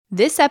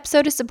This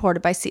episode is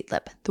supported by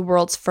Seedlip, the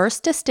world's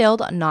first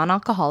distilled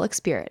non-alcoholic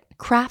spirit.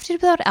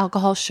 Crafted without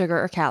alcohol,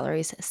 sugar, or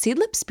calories,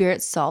 Seedlip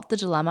spirits solve the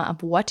dilemma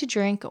of what to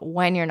drink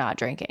when you're not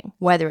drinking,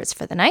 whether it's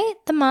for the night,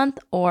 the month,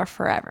 or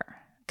forever.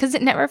 Because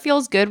it never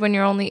feels good when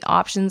your only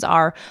options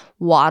are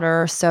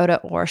water, soda,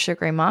 or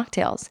sugary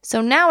mocktails.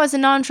 So now as a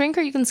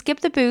non-drinker, you can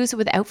skip the booze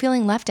without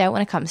feeling left out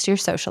when it comes to your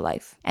social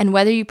life. And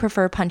whether you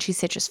prefer punchy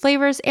citrus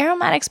flavors,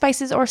 aromatic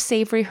spices, or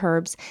savory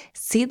herbs,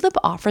 Seedlip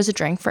offers a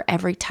drink for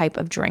every type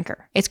of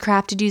drinker. It's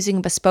crafted using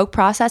a bespoke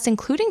process,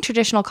 including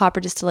traditional copper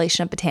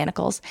distillation of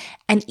botanicals,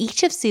 and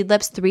each of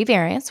Seedlip's 3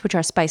 variants, which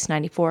are Spice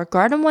 94,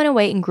 Garden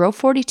 108, and Grove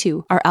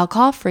 42, are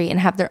alcohol-free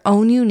and have their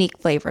own unique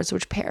flavors,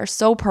 which pair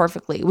so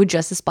perfectly with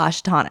just a splash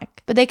of tonic.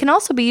 But they can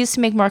also be used to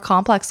make more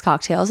complex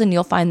cocktails, and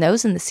you'll find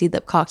those in the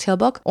Seedlip cocktail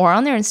book or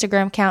on their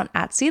Instagram account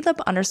at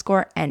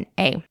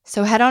Seedlip_NA.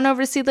 So head on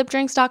over to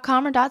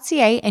seedlipdrinks.com or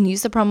 .ca and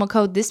use the promo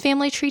code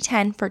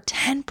ThisFamilyTree10 for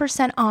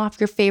 10% off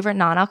your favorite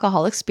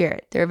non-alcoholic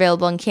spirit. They're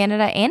available in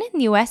Canada and in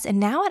the US and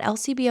now at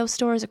LCBO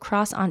stores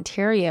across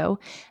Ontario.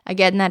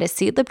 Again, that is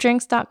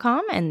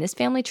seedlipdrinks.com and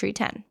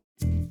ThisFamilyTree10.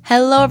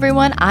 Hello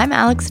everyone, I'm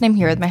Alex and I'm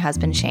here with my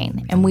husband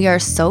Shane, and we are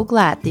so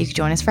glad that you could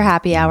join us for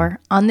Happy Hour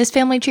on this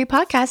Family Tree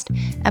podcast,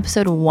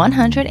 episode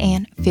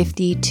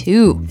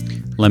 152.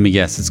 Let me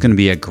guess, it's going to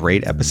be a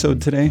great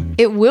episode today?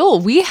 It will.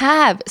 We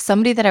have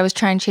somebody that I was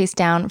trying to chase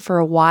down for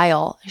a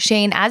while.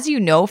 Shane, as you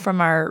know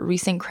from our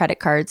recent credit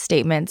card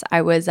statements,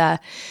 I was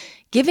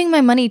giving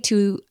my money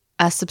to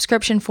a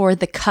subscription for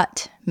The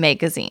Cut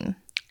magazine.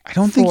 I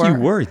don't think you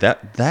were.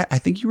 That I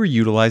think you were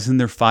utilizing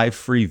their 5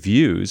 free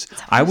views.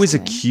 I was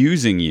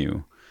accusing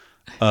you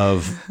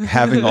of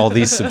having all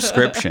these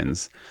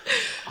subscriptions.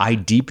 I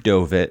deep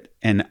dove it,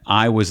 and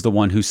I was the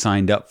one who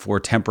signed up for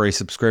temporary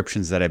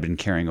subscriptions that I've been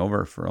carrying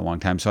over for a long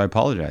time. So I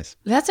apologize.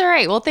 That's all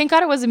right. Well, thank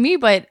God it wasn't me,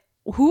 but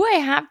who I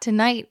have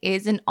tonight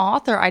is an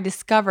author I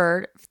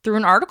discovered through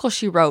an article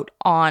she wrote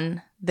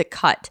on The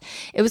Cut.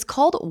 It was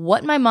called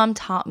What My Mom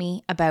Taught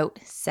Me About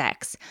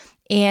Sex.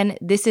 And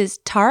this is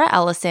Tara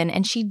Ellison,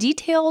 and she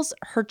details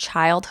her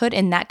childhood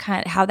and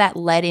how that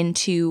led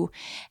into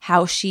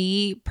how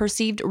she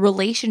perceived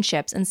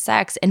relationships and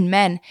sex and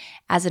men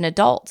as an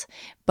adult.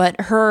 But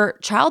her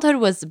childhood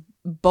was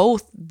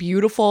both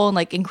beautiful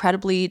and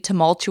incredibly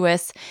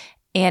tumultuous,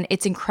 and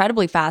it's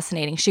incredibly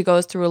fascinating. She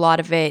goes through a lot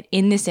of it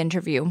in this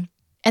interview.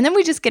 And then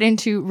we just get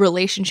into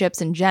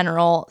relationships in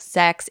general,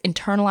 sex,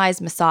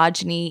 internalized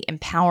misogyny,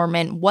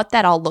 empowerment, what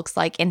that all looks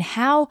like, and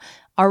how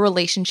our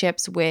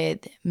relationships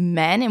with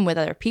men and with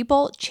other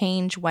people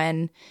change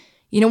when,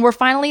 we're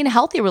finally in a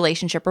healthy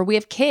relationship or we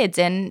have kids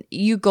and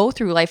you go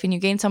through life and you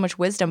gain so much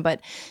wisdom.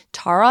 But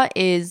Tara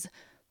is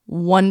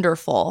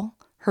wonderful.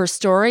 Her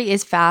story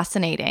is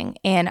fascinating.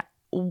 And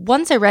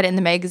once I read it in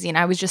the magazine,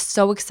 I was just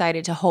so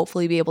excited to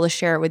hopefully be able to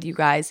share it with you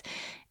guys.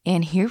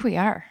 And here we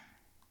are.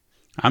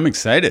 I'm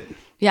excited.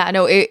 Yeah,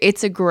 no,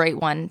 it's a great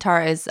one.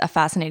 Tara is a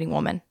fascinating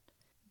woman.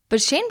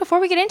 But Shane, before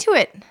we get into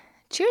it,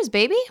 cheers,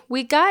 baby.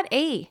 We got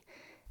a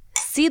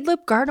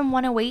Seedlip Garden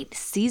 108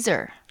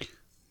 Caesar.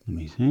 Let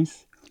me see.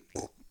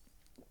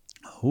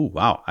 Oh,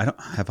 wow.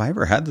 Have I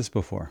ever had this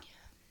before?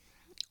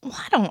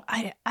 Well,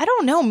 I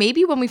don't know.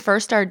 Maybe when we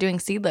first started doing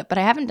Seedlip, but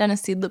I haven't done a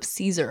Seedlip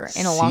Caesar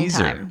in a long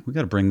time. We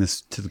got to bring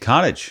this to the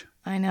cottage.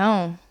 I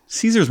know.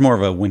 Caesar's more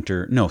of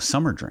a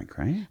summer drink,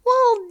 right?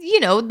 Well,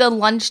 the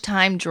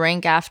lunchtime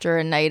drink after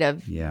a night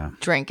of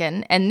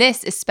drinking. And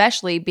this,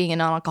 especially being a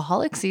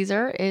non-alcoholic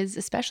Caesar, is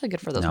especially good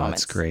for those moments. No,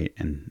 it's great.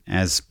 And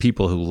as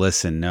people who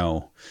listen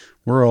know,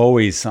 we're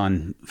always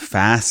on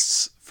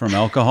fasts from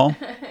alcohol.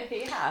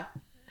 Yeah.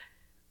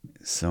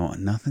 So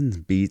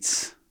nothing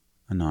beats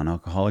a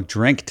non-alcoholic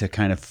drink to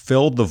kind of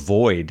fill the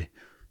void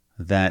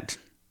that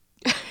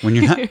when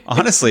you're not,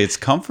 honestly, it's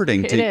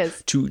comforting to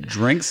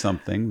drink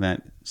something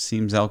that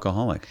seems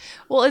alcoholic.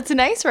 Well, it's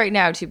nice right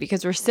now too,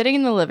 because we're sitting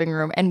in the living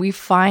room and we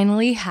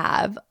finally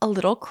have a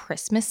little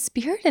Christmas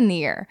spirit in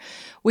the air.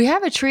 We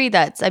have a tree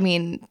that's,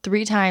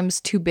 3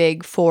 times too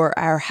big for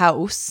our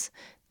house.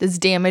 That's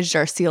damaged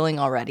our ceiling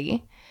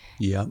already.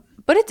 Yep.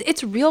 But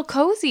it's real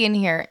cozy in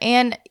here.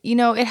 And,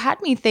 it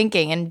had me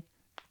thinking, and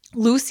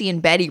Lucy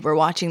and Betty were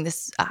watching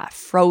this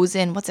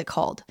Frozen, what's it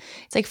called?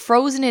 It's like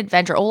Frozen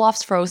Adventure,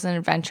 Olaf's Frozen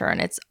Adventure. And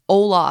it's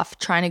Olaf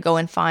trying to go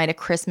and find a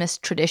Christmas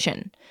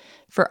tradition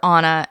for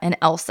Anna and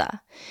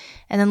Elsa.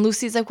 And then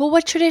Lucy's like, well,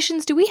 what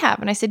traditions do we have?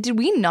 And I said, did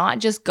we not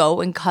just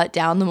go and cut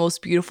down the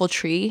most beautiful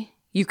tree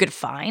you could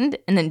find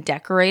and then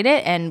decorate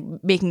it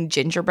and making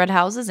gingerbread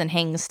houses and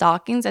hanging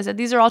stockings? I said,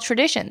 these are all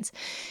traditions.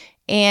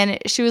 And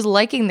she was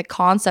liking the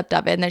concept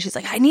of it. And then she's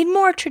like, I need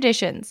more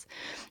traditions.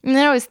 And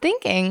then I was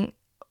thinking,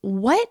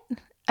 what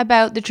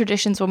about the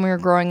traditions when we were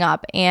growing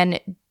up? And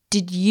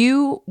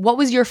what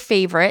was your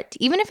favorite,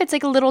 even if it's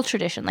like a little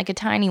tradition, like a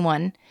tiny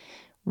one,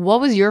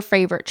 what was your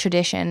favorite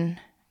tradition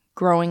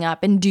growing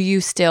up? And do you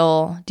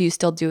still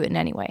do it in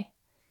any way?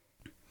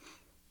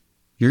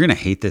 You're going to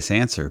hate this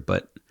answer,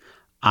 but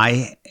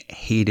I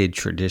hated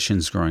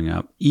traditions growing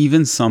up.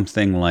 Even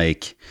something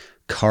like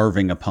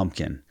carving a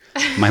pumpkin.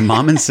 My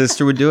mom and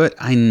sister would do it.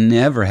 I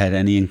never had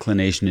any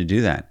inclination to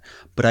do that.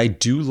 But I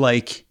do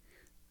like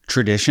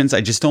traditions.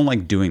 I just don't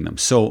like doing them.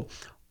 So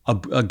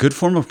a good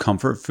form of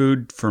comfort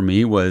food for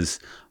me was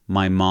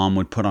my mom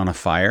would put on a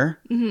fire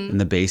in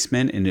the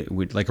basement, and it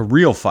would, like a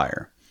real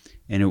fire,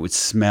 and it would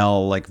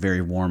smell like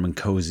very warm and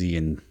cozy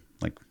and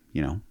like,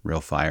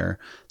 real fire,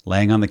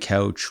 laying on the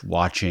couch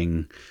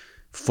watching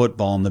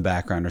football in the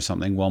background or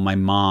something while my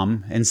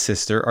mom and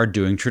sister are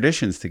doing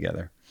traditions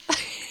together.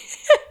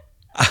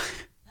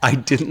 I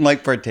didn't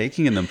like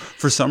partaking in them.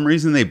 For some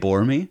reason, they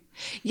bore me.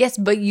 Yes,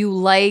 but you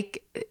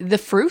like the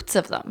fruits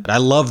of them. But I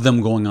love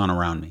them going on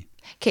around me.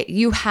 Okay,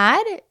 you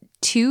had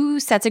 2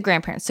 sets of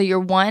grandparents. So your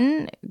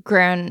one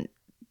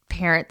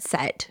grandparent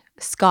set,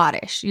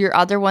 Scottish. Your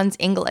other one's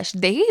English.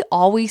 They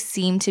always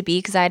seem to be,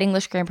 because I had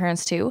English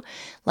grandparents too,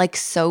 like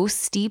so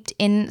steeped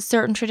in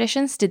certain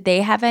traditions. Did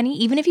they have any,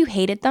 even if you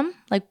hated them,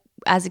 like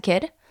as a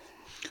kid?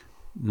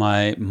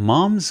 My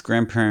mom's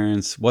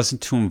grandparents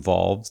wasn't too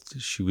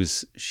involved.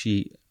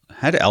 She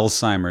had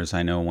Alzheimer's,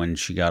 I know, when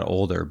she got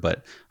older,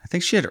 but I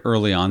think she had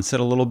early onset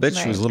a little bit.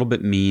 She was a little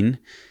bit mean.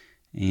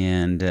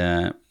 And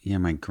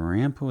my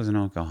grandpa was an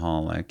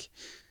alcoholic.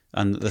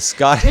 On the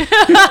Scottish,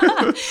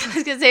 I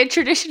was gonna say a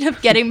tradition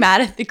of getting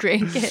mad at the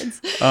grandkids.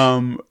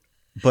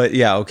 But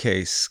yeah,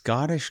 okay,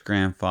 Scottish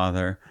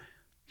grandfather.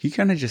 He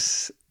kind of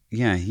just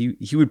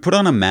he would put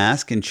on a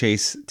mask and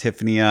chase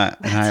Tiffany and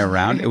I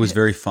around. It was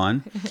very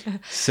fun.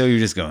 So you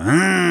just go,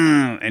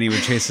 and he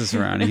would chase us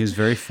around. He was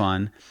very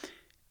fun.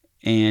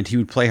 And he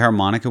would play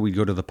harmonica. We'd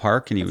go to the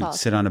park and he would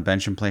sit on a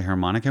bench and play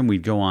harmonica, and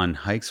we'd go on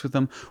hikes with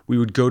him. We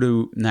would go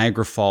to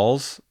Niagara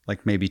Falls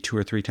like maybe 2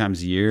 or 3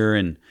 times a year,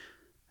 and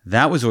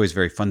that was always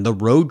very fun. The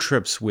road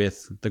trips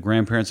with the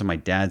grandparents on my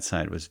dad's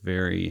side was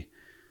very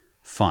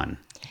fun.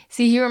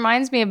 See, he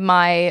reminds me of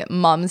my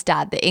mom's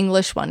dad, the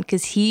English one,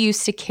 because he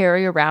used to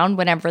carry around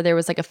whenever there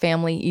was like a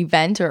family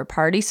event or a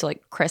party, so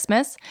like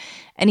Christmas,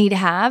 and he'd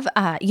have,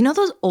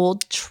 those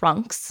old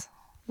trunks?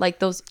 Like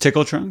those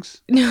tickle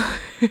trunks,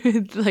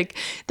 like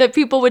that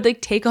people would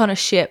like take on a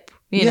ship.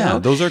 You know?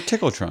 Those are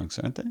tickle trunks,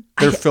 aren't they?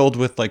 They're filled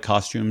with like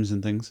costumes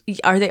and things.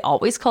 Are they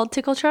always called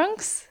tickle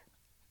trunks?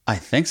 I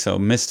think so.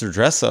 Mr.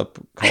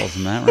 Dressup calls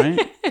them that,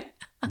 right?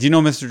 Do you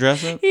know Mr.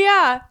 Dressup?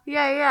 Yeah.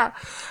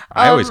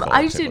 I always call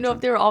I just didn't know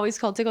if they were always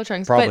called tickle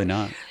trunks. Probably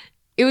not.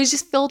 It was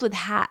just filled with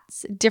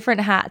hats,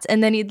 different hats.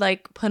 And then he'd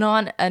like put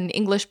on an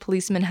English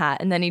policeman hat,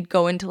 and then he'd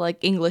go into like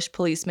English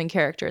policeman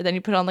character. Then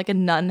he'd put on like a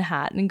nun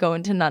hat and go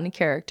into nun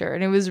character.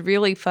 And it was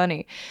really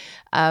funny.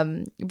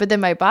 But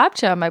then my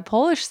babcia, my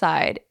Polish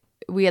side,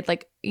 we had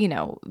like,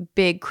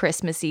 big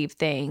Christmas Eve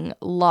thing,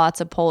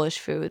 lots of Polish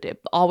food,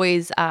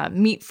 always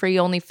meat-free,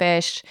 only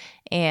fish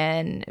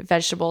and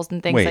vegetables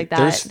and things like that.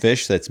 There's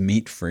fish that's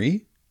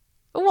meat-free?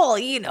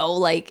 Well,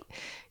 like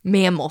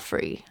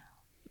mammal-free.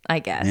 I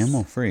guess.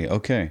 Mammal-free,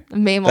 okay.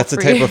 Mammal-free. That's a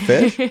type of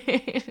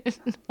fish?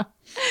 No.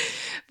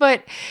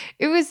 But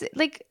it was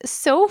like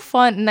so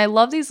fun, and I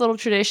love these little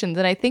traditions,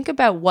 and I think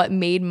about what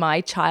made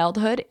my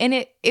childhood, and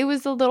it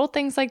was the little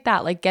things like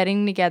that, like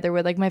getting together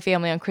with like my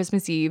family on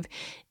Christmas Eve,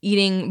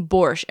 eating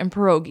borscht and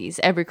pierogies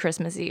every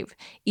Christmas Eve,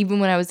 even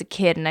when I was a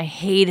kid, and I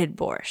hated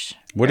borscht.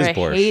 What is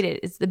borscht? I hate it.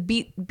 It's the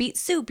beet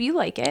soup. You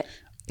like it.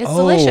 It's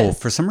delicious.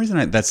 For some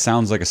reason that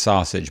sounds like a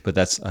sausage, but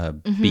that's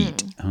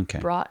beet. Okay.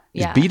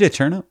 Is beet a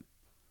turnip?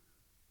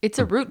 It's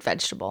a root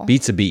vegetable.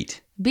 Beet's a beet.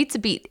 Beet's a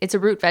beet. It's a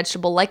root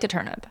vegetable like a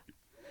turnip.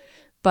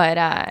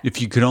 But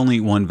if you could only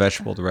eat one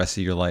vegetable the rest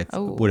of your life,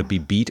 would it be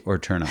beet or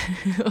turnip?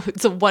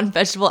 It's a one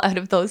vegetable out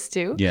of those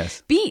two?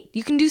 Yes. Beet.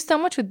 You can do so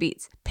much with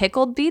beets.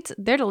 Pickled beets,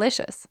 they're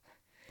delicious.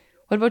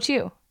 What about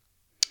you?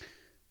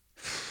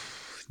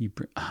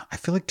 I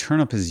feel like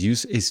turnip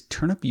is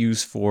turnip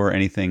used for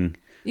anything?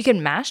 You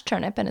can mash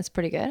turnip and it's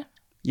pretty good.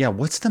 Yeah,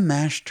 what's the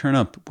mashed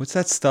turnip? What's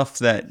that stuff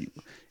that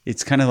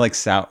it's kind of like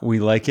sour? We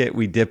like it,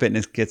 we dip it and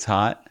it gets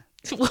hot.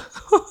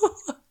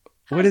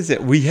 What is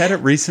it? We had it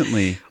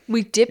recently.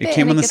 We dip it. It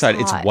came on the side.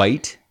 Hot. It's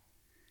white,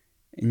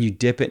 and you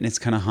dip it, and it's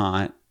kind of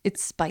hot.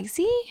 It's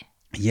spicy?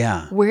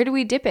 Yeah. Where do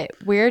we dip it?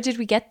 Where did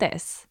we get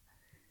this?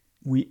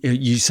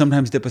 You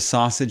sometimes dip a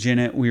sausage in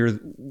it. We were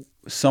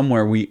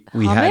somewhere. We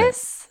had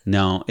it.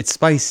 No, it's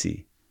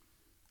spicy.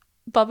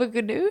 Baba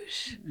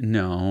Ganoush?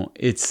 No,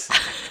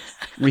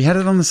 we had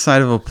it on the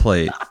side of a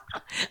plate.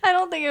 I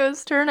don't think it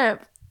was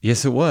turnip.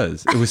 Yes, it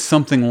was. It was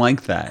something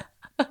like that.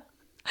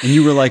 And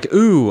you were like,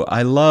 "Ooh,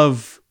 I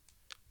love."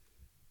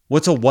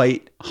 What's a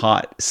white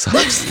hot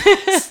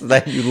substance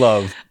that you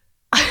love?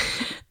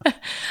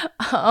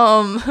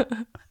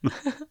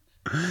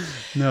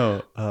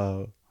 No.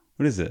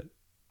 What is it?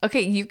 Okay,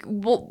 you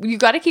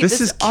got to keep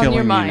this on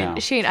your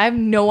mind. Shane, I have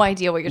no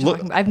idea what you're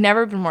talking about. I've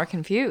never been more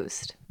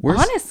confused.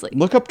 Honestly.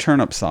 Look up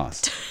turnip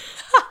sauce.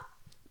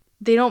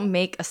 They don't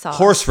make a sauce.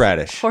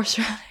 Horseradish.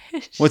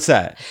 What's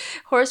that?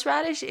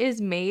 Horseradish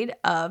is made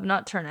of,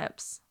 not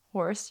turnips,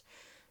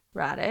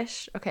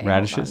 horseradish. Okay.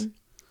 Radishes?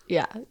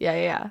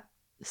 Yeah.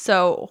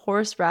 So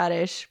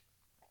horseradish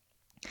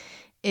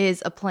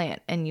is a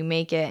plant, and you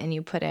make it and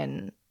you put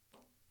in,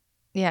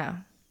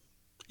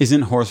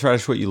 Isn't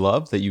horseradish what you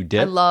love that you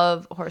dip? I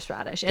love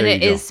horseradish, and There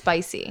it you go. is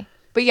spicy.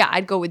 But yeah,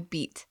 I'd go with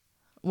beet.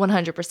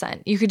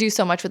 100%. You could do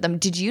so much with them.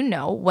 Did you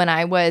know when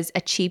I was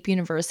a cheap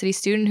university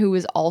student who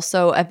was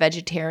also a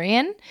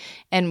vegetarian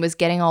and was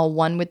getting all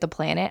one with the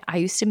planet, I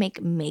used to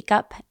make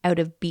makeup out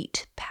of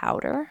beet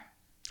powder?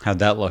 How'd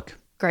that look?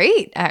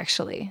 Great,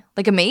 actually.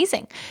 Like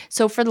amazing.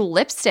 So for the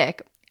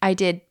lipstick, I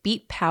did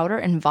beet powder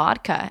and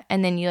vodka,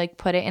 and then you like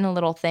put it in a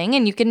little thing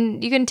and you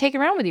can take it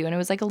around with you, and it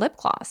was like a lip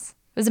gloss.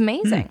 It was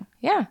amazing.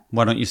 Yeah.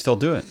 Why don't you still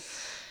do it?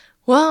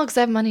 Well, because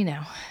I have money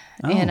now.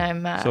 Oh, And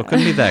I'm so it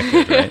couldn't be that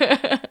good,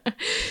 right?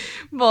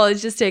 well, it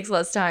just takes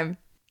less time.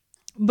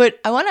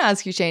 But I want to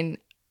ask you, Shane,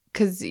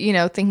 because,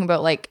 thinking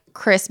about like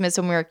Christmas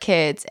when we were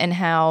kids and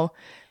how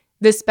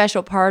the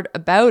special part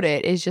about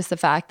it is just the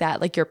fact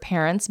that like your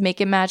parents make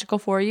it magical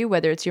for you,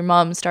 whether it's your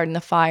mom starting the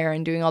fire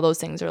and doing all those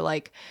things, or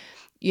like,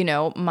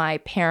 my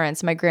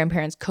parents, my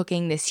grandparents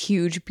cooking this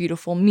huge,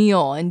 beautiful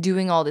meal and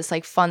doing all this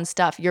like fun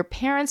stuff. Your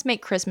parents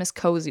make Christmas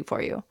cozy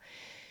for you.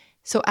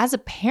 So as a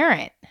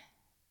parent,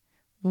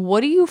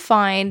 what do you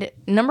find,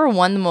 number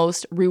one, the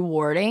most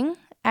rewarding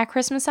at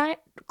Christmas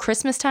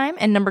time,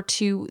 and number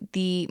two,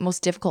 the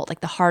most difficult,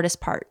 like the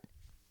hardest part?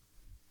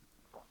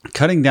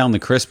 Cutting down the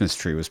Christmas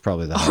tree was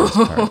probably the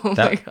hardest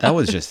part. That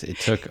was just, it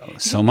took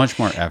so much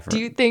more effort. Do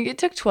you think it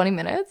took 20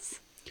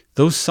 minutes?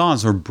 Those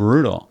saws were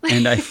brutal.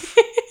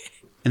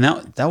 And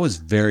that was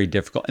very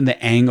difficult. And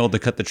the angle to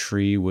cut the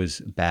tree was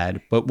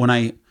bad. But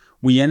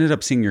we ended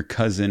up seeing your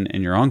cousin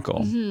and your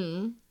uncle,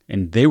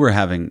 and they were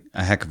having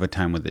a heck of a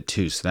time with it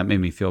too. So that made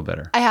me feel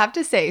better. I have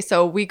to say,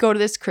 so we go to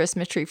this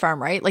Christmas tree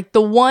farm, right? Like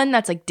the one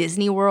that's like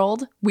Disney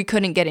World, we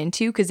couldn't get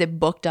into because it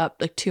booked up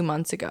like 2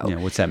 months ago. Yeah,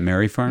 what's that,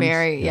 Mary Farms?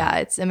 Mary, yeah,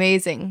 it's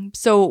amazing.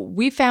 So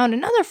we found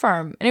another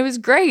farm and it was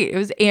great. It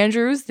was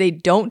Andrews. They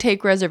don't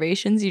take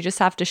reservations. You just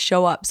have to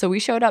show up. So we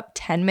showed up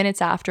 10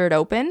 minutes after it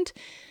opened.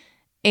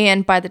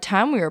 And by the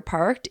time we were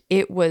parked,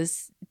 it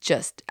was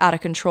just out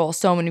of control.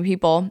 So many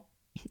people.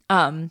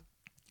 But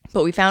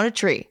we found a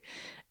tree.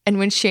 And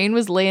when Shane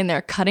was laying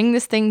there cutting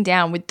this thing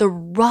down with the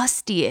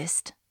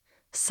rustiest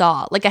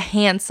saw, like a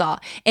hand saw,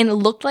 and it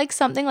looked like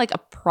something like a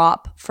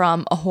prop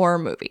from a horror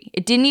movie.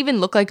 It didn't even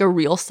look like a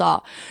real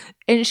saw.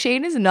 And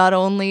Shane is not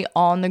only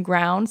on the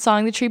ground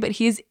sawing the tree, but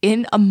he's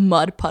in a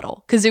mud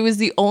puddle because it was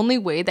the only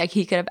way that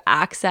he could have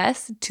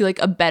access to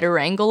like a better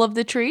angle of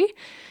the tree.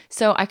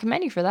 So I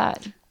commend you for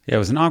that. Yeah, it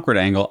was an awkward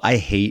angle. I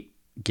hate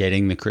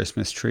getting the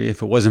Christmas tree.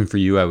 If it wasn't for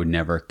you, I would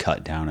never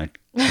cut down a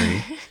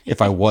tree.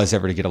 If I was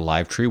ever to get a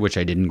live tree, which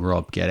I didn't grow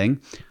up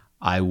getting,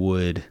 I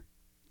would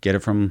get it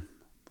from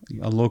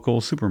a local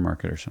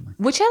supermarket or something.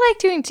 Which I like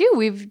doing too.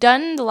 We've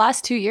done the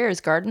last 2 years,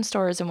 garden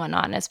stores and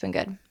whatnot, and it's been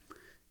good.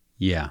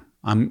 Yeah,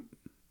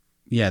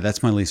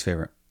 that's my least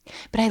favorite.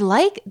 But I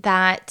like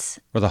that.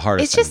 Or the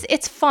hardest.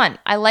 It's fun.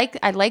 I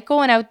like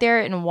going out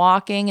there and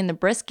walking in the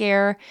brisk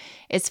air.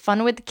 It's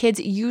fun with the kids.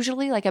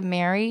 Usually like a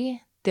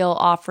Mary, they'll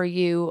offer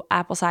you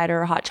apple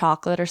cider or hot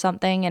chocolate or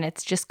something, and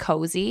it's just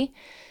cozy.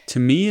 To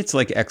me, it's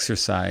like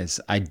exercise.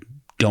 I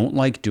don't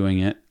like doing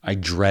it. I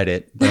dread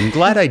it, but I'm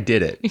glad I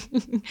did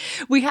it.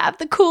 We have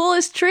the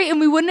coolest tree, and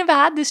we wouldn't have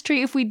had this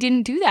tree if we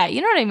didn't do that.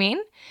 You know what I mean?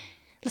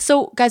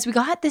 So, guys, we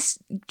got this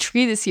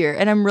tree this year,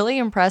 and I'm really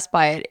impressed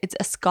by it. It's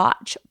a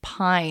Scotch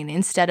pine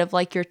instead of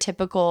like your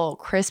typical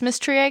Christmas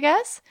tree, I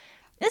guess.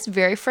 It's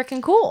very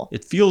freaking cool.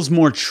 It feels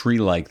more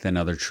tree-like than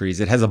other trees.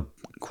 It has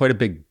quite a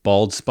big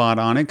bald spot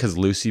on it because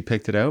Lucy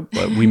picked it out,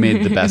 but we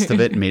made the best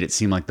of it and made it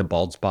seem like the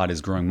bald spot is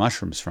growing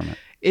mushrooms from it.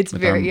 It's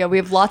we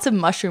have lots of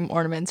mushroom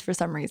ornaments for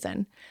some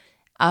reason.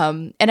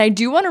 And I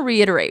do want to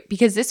reiterate,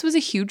 because this was a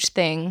huge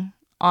thing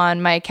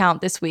on my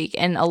account this week,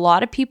 and a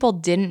lot of people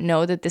didn't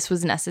know that this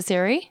was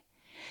necessary.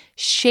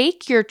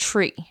 Shake your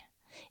tree.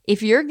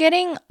 If you're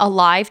getting a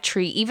live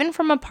tree, even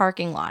from a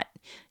parking lot,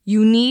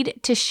 you need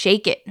to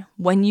shake it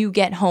when you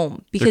get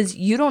home because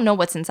you don't know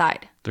what's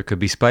inside. There could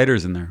be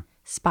spiders in there.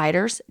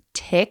 Spiders,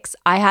 ticks.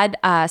 I had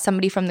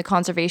somebody from the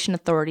Conservation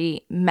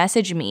Authority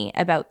message me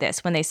about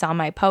this when they saw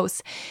my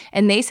posts,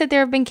 and they said there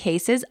have been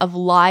cases of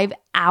live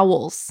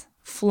owls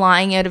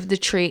flying out of the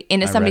tree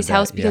into somebody's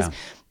house because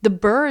the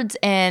birds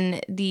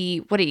and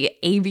the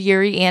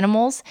aviary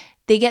animals,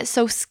 they get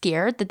so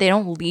scared that they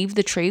don't leave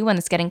the tree when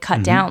it's getting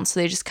cut down. So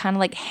they just kind of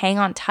like hang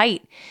on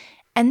tight.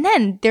 And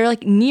then they're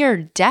like near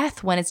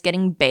death when it's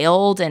getting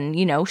baled and,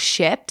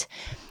 shipped.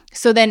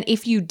 So then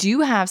if you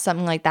do have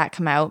something like that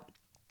come out,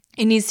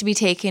 it needs to be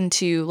taken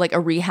to like a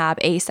rehab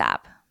ASAP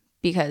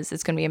because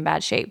it's going to be in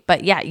bad shape.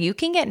 But yeah, you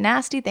can get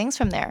nasty things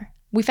from there.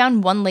 We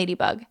found one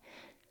ladybug.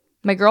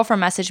 My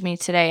girlfriend messaged me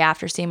today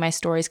after seeing my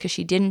stories because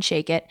she didn't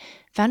shake it,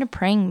 found a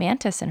praying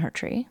mantis in her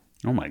tree.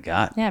 Oh my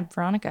God. Yeah,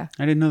 Veronica.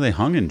 I didn't know they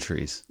hung in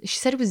trees. She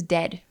said it was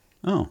dead.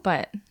 Oh.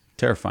 But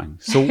terrifying.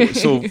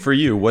 So for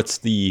you, what's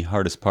the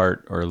hardest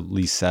part or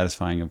least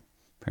satisfying of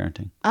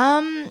parenting?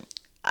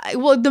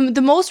 Well,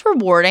 the most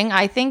rewarding,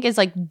 I think, is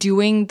like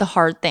doing the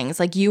hard things.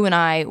 Like you and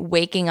I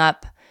waking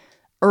up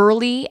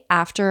early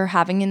after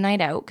having a night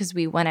out because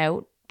we went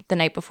out the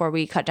night before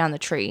we cut down the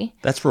tree.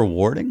 That's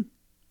rewarding?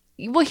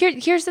 Well,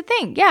 here's the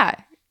thing. Yeah,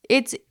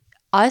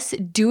 us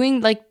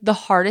doing like the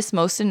hardest,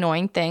 most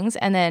annoying things.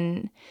 And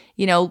then,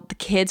 the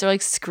kids are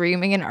like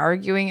screaming and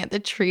arguing at the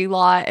tree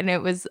lot, and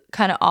it was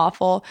kind of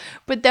awful.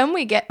 But then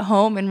we get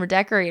home and we're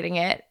decorating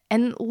it,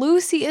 and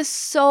Lucy is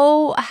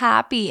so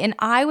happy, and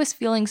I was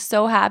feeling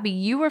so happy.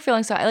 You were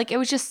feeling so, like, it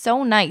was just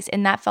so nice,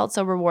 and that felt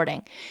so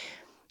rewarding.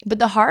 But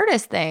the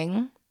hardest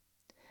thing,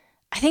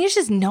 I think, is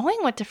just knowing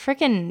what to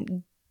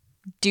freaking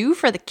do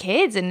for the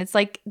kids. And it's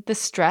like the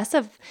stress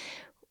of,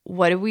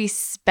 what do we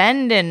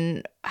spend?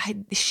 And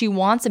she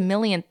wants a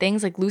million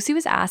things. Like, Lucy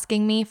was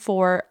asking me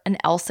for an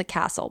Elsa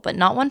castle, but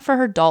not one for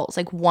her dolls,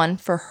 like one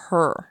for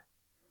her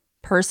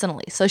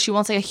personally. So she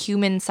wants like a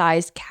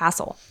human-sized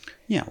castle.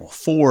 Yeah, well,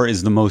 4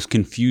 is the most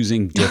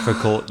confusing,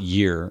 difficult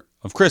year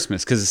of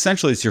Christmas, because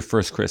essentially it's your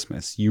first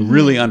Christmas. You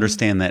really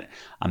understand that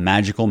a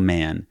magical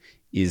man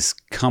is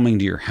coming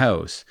to your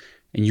house,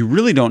 and you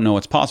really don't know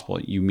what's possible.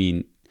 You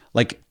mean,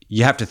 like,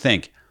 you have to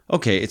think,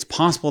 okay, it's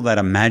possible that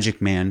a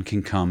magic man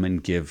can come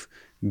and give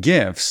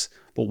gifts,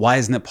 but why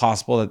isn't it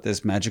possible that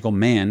this magical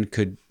man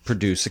could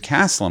produce a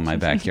castle in my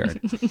backyard?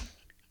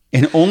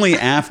 And only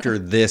after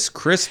this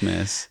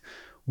Christmas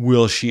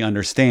will she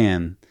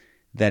understand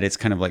that it's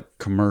kind of like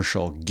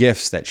commercial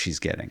gifts that she's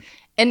getting.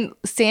 And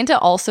Santa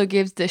also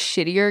gives the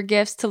shittier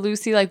gifts to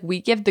Lucy. Like, we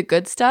give the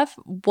good stuff.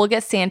 We'll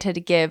get Santa to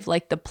give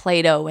like the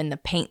Play-Doh and the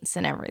paints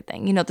and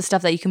everything. The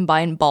stuff that you can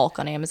buy in bulk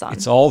on Amazon.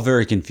 It's all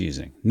very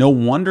confusing. No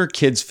wonder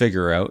kids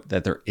figure out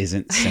that there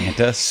isn't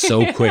Santa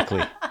so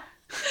quickly.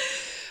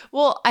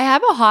 Well, I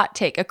have a hot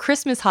take, a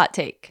Christmas hot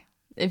take,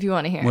 if you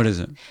want to hear. What is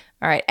it?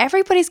 All right.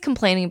 Everybody's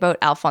complaining about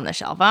Elf on the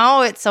Shelf.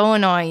 Oh, it's so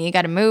annoying. You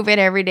got to move it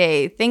every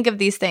day. Think of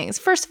these things.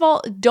 First of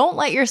all, don't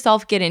let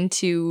yourself get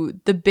into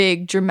the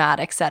big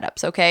dramatic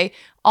setups, okay?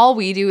 All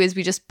we do is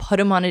we just put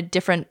them on a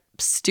different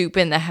stoop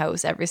in the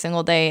house every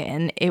single day,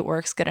 and it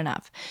works good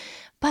enough.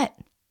 But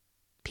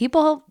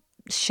people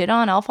shit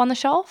on Elf on the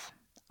Shelf.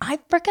 I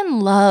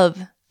freaking love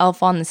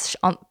Elf on the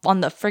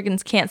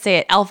friggins can't say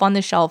it. Elf on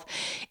the Shelf.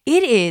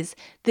 It is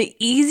the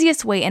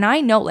easiest way, and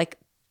I know, like,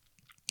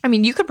 I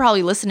mean, you could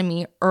probably listen to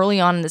me early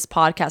on in this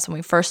podcast when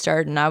we first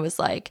started, and I was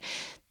like,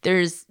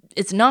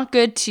 it's not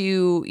good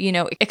to,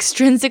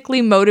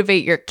 extrinsically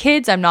motivate your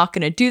kids. I'm not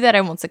going to do that. I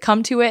won't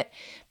succumb to it.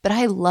 But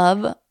I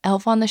love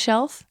Elf on the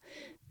Shelf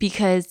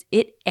because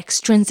it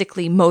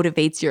extrinsically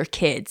motivates your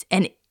kids.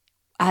 And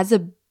as a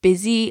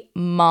busy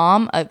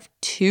mom of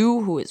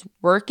 2 who is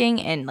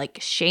working, and like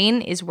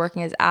Shane is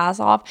working his ass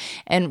off,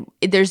 and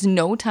there's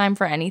no time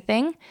for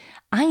anything,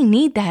 I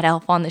need that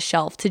Elf on the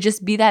Shelf to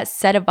just be that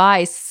set of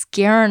eyes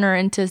scaring her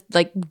into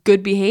like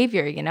good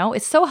behavior,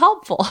 It's so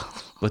helpful.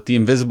 But the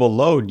invisible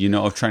load,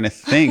 of trying to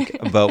think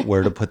about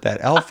where to put that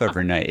elf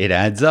every night, it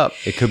adds up.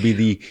 It could be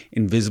the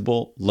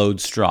invisible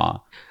load straw.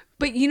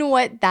 But you know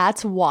what?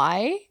 That's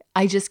why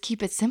I just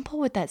keep it simple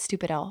with that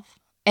stupid elf.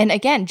 And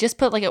again, just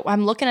put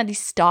I'm looking at these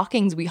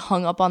stockings we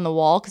hung up on the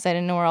wall because I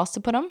didn't know where else to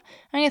put them.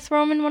 I'm going to throw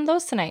them in one of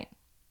those tonight.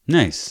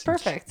 Nice.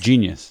 Perfect.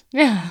 Genius.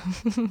 Yeah.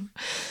 Do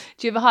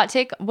you have a hot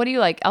take? What do you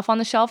like? Elf on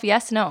the Shelf?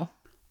 Yes? No?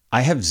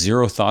 I have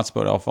zero thoughts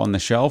about Elf on the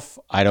Shelf.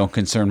 I don't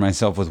concern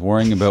myself with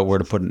worrying about where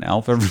to put an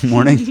elf every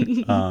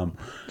morning.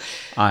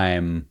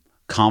 I'm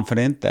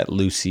confident that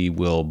Lucy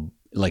will,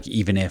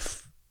 even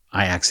if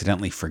I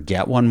accidentally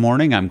forget one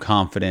morning, I'm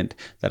confident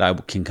that I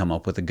can come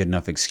up with a good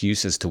enough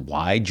excuse as to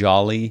why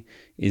Jolly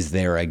is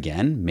there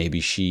again.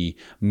 Maybe she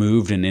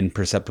moved an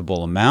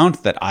imperceptible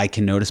amount that I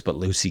can notice, but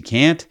Lucy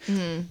can't.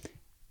 Mm-hmm.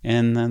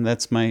 And then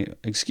that's my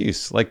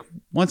excuse.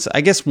 Once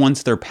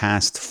they're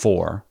past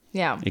 4,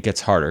 it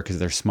gets harder because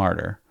they're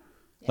smarter.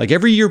 Yeah. Like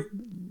every year,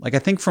 I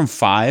think from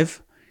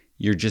 5,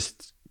 you're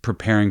just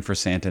preparing for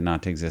Santa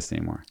not to exist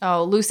anymore.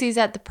 Oh, Lucy's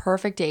at the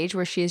perfect age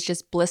where she is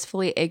just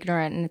blissfully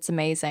ignorant, and it's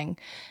amazing.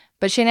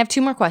 But Shane, I have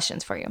 2 more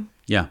questions for you.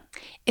 Yeah.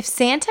 If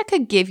Santa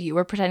could give you,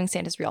 we're pretending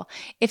Santa's real.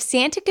 If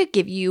Santa could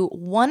give you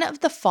one of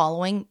the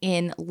following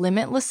in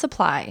limitless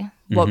supply,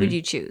 what would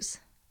you choose?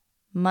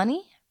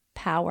 Money,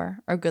 power,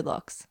 or good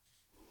looks?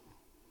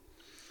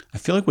 I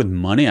feel like with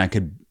money, I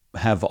could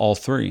have all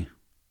 3.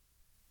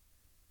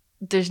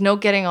 There's no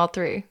getting all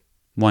 3.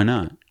 Why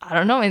not? I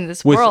don't know. In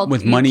this world,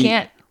 with money, you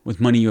can't. With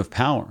money, you have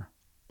power.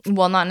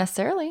 Well, not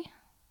necessarily.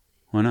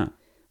 Why not?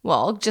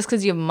 Well, just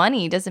because you have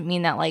money doesn't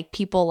mean that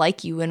people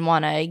like you and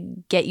want to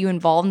get you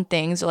involved in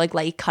things, or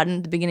let you cut in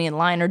at the beginning of the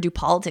line or do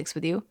politics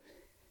with you.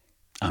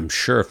 I'm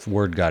sure if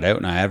word got out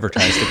and I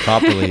advertised it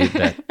properly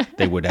that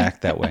they would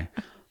act that way.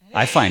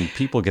 I find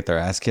people get their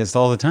ass kissed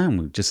all the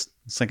time.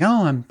 It's like,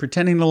 oh, I'm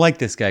pretending to like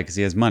this guy because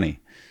he has money.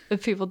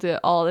 But people do it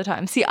all the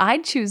time. See,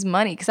 I'd choose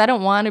money because I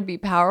don't want to be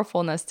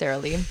powerful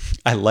necessarily.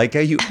 I like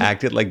how you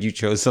acted like you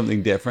chose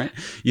something different.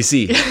 You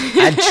see,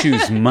 I'd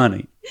choose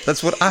money.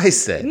 That's what I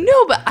said.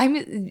 No, but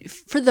I'm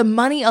for the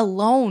money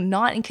alone,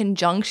 not in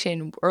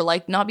conjunction, or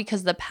not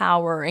because of the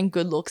power and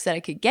good looks that I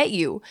could get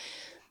you,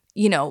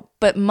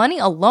 but money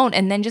alone,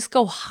 and then just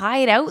go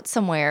hide out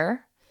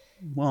somewhere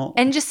Well,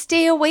 And just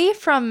stay away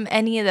from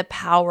any of the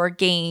power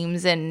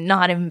games and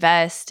not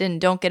invest and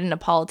don't get into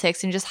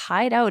politics and just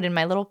hide out in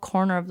my little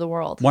corner of the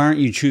world. why aren't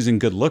you choosing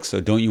good looks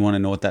though? Don't you want to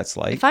know what that's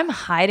like? If I'm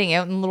hiding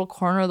out in the little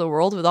corner of the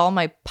world with all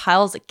my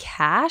piles of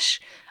cash,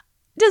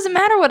 it doesn't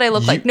matter what I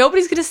look like.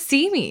 Nobody's going to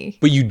see me.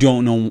 But you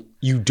don't know,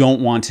 you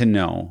don't want to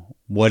know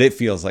what it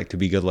feels like to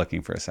be good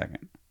looking for a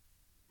second.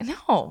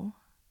 No.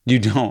 You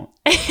don't.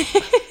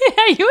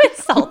 Are you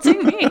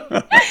insulting me?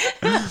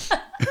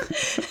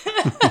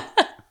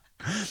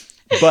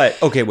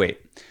 But, okay, wait.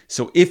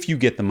 So if you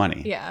get the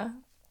money, Yeah.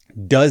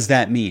 does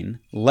that mean,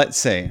 let's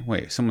say,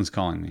 wait, someone's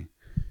calling me.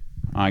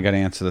 I got to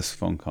answer this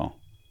phone call.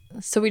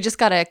 So we just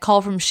got a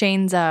call from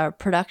Shane's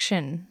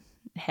production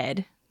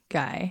head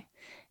guy.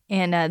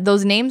 And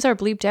those names are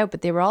bleeped out,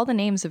 but they were all the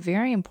names of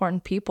very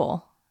important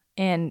people.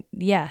 And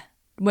yeah.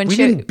 When We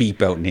didn't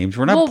beep out names.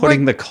 We're not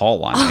putting the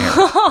call on air.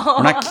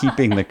 We're not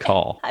keeping the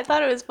call. I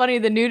thought it was funny,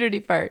 the nudity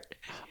part.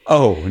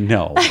 Oh,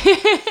 no.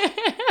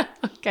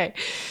 Okay.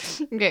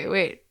 Okay,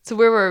 wait. So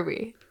where were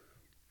we?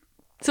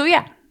 So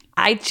yeah,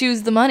 I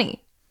choose the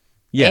money.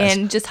 Yes.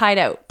 And just hide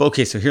out. But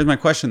okay, so here's my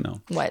question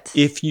though. What?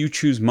 If you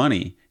choose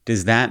money,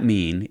 does that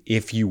mean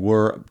if you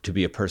were to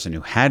be a person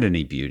who had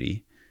any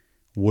beauty,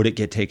 would it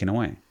get taken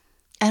away?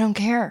 I don't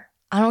care.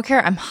 I don't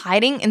care. I'm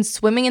hiding and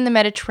swimming in the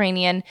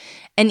Mediterranean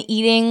and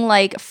eating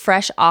like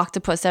fresh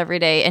octopus every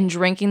day and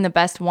drinking the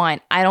best wine.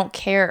 I don't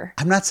care.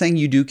 I'm not saying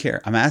you do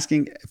care. I'm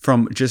asking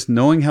from just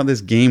knowing how this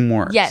game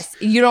works. Yes,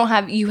 you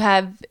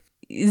have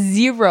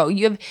zero.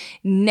 You have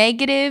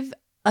negative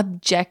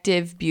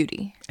objective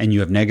beauty. And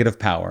you have negative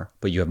power,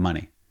 but you have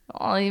money.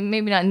 Oh,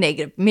 maybe not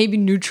negative, maybe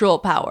neutral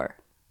power.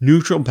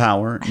 Neutral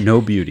power,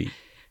 no beauty.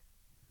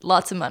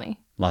 Lots of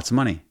money. Lots of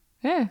money.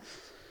 Yeah.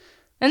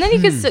 And then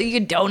you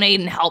could donate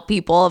and help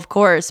people, of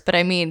course. But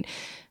I mean,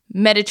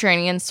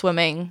 Mediterranean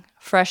swimming,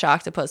 fresh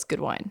octopus,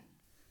 good wine.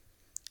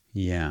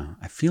 Yeah.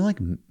 I feel like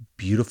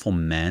beautiful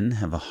men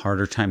have a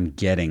harder time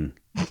getting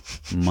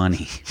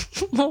money.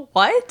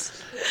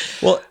 What?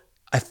 Well,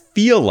 I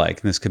feel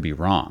like, and this could be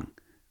wrong,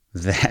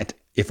 that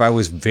if I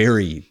was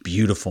very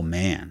beautiful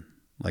man,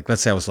 like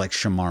let's say I was like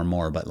Shamar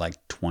Moore, but like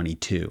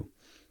 22,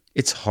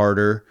 it's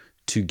harder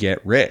to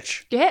get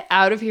rich. Get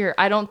out of here.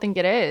 I don't think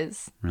it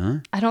is.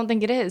 Really? I don't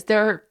think it is.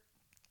 There are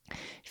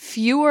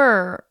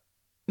fewer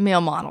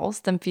male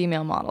models than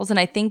female models. And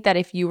I think that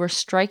if you were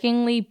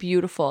strikingly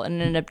beautiful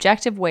in an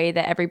objective way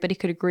that everybody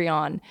could agree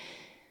on,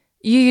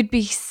 you'd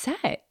be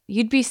set.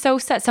 You'd be so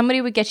set.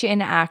 Somebody would get you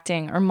into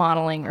acting or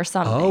modeling or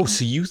something. Oh,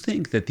 so you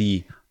think that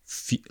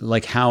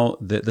how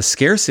the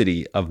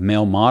scarcity of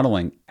male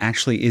modeling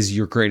actually is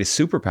your greatest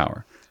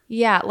superpower?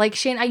 Yeah, like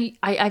Shane,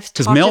 I've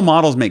because male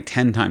models make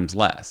 10 times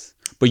less.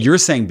 But you're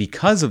saying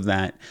because of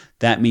that,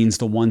 that means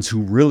the ones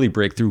who really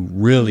break through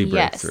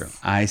break through.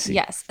 I see.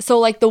 Yes. So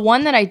like the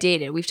one that I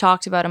dated, we've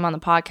talked about him on the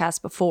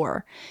podcast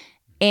before,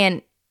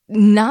 and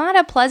not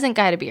a pleasant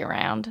guy to be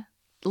around.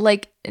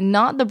 Like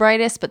not the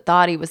brightest, but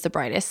thought he was the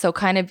brightest. So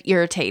kind of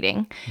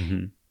irritating,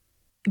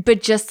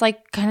 but just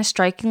like kind of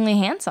strikingly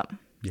handsome.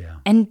 Yeah.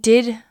 And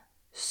did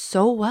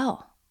so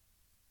well.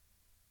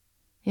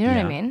 You know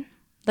what I mean?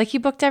 Like he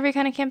booked every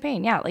kind of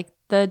campaign. Yeah. Like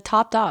the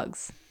top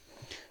dogs.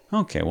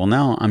 Okay, well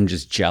now I'm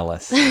just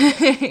jealous.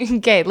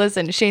 Okay,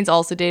 listen, Shane's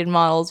also dated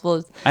models.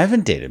 Well, I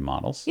haven't dated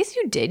models. yes,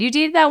 you did. You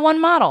dated that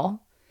one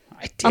model.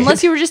 I did.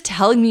 Unless you were just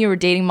telling me you were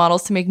dating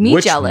models to make me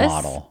Which jealous.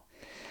 model?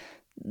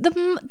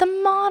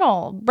 The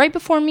model. Right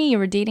before me, you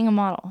were dating a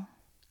model.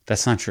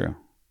 That's not true.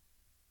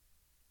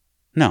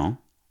 No,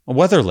 a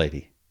weather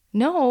lady.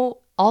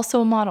 No,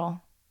 also a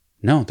model.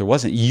 No, there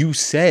wasn't. You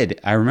said,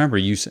 I remember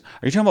you said,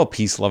 are you talking about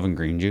Peace, Love, and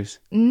Green Juice?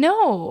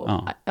 No.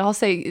 Oh. I'll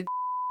say...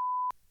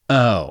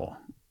 Oh.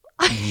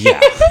 Yeah.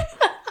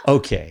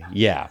 Okay.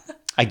 Yeah.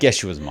 I guess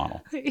she was a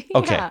model.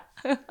 Okay.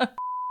 Yeah.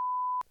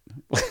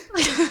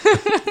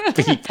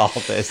 Beep all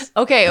this.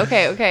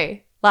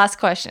 Okay. Last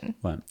question.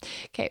 What?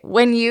 Okay.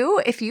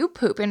 If you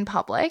poop in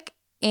public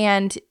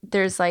and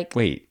there's like...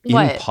 Wait,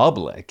 What? in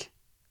public?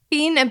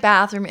 In a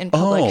bathroom in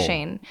public, Oh.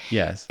 Shane.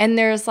 Yes. And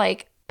there's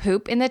like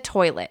poop in the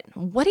toilet.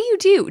 What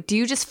do? Do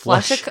you just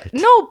flush Flush it? it.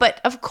 No,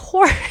 but of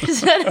course.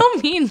 I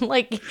don't mean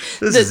like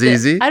This is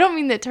easy. I don't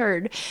mean the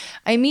turd.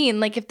 I mean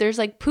like if there's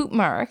like poop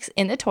marks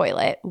in the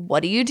toilet,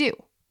 what do?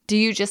 Do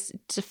you just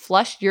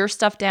flush your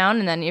stuff down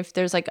and then if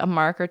there's like a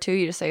mark or two,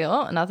 you just say,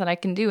 "Oh, nothing I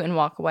can do," and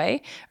walk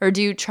away? Or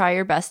do you try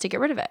your best to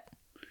get rid of it?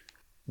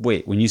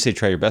 Wait, when you say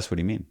try your best, what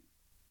do you mean?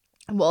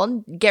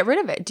 Well, get rid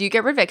of it. Do you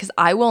get rid of it? Because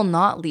I will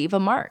not leave a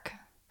mark.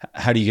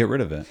 How do you get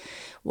rid of it?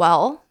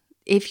 Well,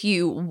 if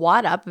you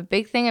wad up a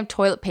big thing of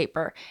toilet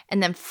paper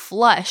and then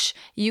flush,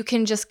 you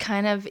can just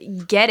kind of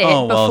get it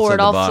Oh, well, before it's it at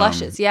all the bottom.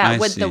 flushes. Yeah, I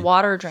with see. the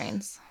water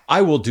drains,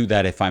 I will do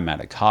that if I'm at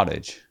a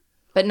cottage.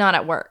 but not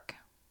at work.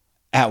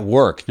 At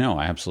work, no,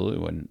 I absolutely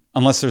wouldn't.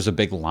 Unless there's a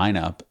big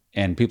lineup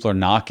and people are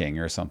knocking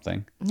or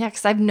something. Yeah,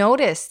 because I've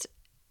noticed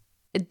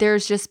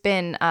there's just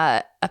been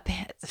an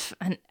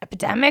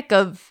epidemic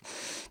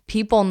of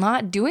people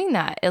not doing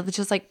that. It's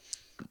just like,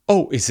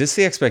 Oh, is this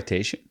the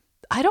expectation?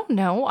 I don't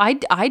know. I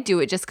do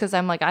it just because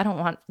I'm like, I don't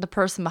want the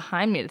person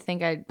behind me to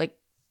think I like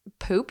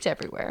pooped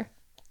everywhere.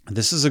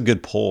 This is a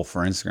good poll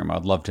for Instagram.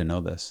 I'd love to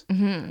know this.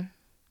 Mm-hmm.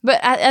 But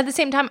at the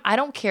same time, I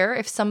don't care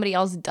if somebody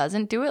else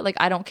doesn't do it. Like,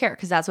 I don't care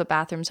because that's what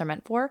bathrooms are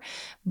meant for.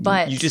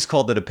 But you just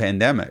called it a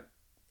pandemic.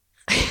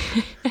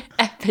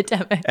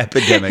 Epidemic.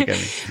 Epidemic. I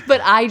mean.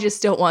 But I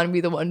just don't want to be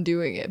the one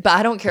doing it. But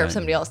I don't care if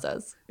somebody else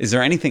does. Is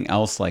there anything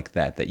else like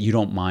that you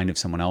don't mind if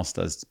someone else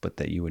does, but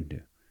that you would do?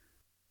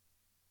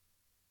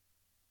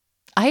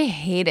 I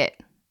hate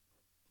it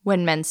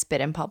when men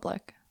spit in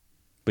public.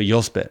 But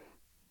you'll spit.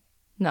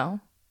 No.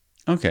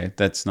 Okay,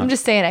 that's not. I'm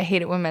just saying I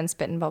hate it when men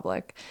spit in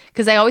public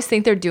because I always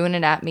think they're doing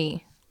it at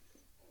me.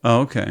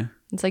 Oh, okay.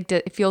 It's like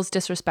it feels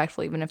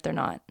disrespectful even if they're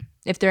not.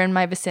 If they're in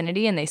my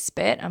vicinity and they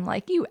spit, I'm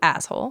like, you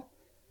asshole.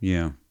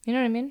 Yeah. You know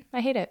what I mean?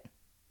 I hate it.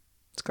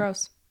 It's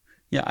gross.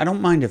 Yeah, I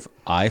don't mind if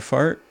I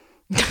fart,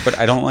 but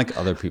I don't like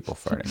other people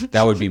farting.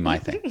 That would be my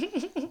thing.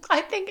 I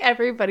think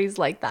everybody's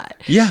like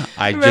that. Yeah,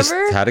 Remember? Just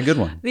had a good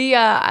one.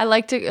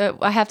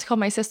 I have to call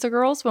my sister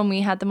girls when we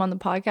had them on the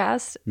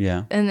podcast.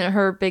 Yeah. And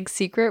her big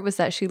secret was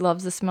that she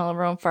loves the smell of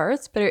her own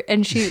farts, but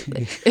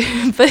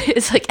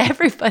it's like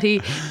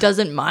everybody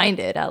doesn't mind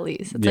it at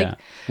least. It's like,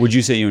 would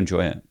you say you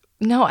enjoy it?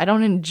 No, I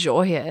don't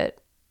enjoy it.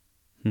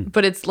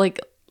 But it's like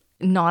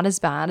not as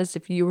bad as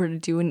if you were to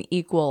do an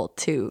equal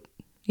toot.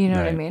 You know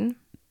what I mean?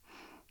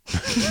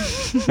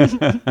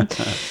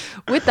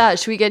 With that,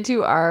 should we get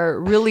to our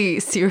really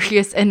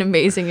serious and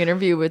amazing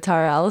interview with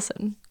Tara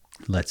Allison?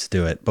 Let's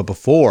do it. But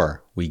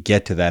before we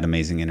get to that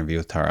amazing interview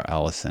with Tara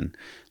Allison,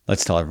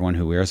 let's tell everyone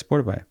who we are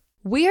supported by.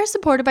 We are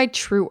supported by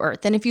True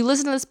Earth. And if you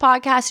listen to this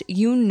podcast,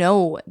 you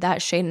know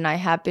that Shane and I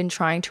have been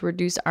trying to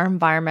reduce our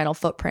environmental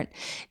footprint,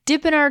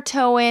 dipping our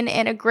toe in,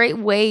 and a great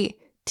way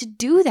to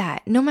do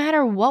that, no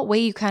matter what way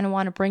you kind of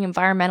want to bring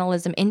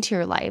environmentalism into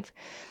your life,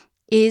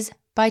 is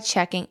by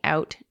checking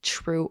out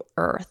True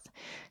Earth.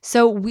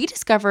 So we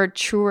discovered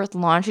True Earth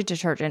laundry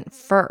detergent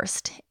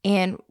first,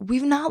 and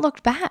we've not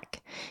looked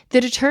back.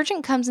 The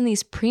detergent comes in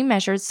these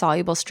pre-measured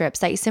soluble strips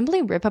that you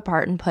simply rip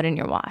apart and put in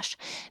your wash.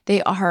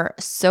 They are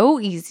so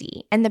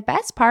easy, and the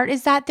best part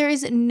is that there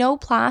is no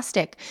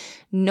plastic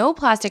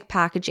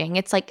packaging.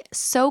 It's like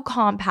so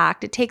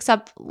compact. It takes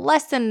up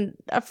less than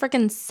a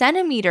freaking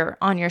centimeter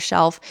on your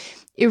shelf.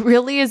 It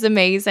really is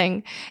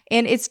amazing,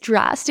 and it's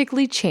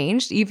drastically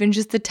changed even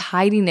just the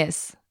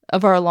tidiness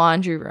of our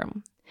laundry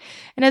room.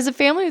 And as a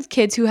family with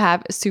kids who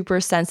have super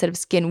sensitive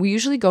skin, we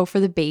usually go for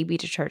the baby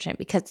detergent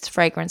because it's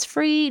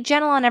fragrance-free,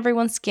 gentle on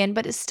everyone's skin,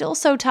 but it's still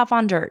so tough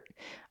on dirt.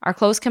 Our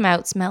clothes come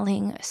out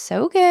smelling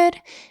so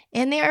good,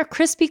 and they are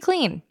crispy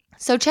clean.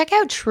 So check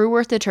out True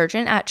Earth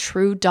detergent at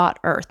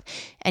true.earth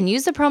and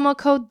use the promo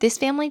code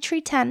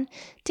ThisFamilyTree10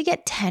 to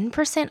get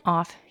 10%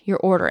 off your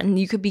order. And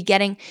you could be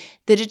getting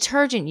the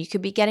detergent, you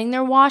could be getting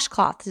their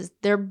washcloths,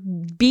 their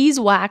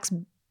beeswax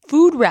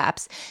food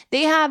wraps.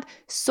 They have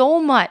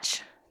so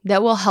much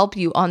that will help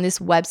you on this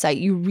website.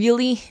 You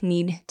really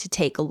need to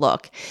take a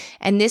look.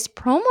 And this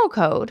promo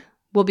code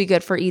will be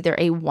good for either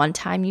a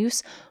one-time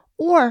use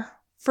or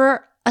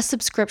for a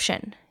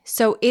subscription.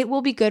 So it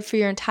will be good for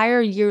your entire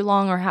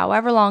year-long or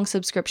however long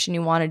subscription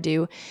you want to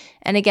do.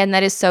 And again,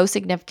 that is so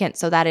significant.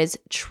 So that is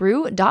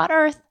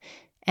true.earth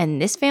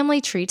and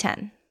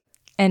ThisFamilyTree10.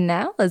 And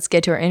now let's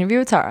get to our interview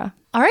with Tara.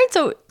 All right,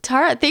 so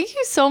Tara, thank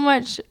you so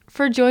much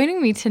for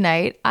joining me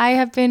tonight. I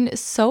have been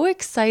so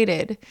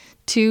excited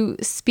to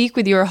speak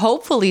with you, or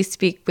hopefully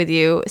speak with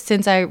you,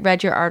 since I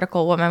read your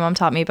article, What My Mom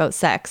Taught Me About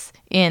Sex,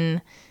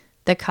 in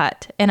The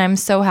Cut. And I'm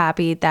so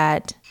happy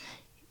that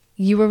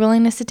you were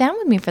willing to sit down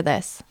with me for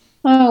this.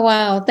 Oh,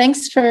 wow.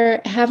 Thanks for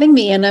having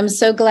me. And I'm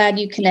so glad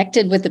you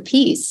connected with the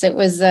piece. It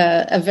was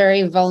a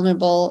very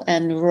vulnerable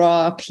and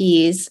raw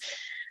piece,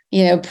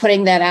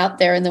 putting that out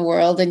there in the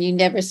world, and you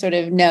never sort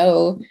of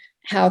know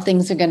how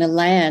things are going to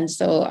land.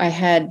 So I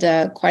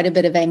had quite a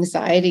bit of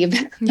anxiety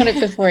about it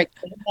before it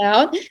came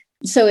out.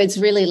 So it's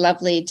really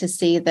lovely to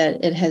see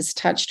that it has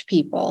touched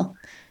people.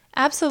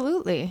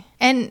 Absolutely.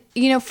 And,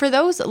 for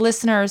those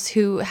listeners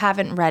who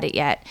haven't read it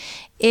yet,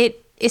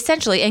 it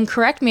essentially, and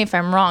correct me if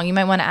I'm wrong, you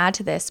might want to add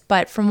to this,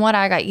 but from what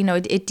I got,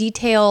 it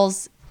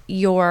details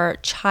your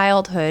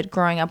childhood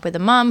growing up with a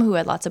mom who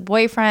had lots of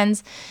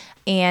boyfriends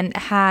and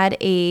had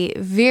a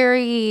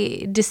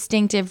very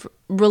distinctive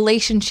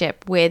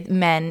relationship with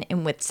men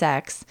and with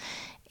sex.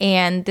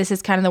 And this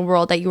is kind of the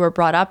world that you were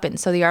brought up in.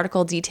 So the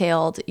article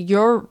detailed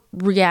your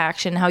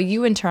reaction, how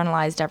you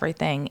internalized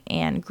everything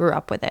and grew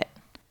up with it.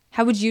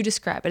 How would you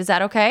describe it? Is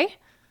that okay?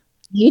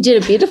 You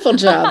did a beautiful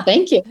job.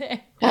 Thank you.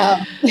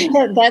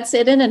 That's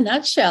it in a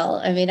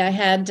nutshell. I mean, I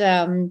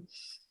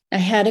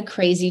had a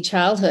crazy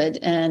childhood,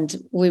 and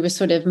we were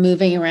sort of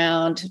moving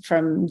around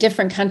from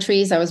different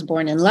countries. I was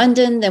born in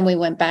London. Then we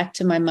went back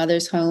to my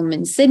mother's home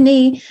in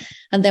Sydney.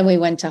 And then we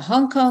went to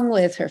Hong Kong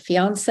with her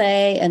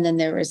fiance. And then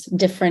there was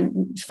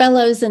different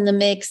fellows in the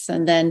mix.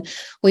 And then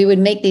we would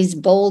make these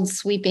bold,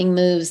 sweeping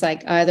moves,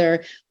 like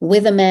either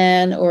with a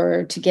man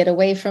or to get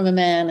away from a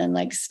man and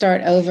like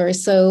start over.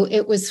 So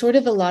it was sort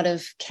of a lot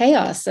of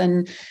chaos.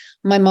 And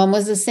my mom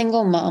was a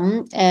single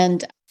mom,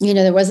 and,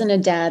 there wasn't a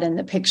dad in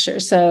the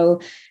picture.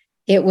 So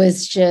it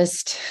was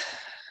just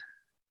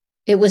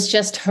it was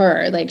just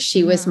her. Like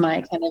she was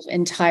my kind of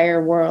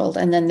entire world.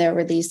 And then there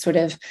were these sort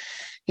of,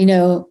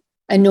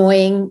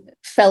 annoying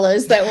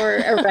fellows that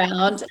were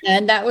around.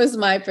 And that was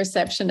my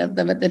perception of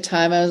them at the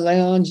time. I was like,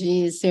 oh,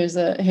 geez, here's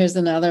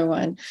another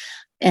one.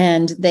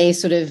 And they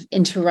sort of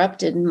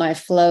interrupted my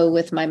flow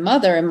with my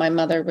mother. And my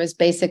mother was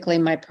basically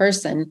my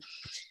person.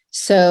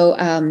 So,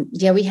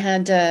 we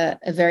had a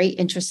very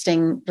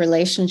interesting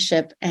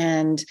relationship.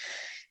 And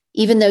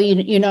even though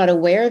you're not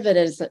aware of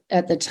it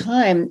at the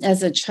time,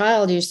 as a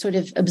child, you're sort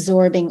of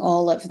absorbing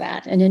all of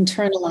that and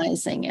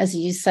internalizing, as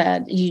you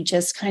said, you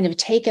just kind of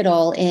take it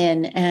all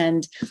in.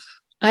 And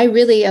I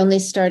really only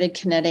started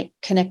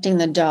connecting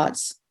the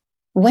dots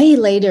way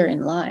later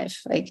in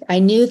life. Like I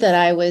knew that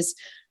I was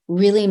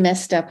really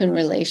messed up in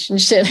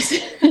relationships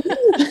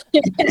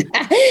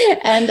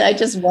and I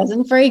just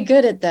wasn't very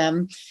good at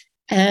them.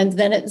 And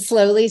then it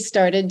slowly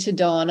started to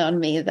dawn on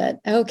me that,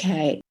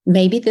 okay,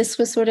 maybe this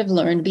was sort of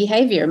learned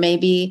behavior.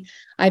 Maybe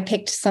I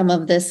picked some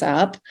of this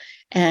up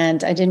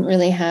and I didn't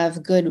really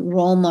have good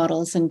role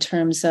models in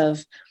terms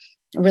of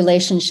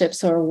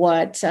relationships or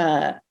what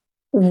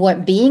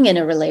being in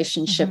a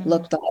relationship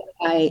looked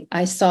like.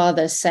 I saw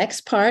the sex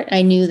part.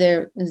 I knew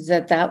that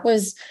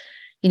was,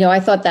 I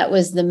thought that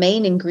was the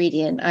main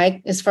ingredient.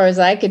 As far as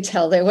I could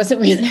tell, there weren't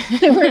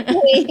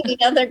really any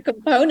other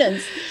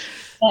components.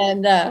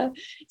 And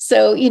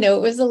so,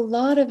 it was a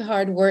lot of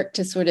hard work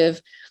to sort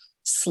of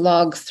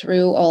slog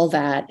through all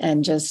that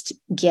and just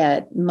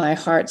get my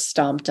heart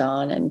stomped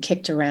on and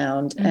kicked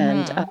around.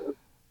 And,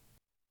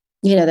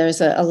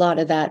 there's a lot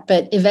of that.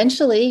 But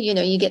eventually,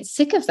 you get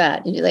sick of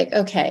that and you're like,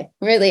 okay,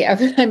 really,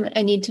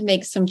 I need to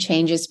make some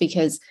changes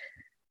because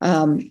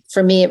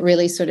for me, it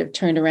really sort of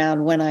turned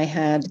around when I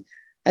had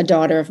a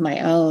daughter of my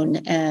own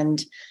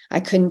and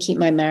I couldn't keep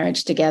my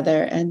marriage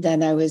together. And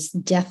then I was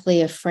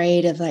deathly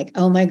afraid of like,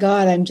 oh my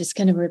God, I'm just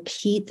going to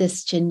repeat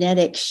this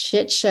genetic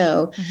shit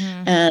show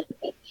and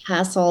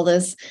pass all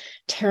this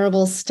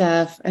terrible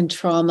stuff and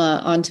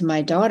trauma onto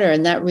my daughter.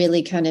 And that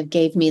really kind of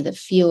gave me the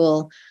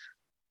fuel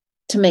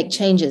to make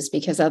changes,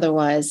 because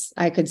otherwise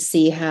I could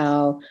see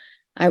how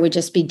I would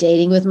just be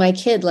dating with my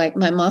kid like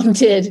my mom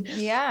did.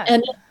 Yeah.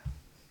 And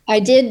I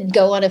did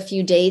go on a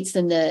few dates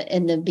in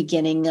the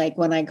beginning, like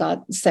when I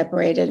got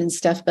separated and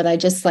stuff, but I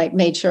just like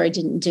made sure I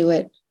didn't do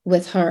it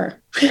with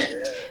her.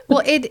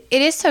 Well, it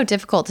is so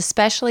difficult,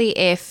 especially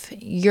if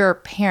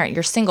your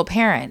single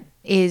parent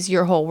is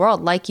your whole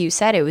world. Like you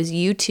said, it was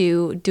you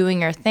two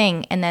doing your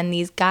thing. And then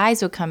these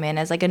guys would come in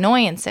as like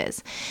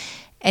annoyances.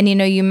 And,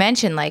 you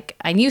mentioned like,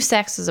 I knew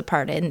sex was a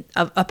part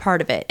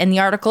of it. And the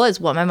article is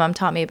what my mom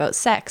taught me about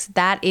sex.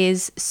 That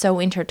is so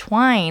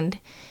intertwined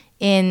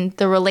in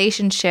the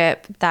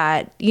relationship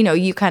that,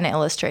 you kind of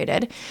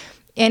illustrated.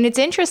 And it's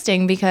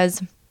interesting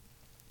because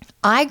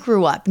I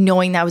grew up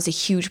knowing that was a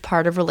huge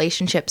part of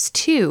relationships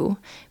too,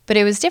 but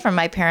it was different.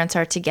 My parents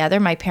are together.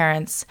 My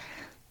parents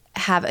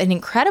have an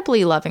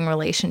incredibly loving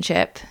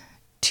relationship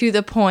to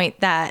the point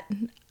that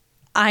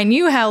I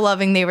knew how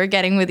loving they were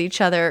getting with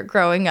each other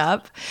growing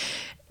up.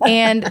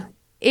 And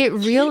it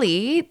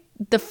really,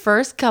 the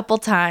first couple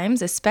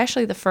times,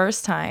 especially the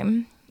first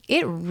time,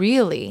 it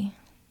really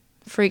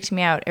freaked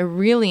me out. It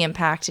really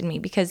impacted me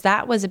because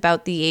that was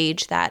about the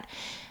age that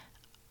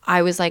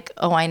I was like,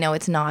 oh, I know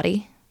it's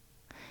naughty.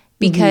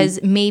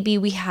 Because maybe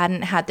we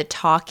hadn't had the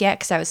talk yet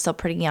because I was still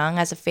pretty young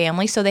as a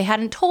family. So they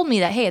hadn't told me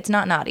that, hey, it's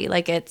not naughty.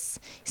 Like it's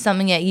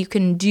something that you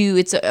can do.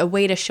 It's a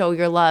way to show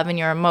your love and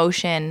your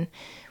emotion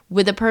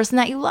with a person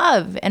that you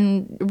love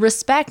and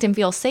respect and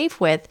feel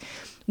safe with.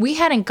 We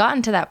hadn't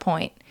gotten to that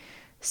point.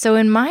 So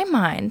in my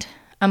mind,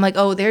 I'm like,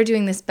 oh, they're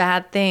doing this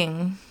bad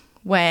thing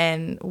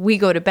when we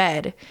go to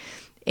bed.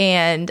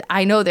 And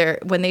I know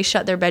when they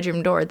shut their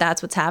bedroom door,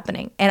 that's what's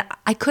happening. And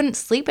I couldn't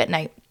sleep at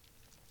night.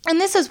 And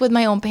this is with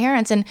my own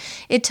parents. And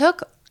it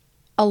took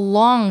a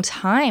long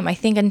time, I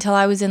think, until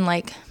I was in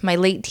like my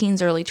late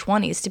teens, early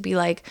 20s to be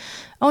like,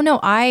 oh no,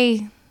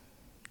 I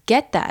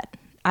get that.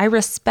 I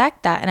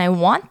respect that. And I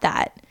want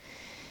that.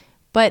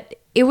 But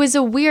it was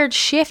a weird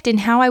shift in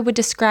how I would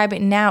describe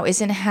it now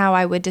isn't how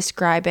I would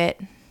describe it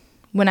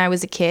when I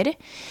was a kid.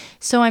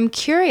 So I'm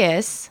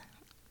curious,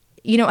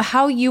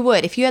 how you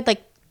would, if you had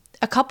like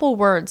a couple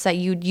words that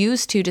you'd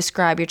use to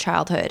describe your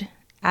childhood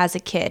as a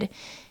kid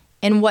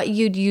and what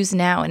you'd use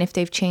now and if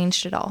they've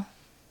changed at all.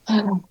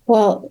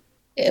 Well,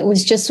 it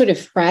was just sort of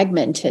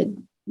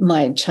fragmented,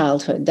 my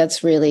childhood.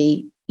 That's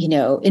really,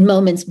 in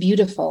moments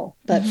beautiful,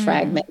 but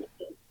fragmented.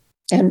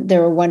 And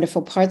there were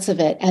wonderful parts of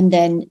it. And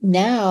then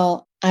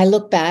now I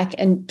look back,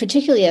 and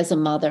particularly as a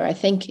mother, I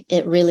think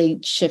it really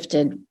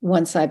shifted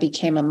once I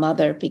became a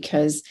mother,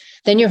 because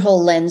then your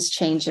whole lens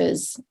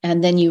changes.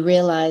 And then you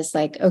realize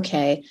like,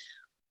 okay,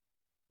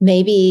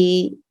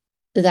 maybe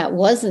that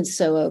wasn't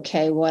so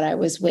okay, what I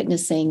was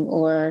witnessing,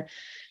 or,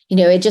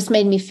 it just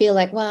made me feel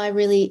like, well, I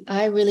really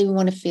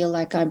want to feel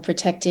like I'm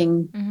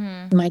protecting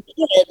my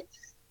kid.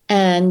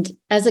 And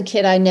as a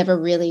kid, I never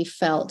really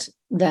felt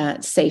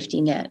that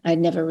safety net. I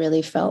never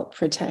really felt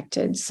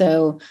protected.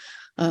 So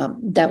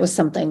that was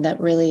something that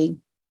really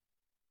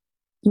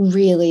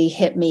really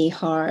hit me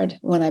hard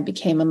when I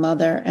became a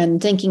mother,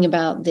 and thinking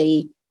about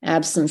the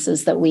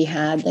absences that we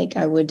had. Like,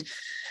 I would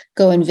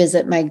go and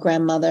visit my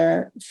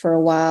grandmother for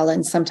a while,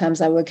 and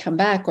sometimes I would come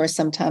back, or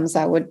sometimes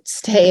I would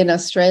stay in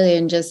Australia,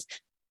 and just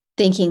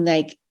thinking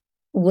like,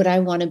 would I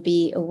want to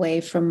be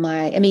away from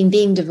I mean,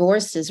 being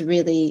divorced is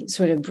really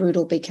sort of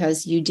brutal,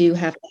 because you do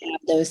have to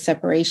have those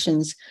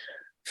separations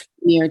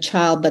from your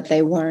child, but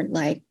they weren't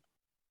like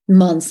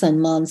months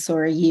and months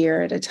or a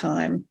year at a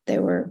time. They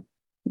were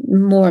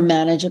more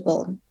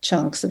manageable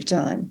chunks of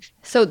time.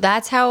 So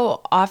that's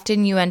how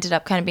often you ended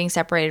up kind of being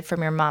separated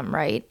from your mom,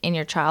 right? In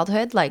your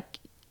childhood, like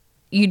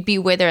you'd be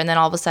with her and then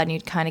all of a sudden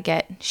you'd kind of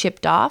get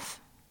shipped off?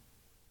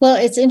 Well,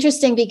 it's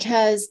interesting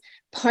because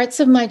parts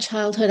of my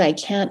childhood I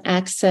can't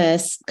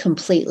access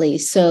completely.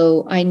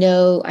 So I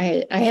know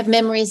I have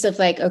memories of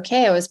like,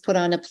 okay, I was put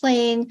on a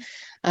plane.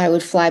 I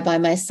would fly by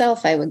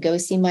myself. I would go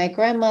see my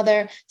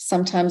grandmother.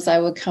 Sometimes I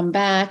would come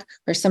back,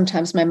 or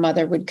sometimes my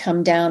mother would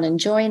come down and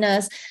join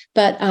us.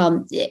 But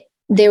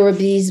there were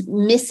these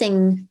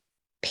missing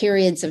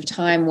periods of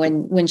time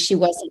when she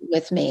wasn't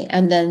with me.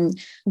 And then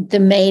the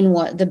main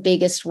one, the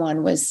biggest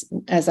one, was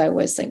as I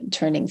was like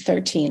turning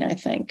 13, I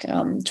think,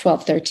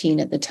 12,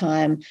 13 at the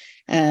time.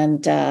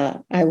 And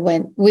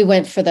we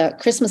went for the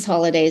Christmas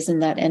holidays,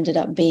 and that ended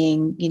up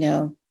being,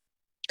 a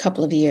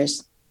couple of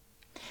years.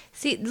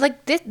 See,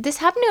 like this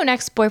happened to an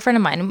ex-boyfriend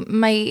of mine.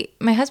 My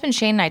husband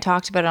Shane and I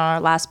talked about it on our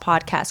last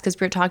podcast because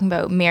we were talking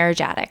about marriage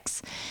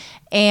addicts.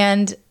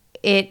 And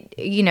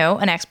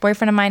an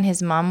ex-boyfriend of mine,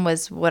 his mom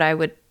was what I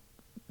would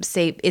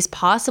say is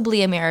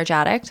possibly a marriage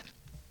addict.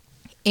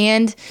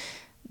 And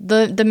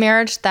the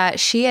marriage that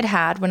she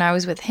had when I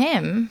was with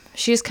him,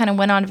 she just kind of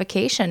went on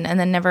vacation and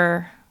then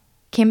never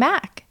came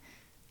back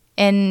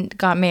and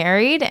got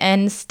married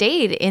and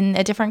stayed in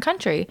a different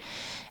country.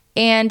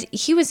 And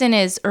he was in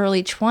his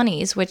early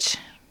 20s, which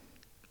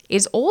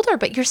is older,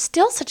 but you're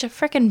still such a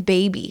freaking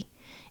baby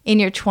in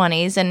your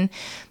 20s. And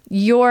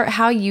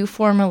how you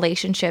form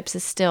relationships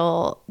is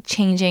still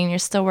changing. You're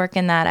still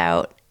working that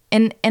out.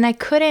 And I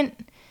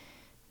couldn't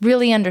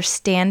really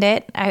understand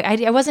it.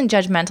 I wasn't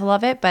judgmental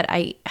of it, but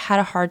I had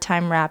a hard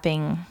time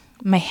wrapping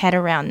my head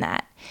around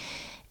that.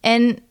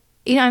 And,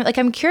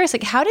 I'm curious,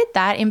 like, how did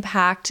that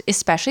impact,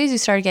 especially as you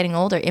started getting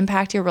older,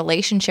 impact your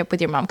relationship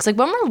with your mom? Because like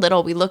when we're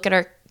little, we look at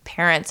our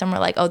parents and we're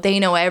like, oh, they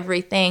know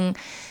everything.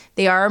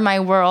 They are my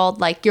world.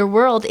 Like, your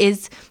world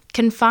is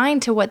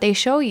confined to what they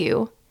show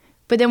you.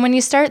 But then when you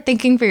start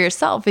thinking for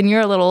yourself and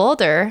you're a little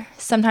older,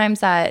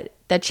 sometimes that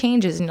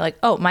changes and you're like,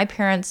 oh, my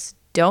parents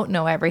don't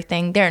know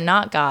everything. They're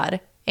not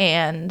God.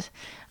 And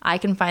I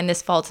can find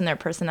this fault in their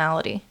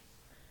personality.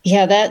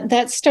 Yeah,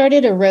 that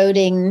started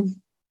eroding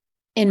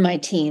in my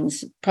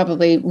teens,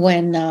 probably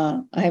when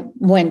I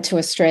went to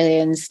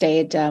Australia and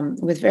stayed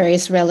with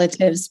various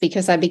relatives,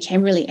 because I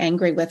became really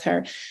angry with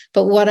her.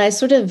 But what I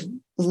sort of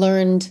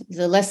learned,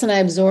 the lesson I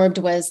absorbed,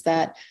 was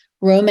that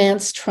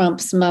romance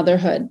trumps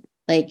motherhood.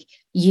 Like,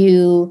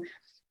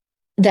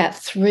 that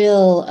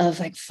thrill of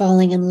like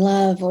falling in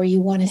love, or you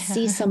want to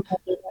see somebody,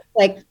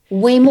 like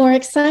way more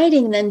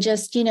exciting than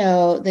just,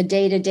 the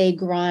day-to-day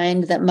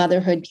grind that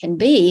motherhood can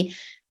be.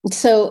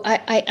 So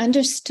I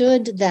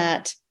understood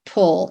that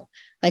pull.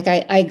 Like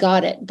I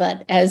got it,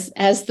 but as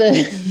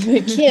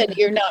the kid,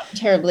 you're not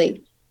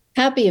terribly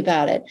happy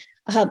about it.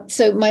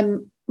 So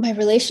my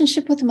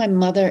relationship with my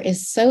mother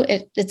is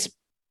it's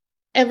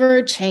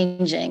ever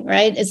changing,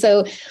 right? And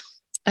so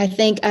I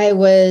think I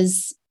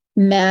was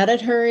mad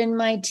at her in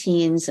my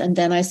teens, and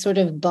then I sort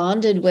of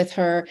bonded with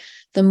her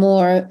the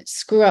more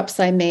screw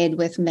ups I made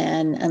with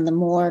men, and the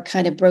more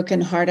kind of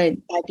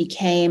brokenhearted I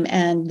became.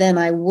 And then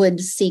I would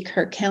seek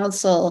her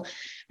counsel,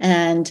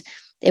 and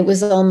it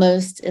was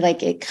almost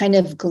like it kind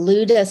of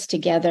glued us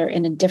together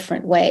in a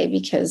different way,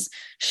 because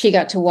she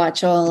got to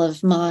watch all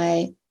of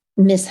my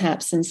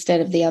mishaps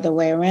instead of the other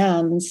way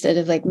around, instead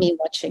of like me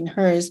watching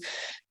hers.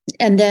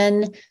 And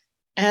then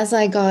as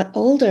I got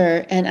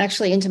older, and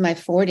actually into my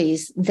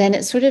 40s, then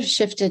it sort of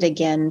shifted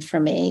again for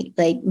me,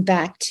 like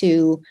back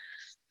to,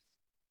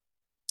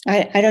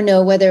 I don't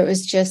know whether it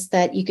was just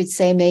that you could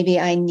say maybe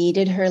I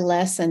needed her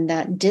less, and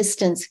that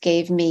distance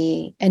gave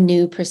me a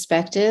new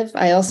perspective.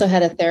 I also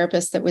had a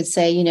therapist that would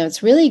say,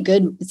 it's really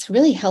good, it's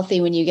really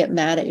healthy when you get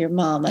mad at your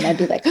mom. And I'd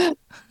be like,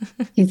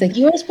 he's like,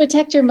 you always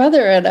protect your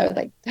mother. And I was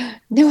like,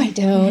 no, I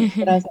don't.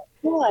 But I was like,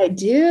 oh, I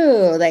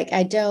do. Like,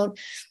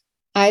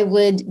 I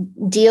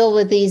would deal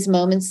with these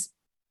moments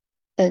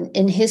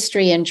in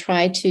history and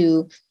try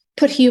to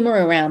put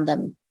humor around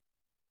them,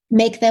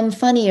 make them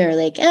funnier.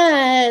 Like,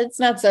 it's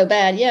not so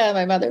bad. Yeah,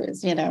 my mother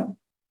was,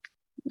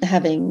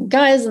 having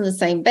guys in the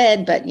same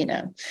bed, but,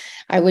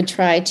 I would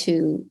try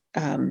to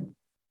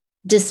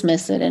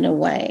dismiss it in a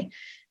way.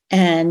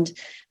 And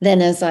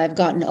then as I've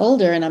gotten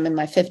older, and I'm in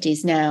my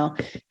 50s now,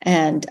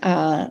 and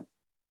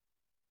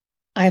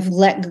I've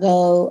let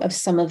go of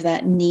some of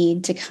that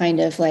need to kind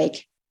of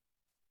like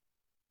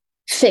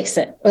fix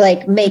it, or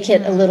like make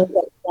it a little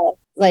bit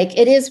like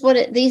it is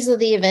these are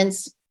the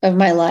events of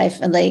my life.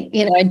 And like,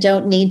 I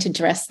don't need to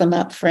dress them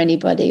up for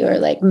anybody or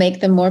like make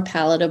them more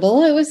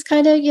palatable. It was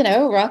kind of,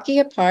 rocky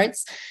at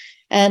parts,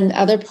 and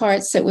other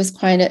parts it was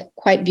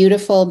quite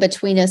beautiful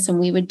between us, and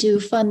we would do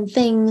fun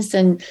things,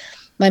 and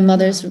my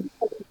mother's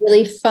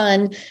really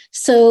fun.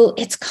 So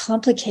it's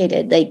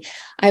complicated. Like,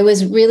 I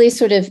was really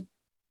sort of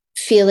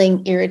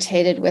feeling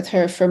irritated with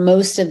her for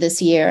most of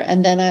this year.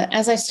 And then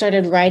as I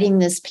started writing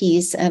this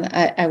piece, and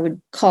I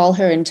would call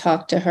her and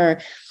talk to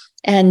her.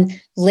 And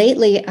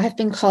lately I've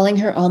been calling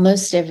her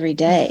almost every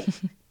day.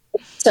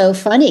 So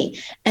funny.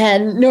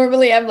 And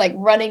normally I'm like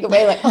running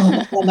away, like, oh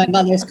my God, my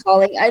mother's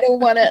calling. I don't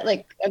want to,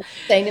 like, I'm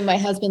saying to my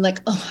husband,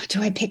 like, oh,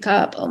 do I pick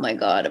up? Oh my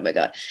God.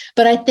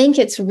 But I think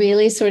it's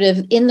really sort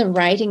of in the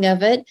writing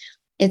of it,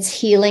 it's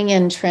healing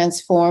and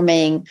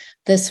transforming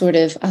the sort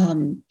of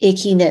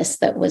ickiness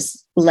that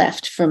was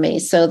left for me.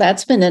 So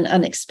that's been an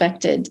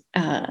unexpected,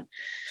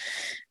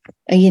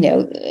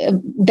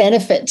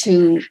 benefit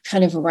to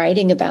kind of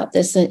writing about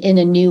this in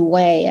a new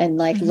way, and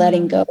like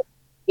letting go of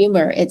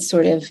humor. It's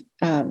sort of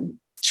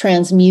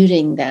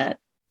transmuting that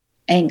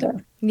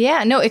anger.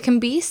 Yeah, no, it can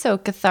be so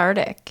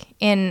cathartic.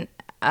 And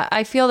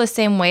I feel the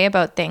same way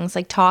about things,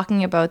 like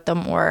talking about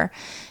them, or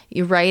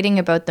you writing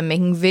about them,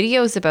 making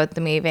videos about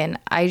them even.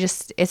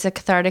 It's a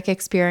cathartic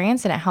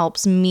experience, and it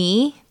helps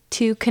me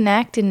to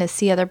connect and to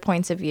see other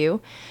points of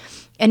view.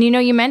 And,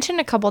 you mentioned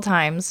a couple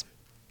times,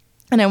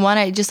 and I want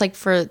to just, like,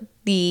 for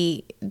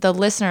the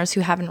listeners who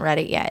haven't read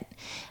it yet,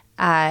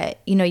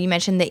 you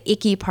mentioned the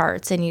icky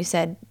parts, and you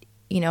said,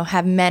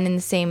 have men in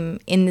the same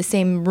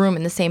room,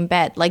 in the same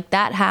bed. Like,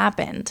 that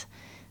happened.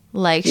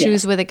 Like, she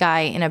was with a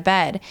guy in a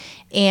bed,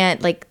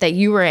 and like that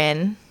you were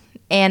in.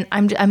 And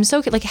I'm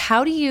so, like,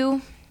 how do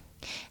you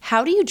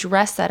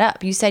dress that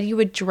up? You said you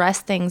would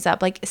dress things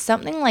up, like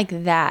something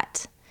like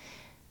that.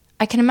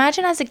 I can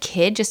imagine as a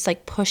kid just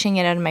like pushing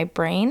it out of my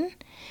brain.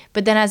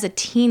 But then as a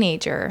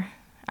teenager,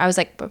 I was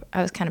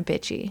kind of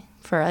bitchy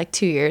for like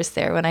 2 years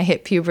there. When I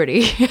hit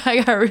puberty,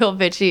 I got real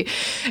bitchy.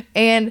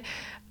 And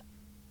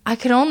I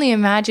could only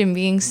imagine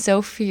being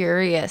so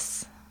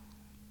furious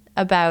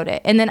about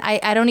it. And then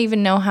I don't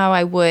even know how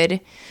I would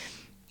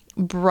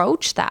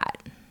broach that.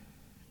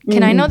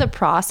 Can I know the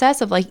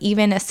process of like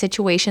even a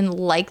situation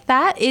like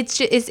that?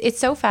 It's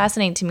so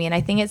fascinating to me. And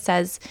I think it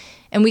says,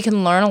 and we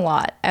can learn a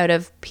lot out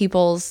of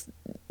people's,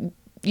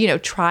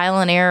 trial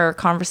and error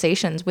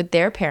conversations with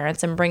their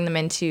parents and bring them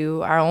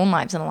into our own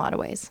lives in a lot of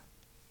ways.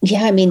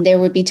 Yeah, I mean, there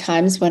would be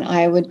times when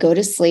I would go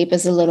to sleep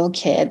as a little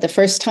kid. The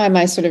first time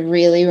I sort of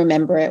really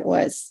remember it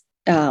was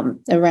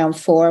around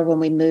 4, when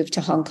we moved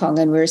to Hong Kong,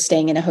 and we were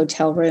staying in a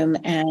hotel room,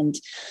 and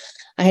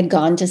I had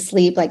gone to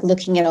sleep, like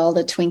looking at all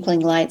the twinkling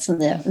lights in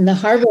the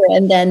harbor.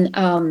 And then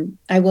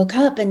I woke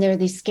up, and there were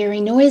these scary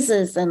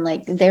noises, and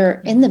like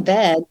they're in the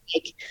bed,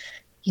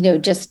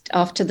 like, just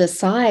off to the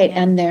side,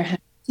 and they're having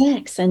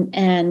sex.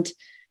 And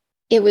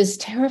it was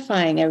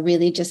terrifying. I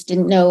really just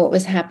didn't know what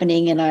was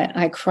happening. And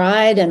I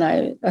cried, and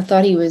I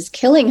thought he was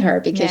killing her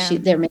because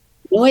they're making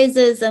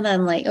noises. And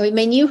I'm like, oh, I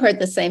mean, you heard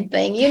the same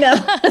thing,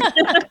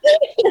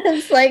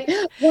 It's like,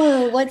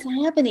 whoa, what's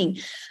happening?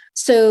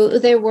 So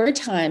there were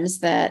times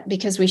that,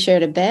 because we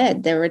shared a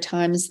bed, there were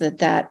times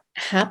that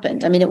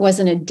happened. I mean, it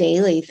wasn't a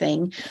daily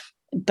thing,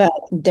 but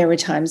there were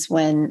times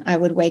when I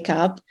would wake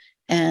up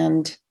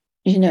and,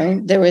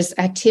 there was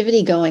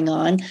activity going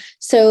on.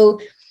 So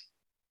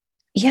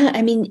yeah,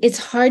 I mean, it's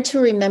hard to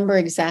remember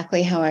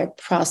exactly how I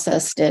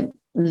processed it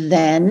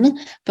then,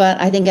 but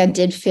I think I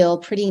did feel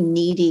pretty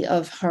needy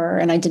of her,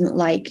 and I didn't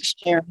like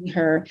sharing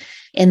her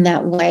in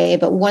that way.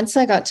 But once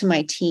I got to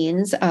my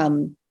teens,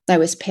 I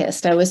was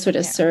pissed. I was sort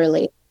of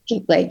surly,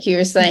 like you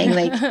were saying,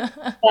 like,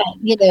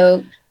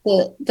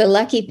 the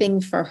lucky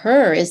thing for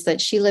her is that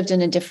she lived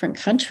in a different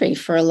country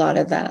for a lot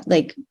of that.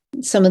 Like,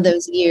 some of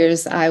those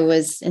years I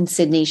was in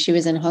Sydney, she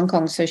was in Hong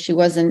Kong, so she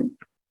wasn't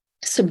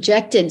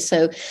subjected.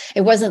 So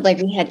it wasn't like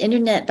we had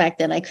internet back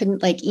then. I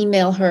couldn't like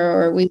email her,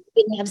 or we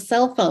didn't have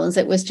cell phones.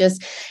 It was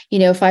just,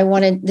 if I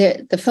wanted,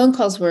 the phone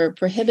calls were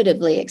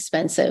prohibitively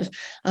expensive.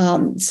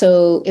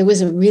 So it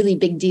was a really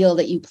big deal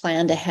that you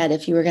planned ahead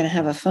if you were going to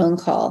have a phone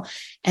call.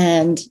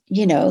 And,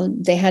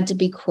 they had to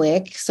be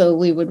quick. So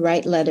we would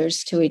write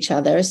letters to each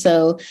other.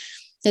 So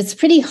it's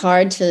pretty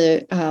hard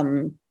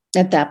to,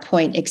 at that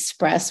point,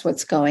 express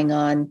what's going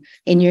on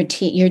in your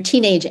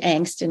teenage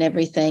angst and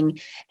everything.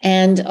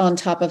 And on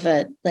top of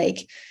it,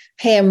 like,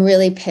 hey, I'm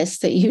really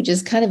pissed that you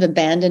just kind of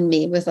abandoned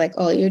me with like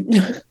all your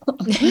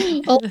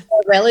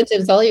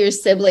relatives, all your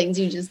siblings.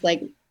 You just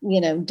like,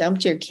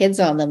 dumped your kids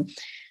on them.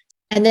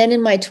 And then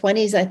in my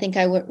 20s, I think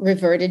I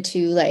reverted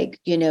to like,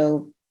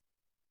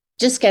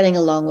 just getting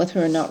along with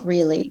her and not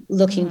really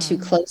looking too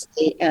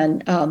closely.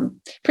 And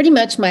pretty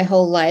much my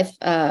whole life,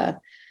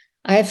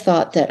 I've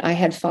thought that I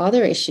had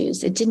father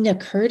issues. It didn't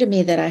occur to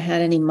me that I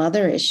had any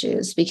mother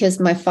issues, because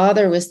my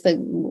father was the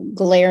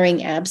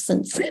glaring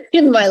absence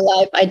in my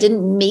life. I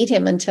didn't meet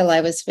him until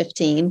I was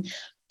 15.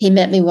 He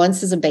met me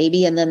once as a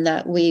baby, and then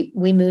that we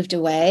moved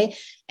away.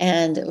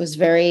 And it was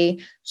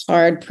very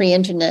hard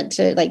pre-internet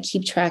to like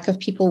keep track of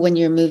people when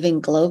you're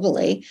moving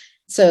globally.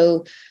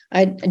 So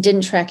I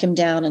didn't track him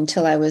down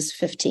until I was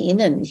 15,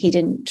 and he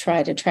didn't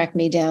try to track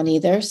me down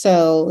either.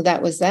 So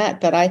that was that.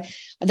 But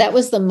that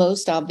was the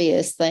most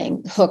obvious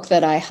hook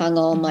that I hung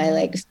all my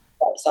legs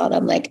on.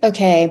 I'm like,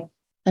 okay,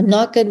 I'm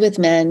not good with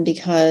men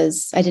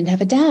because I didn't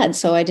have a dad.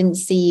 So I didn't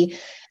see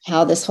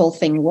how this whole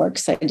thing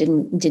works. I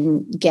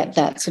didn't get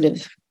that sort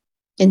of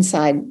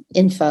inside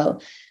info.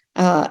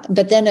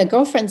 But then a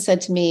girlfriend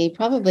said to me,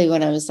 probably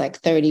when I was like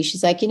 30,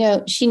 she's like,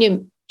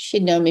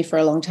 she'd known me for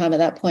a long time at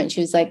that point.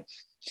 She was like,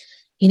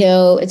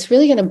 it's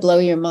really going to blow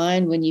your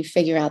mind when you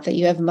figure out that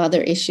you have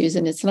mother issues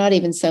and it's not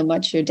even so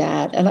much your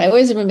dad. And I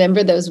always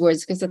remember those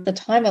words because at the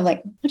time I'm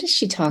like, what is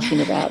she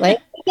talking about? Like,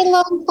 I get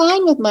along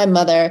fine with my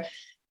mother,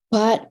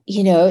 but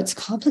it's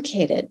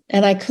complicated.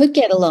 And I could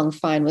get along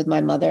fine with my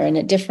mother. And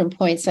at different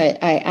points,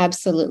 I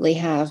absolutely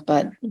have.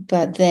 But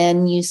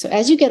then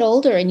as you get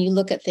older and you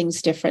look at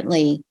things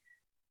differently,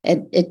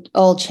 it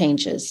all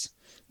changes.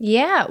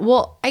 Yeah.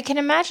 Well, I can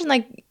imagine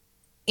like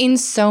in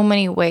so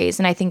many ways.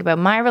 And I think about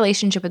my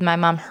relationship with my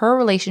mom, her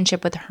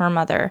relationship with her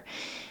mother.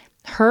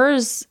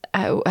 Hers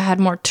had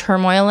more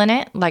turmoil in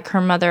it. Like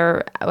her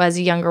mother, as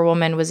a younger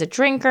woman, was a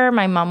drinker.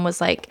 My mom was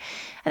like,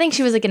 I think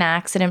she was like an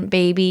accident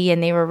baby,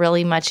 and they were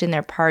really much in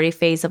their party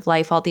phase of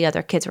life. All the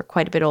other kids were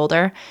quite a bit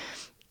older.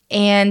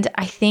 And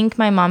I think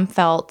my mom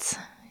felt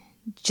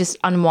just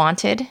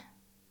unwanted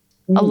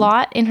a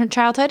lot in her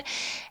childhood.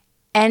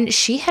 And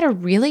she had a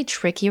really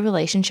tricky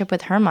relationship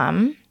with her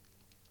mom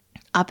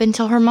up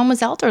until her mom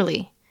was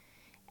elderly.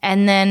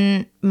 And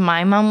then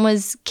my mom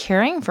was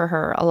caring for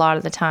her a lot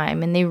of the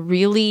time. And they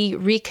really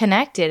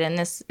reconnected in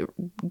this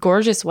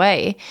gorgeous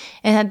way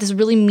and had this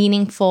really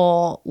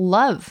meaningful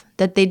love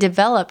that they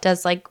developed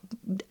as like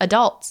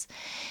adults.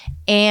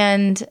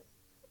 And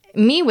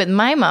me with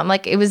my mom,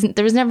 like there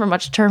was never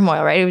much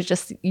turmoil, right? It was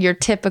just your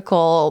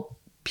typical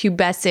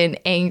pubescent,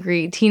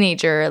 angry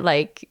teenager,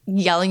 like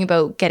yelling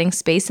about getting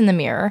space in the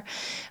mirror.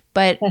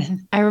 But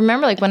I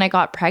remember like when I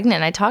got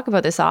pregnant, I talk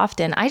about this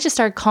often, I just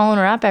started calling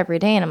her up every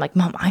day and I'm like,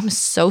 Mom, I'm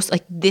so,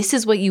 like, this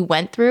is what you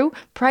went through.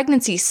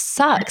 Pregnancy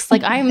sucks.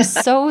 Like, I'm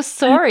so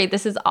sorry.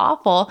 This is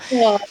awful.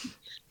 Yeah.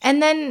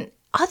 And then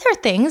other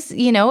things,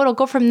 it'll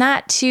go from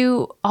that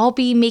to I'll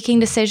be making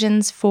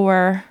decisions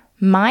for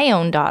my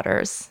own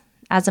daughters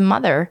as a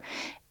mother.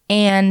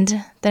 And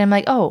then I'm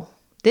like, oh,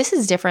 this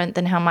is different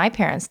than how my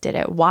parents did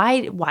it.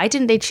 Why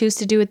didn't they choose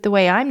to do it the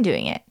way I'm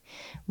doing it?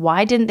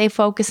 Why didn't they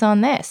focus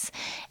on this?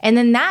 And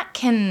then that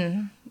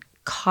can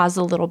cause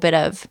a little bit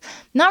of,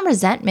 not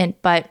resentment,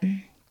 but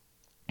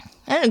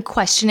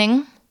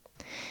questioning.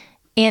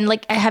 And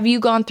like, have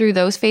you gone through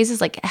those phases?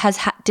 Like,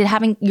 did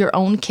having your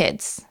own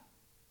kids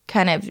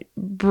kind of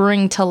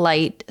bring to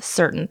light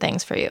certain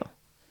things for you?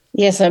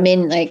 Yes. I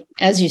mean, like,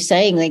 as you're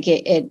saying, like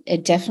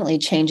it definitely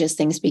changes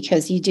things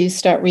because you do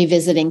start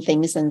revisiting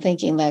things and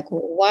thinking like,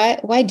 well,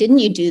 why didn't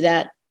you do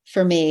that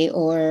for me?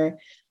 Or,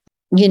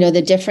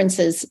 the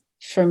differences.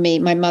 For me,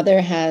 my mother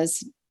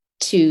has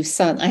two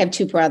sons. I have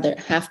two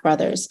half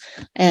brothers,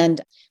 and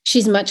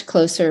she's much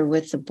closer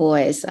with the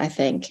boys, I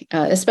think,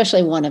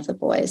 especially one of the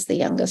boys, the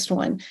youngest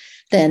one,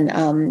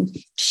 than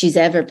she's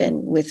ever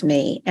been with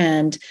me.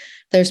 And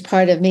there's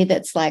part of me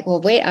that's like,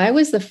 well, wait, I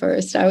was the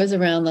first. I was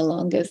around the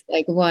longest.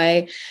 Like,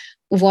 why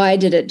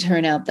did it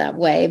turn out that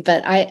way?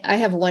 But I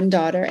have one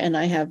daughter and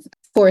I have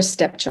 4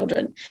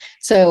 stepchildren.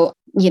 So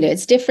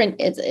it's different.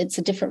 It's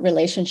a different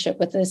relationship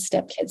with the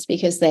stepkids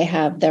because they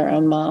have their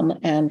own mom,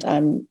 and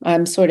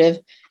I'm sort of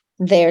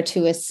there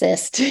to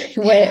assist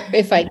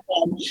if I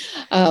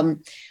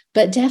can.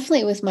 But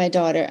definitely with my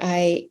daughter,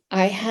 I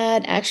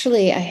had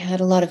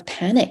a lot of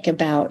panic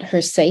about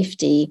her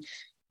safety,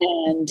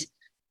 and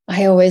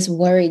I always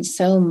worried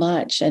so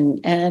much,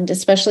 and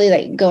especially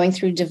like going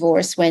through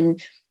divorce when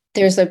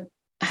there's a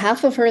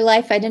half of her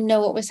life I didn't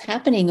know what was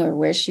happening or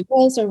where she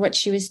was or what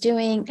she was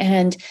doing,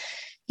 and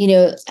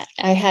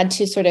I had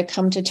to sort of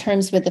come to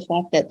terms with the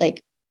fact that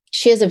like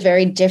she has a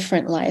very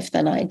different life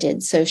than I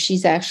did. So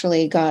she's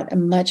actually got a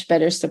much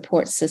better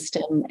support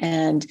system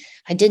and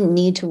I didn't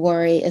need to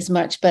worry as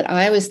much. But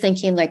I was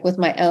thinking like with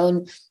my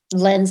own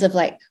lens of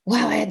like,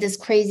 wow, I had this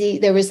crazy,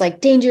 there was like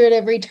danger at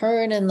every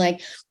turn and like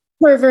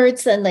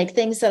perverts and like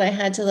things that I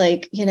had to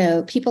like,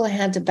 people I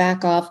had to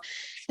back off.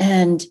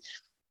 And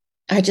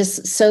I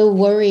just so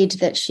worried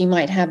that she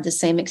might have the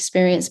same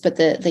experience. But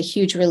the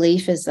huge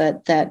relief is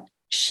that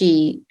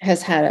she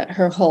has had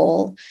her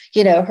whole,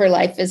 her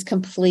life is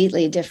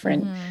completely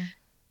different.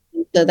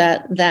 Mm-hmm. So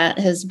that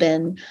has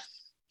been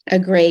a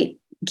great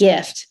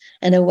gift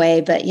in a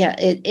way. But yeah,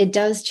 it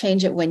does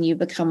change it when you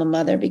become a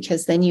mother,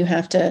 because then you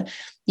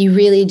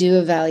really do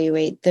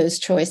evaluate those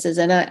choices.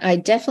 And I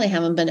definitely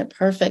haven't been a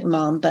perfect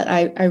mom, but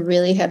I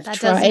really have tried.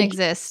 That doesn't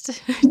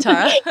exist,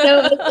 Tara.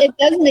 No, it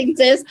doesn't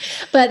exist.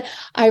 But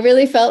I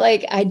really felt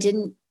like I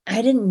didn't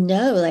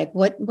know, like,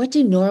 what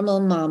do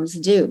normal moms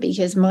do?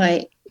 Because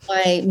my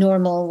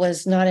normal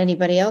was not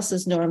anybody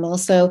else's normal.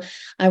 So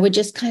I would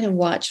just kind of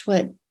watch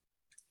what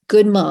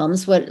good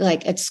moms, what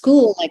like at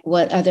school, like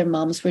what other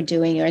moms were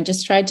doing, or I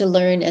just tried to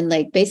learn and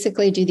like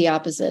basically do the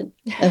opposite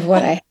of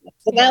what I had.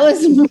 So that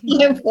was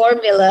my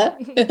formula.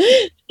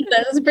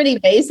 That was pretty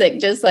basic.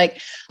 Just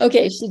like,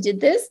 okay, she did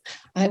this.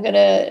 I'm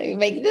gonna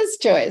make this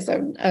choice.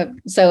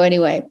 So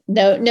anyway,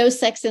 no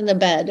sex in the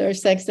bed or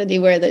sex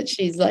anywhere that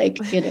she's like,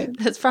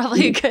 That's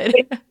probably a good.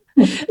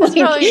 That's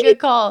probably a good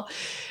call.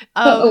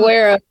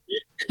 Aware of.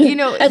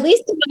 At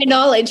least to my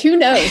knowledge, who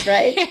knows,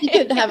 right? She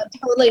could have a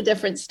totally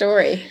different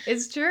story.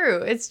 It's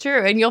true,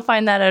 and you'll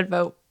find that out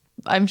about,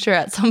 I'm sure,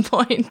 at some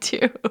point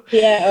too.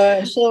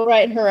 Yeah, she'll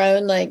write her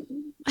own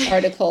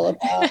article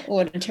about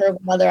what a terrible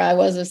mother I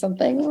was or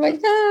something. I'm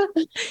like,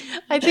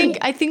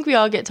 I think we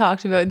all get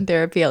talked about in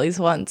therapy at least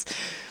once.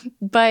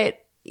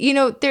 But,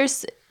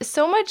 there's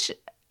so much,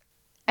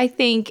 I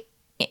think,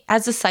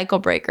 as a cycle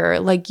breaker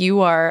like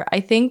you are, I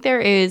think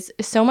there is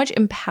so much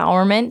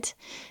empowerment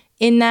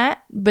in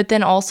that, but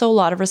then also a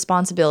lot of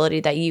responsibility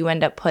that you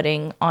end up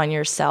putting on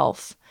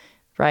yourself,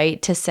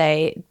 right? To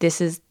say, this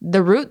is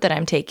the route that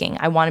I'm taking.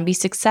 I want to be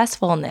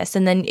successful in this.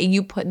 And then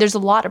there's a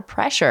lot of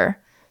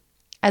pressure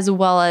as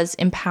well as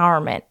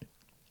empowerment.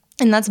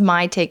 And that's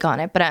my take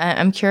on it. But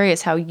I'm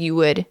curious how you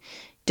would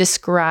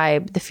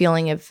describe the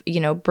feeling of,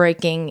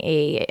 breaking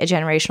a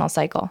generational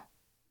cycle.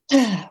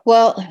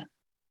 Well,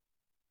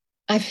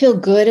 I feel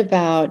good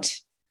about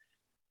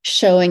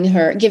giving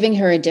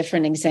her a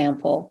different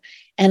example.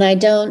 And I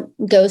don't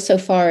go so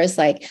far as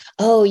like,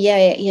 oh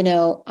yeah,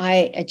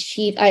 I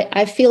achieved.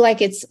 I feel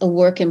like it's a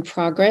work in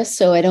progress.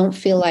 So I don't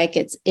feel like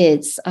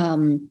it's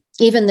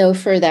even though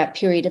for that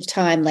period of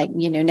time,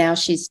 now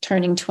she's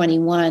turning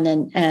 21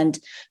 and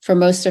for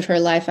most of her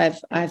life,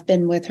 I've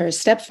been with her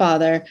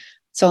stepfather.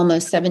 It's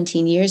almost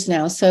 17 years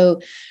now. So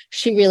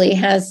she really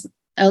has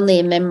only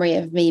a memory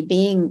of me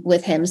being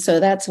with him. So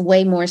that's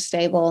way more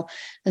stable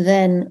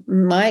than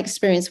my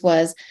experience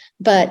was.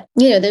 But,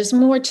 there's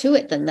more to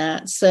it than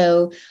that.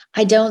 So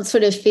I don't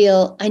sort of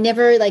I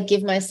never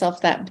give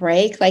myself that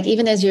break.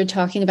 Even as you're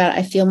talking about,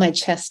 I feel my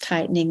chest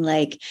tightening,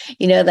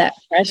 that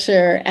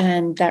pressure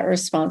and that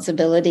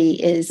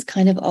responsibility is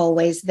kind of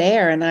always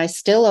there. And I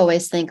still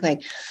always think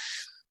God,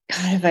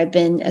 have I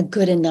been a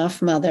good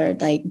enough mother?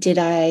 Did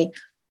I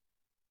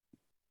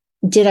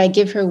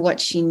give her what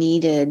she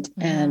needed?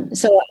 Mm-hmm. And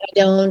so I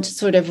don't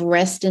sort of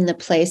rest in the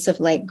place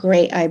of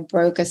great, I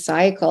broke a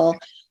cycle.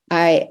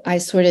 I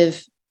sort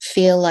of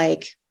feel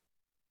like,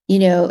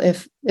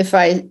 if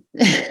I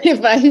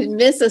if I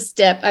miss a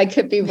step, I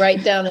could be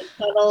right down a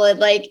tunnel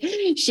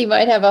and she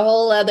might have a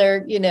whole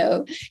other,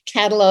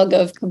 catalog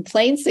of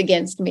complaints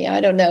against me. I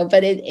don't know,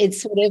 but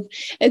it's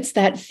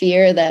that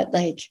fear that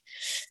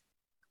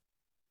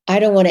I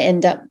don't want to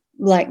end up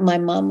like my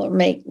mom or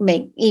make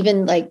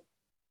even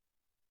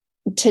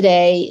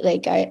today,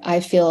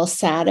 I feel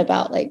sad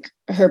about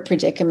her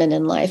predicament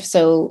in life.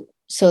 So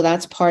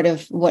that's part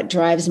of what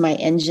drives my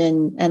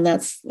engine,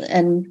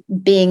 and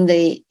being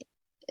the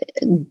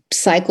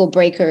cycle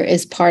breaker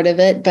is part of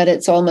it, but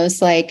it's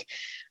almost like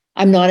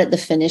I'm not at the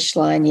finish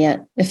line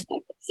yet. If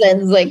that makes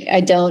sense,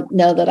 I don't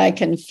know that I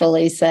can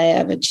fully say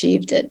I've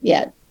achieved it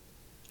yet.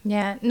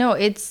 Yeah, no,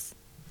 I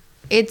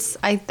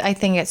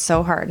think it's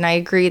so hard, and I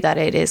agree that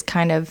it is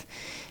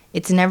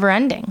it's never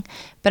ending.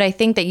 But I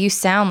think that you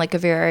sound like a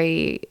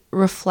very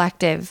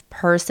reflective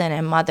person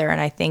and mother.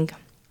 And I think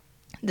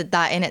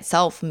that in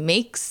itself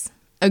makes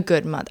a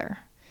good mother.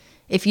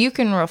 If you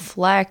can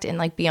reflect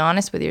and be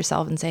honest with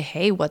yourself and say,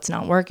 hey, what's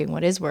not working?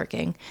 What is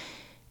working?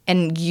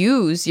 And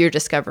use your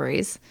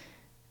discoveries,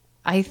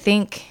 I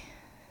think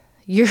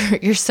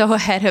you're so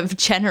ahead of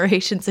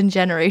generations and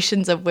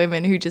generations of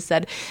women who just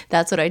said,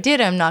 that's what I did.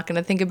 I'm not going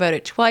to think about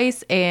it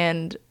twice.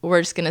 And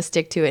we're just going to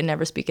stick to it and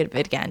never speak of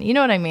it again. You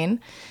know what I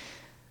mean?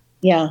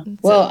 Yeah.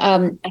 Well,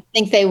 I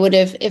think they would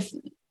have, if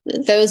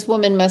those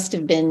women must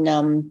have been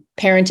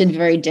parented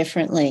very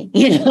differently,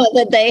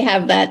 that they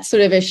have that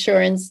sort of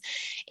assurance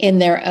in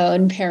their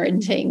own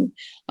parenting.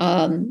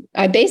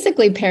 I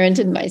basically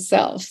parented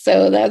myself.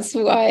 So that's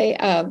why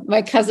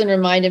my cousin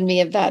reminded me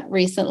of that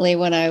recently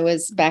when I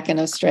was back in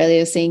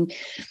Australia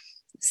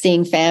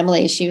seeing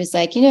family. She was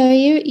like,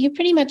 you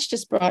pretty much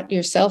just brought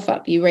yourself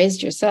up. You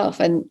raised yourself.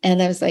 And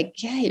I was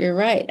like, yeah, you're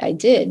right. I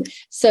did.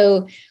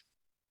 So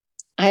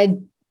I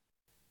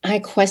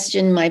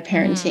question my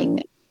parenting.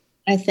 Mm.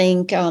 I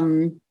think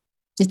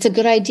it's a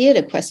good idea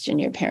to question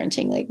your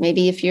parenting.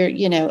 Maybe if you're,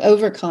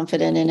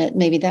 overconfident in it,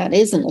 maybe that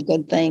isn't a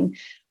good thing.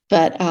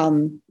 But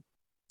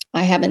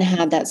I haven't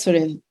had that sort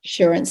of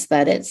assurance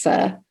that it's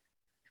that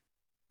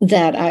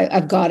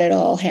I've got it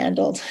all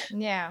handled.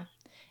 Yeah.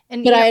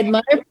 But I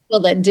admire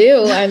people that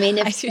do. I mean,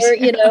 if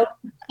they're,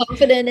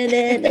 confident in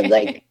it, and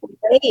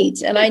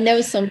great. And I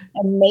know some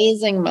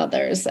amazing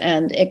mothers,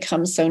 and it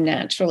comes so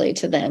naturally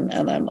to them.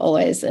 And I'm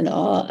always in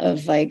awe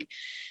of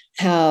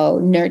how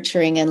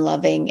nurturing and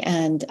loving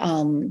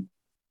and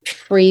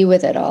free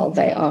with it all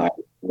they are.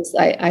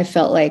 I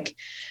felt like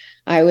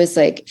I was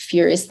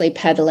furiously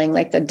pedaling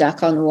like the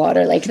duck on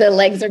water, the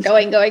legs are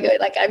going.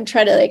 I'm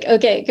trying to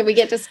okay, can we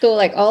get to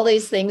school? All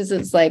these things.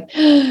 It's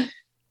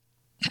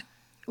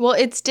well,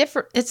 it's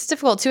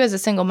difficult too as a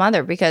single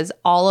mother, because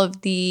all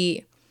of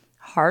the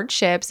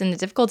hardships and the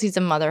difficulties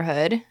of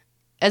motherhood,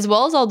 as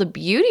well as all the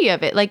beauty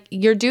of it,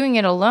 you're doing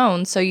it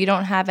alone, so you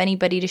don't have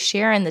anybody to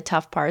share in the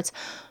tough parts,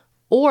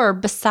 or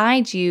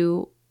beside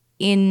you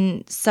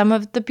in some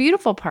of the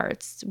beautiful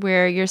parts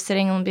where you're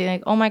sitting and being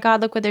like, oh my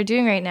God, look what they're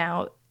doing right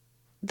now.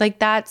 Like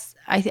that's,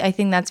 I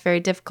think that's very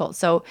difficult.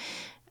 So,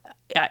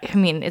 I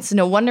mean, it's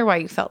no wonder why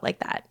you felt like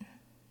that,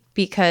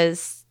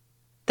 because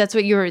that's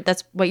what you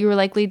were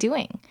likely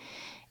doing.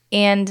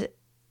 And,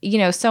 you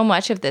know, so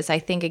much of this, I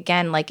think,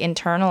 again, like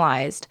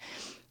internalized.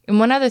 And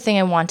one other thing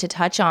I want to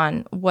touch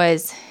on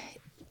was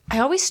I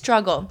always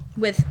struggle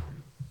with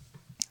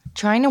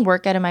trying to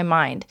work out of my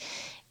mind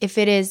if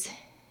it is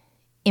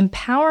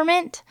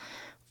empowerment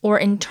or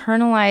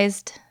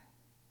internalized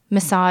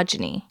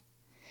misogyny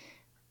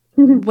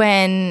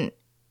when,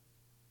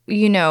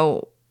 you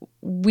know,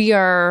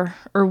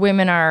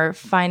 women are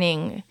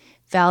finding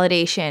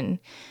validation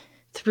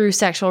through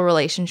sexual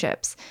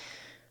relationships.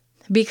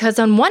 Because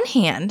on one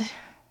hand,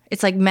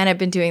 it's like men have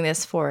been doing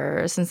this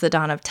since the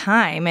dawn of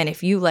time. And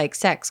if you like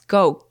sex,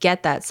 go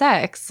get that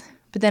sex.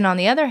 But then on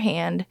the other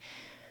hand,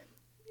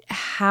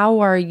 how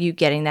are you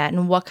getting that?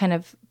 And what kind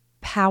of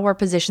power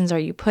positions are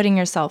you putting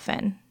yourself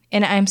in?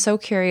 And I'm so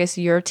curious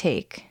your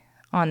take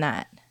on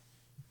that.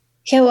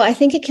 Yeah, well, I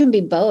think it can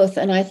be both.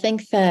 And I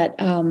think that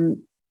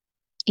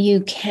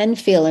you can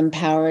feel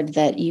empowered,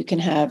 that you can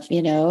have,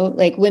 you know,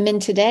 like women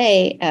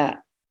today.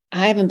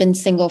 I haven't been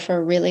single for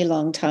a really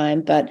long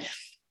time, but,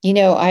 you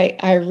know,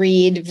 I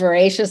read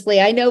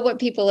voraciously. I know what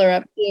people are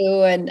up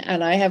to,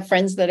 and I have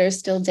friends that are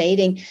still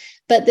dating.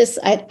 But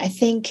I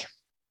think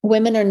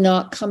women are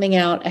not coming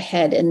out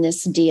ahead in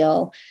this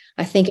deal.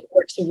 I think it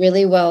works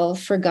really well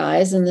for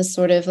guys in this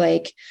sort of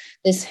like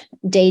this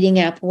dating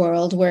app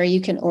world where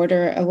you can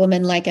order a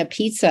woman like a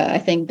pizza, I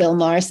think Bill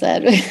Maher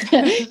said.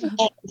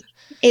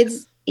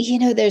 It's, you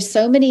know, there's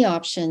so many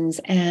options,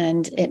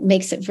 and it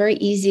makes it very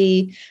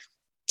easy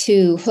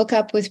to hook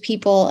up with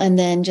people and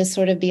then just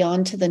sort of be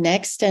on to the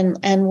next. And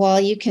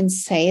while you can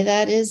say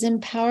that is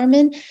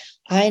empowerment,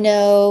 I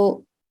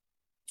know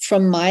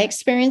from my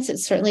experience, it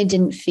certainly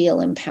didn't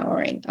feel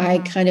empowering. I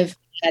kind of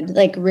had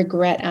like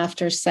regret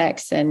after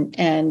sex.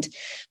 And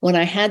when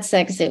I had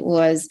sex, it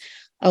was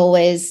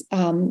always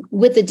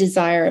with the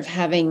desire of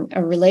having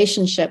a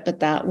relationship, but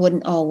that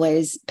wouldn't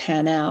always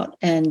pan out.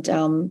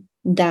 And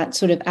that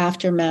sort of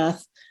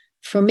aftermath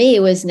for me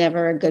was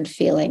never a good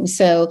feeling.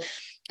 So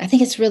I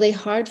think it's really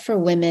hard for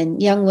women,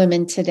 young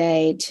women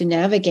today, to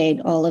navigate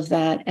all of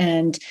that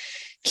and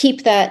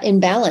keep that in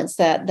balance,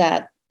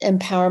 that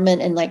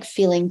empowerment and like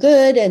feeling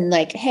good and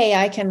like, hey,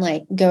 I can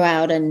like go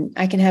out and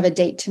I can have a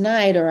date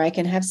tonight, or I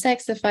can have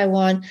sex if I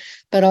want,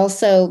 but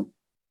also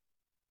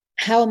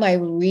how am I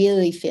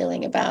really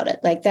feeling about it?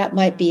 Like that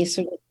might be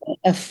sort of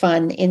a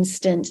fun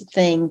instant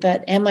thing,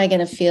 but am I going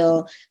to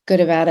feel good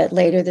about it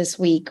later this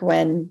week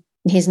when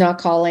he's not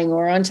calling,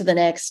 or on to the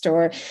next,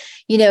 or,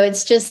 you know,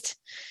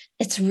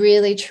 it's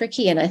really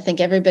tricky. And I think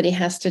everybody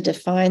has to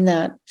define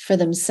that for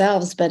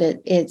themselves, but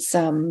it's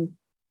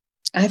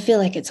I feel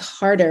like it's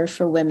harder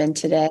for women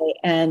today,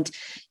 and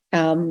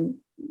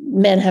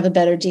men have a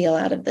better deal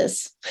out of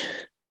this.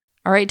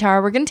 All right,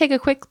 Tara, we're going to take a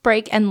quick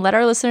break and let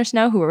our listeners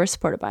know who we're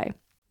supported by.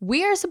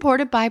 We are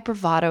supported by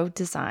Bravado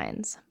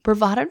Designs.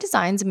 Bravado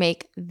Designs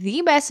make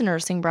the best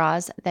nursing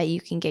bras that you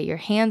can get your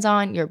hands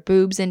on, your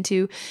boobs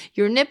into,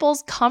 your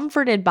nipples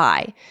comforted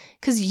by.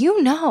 Because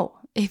you know,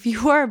 if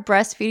you are a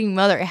breastfeeding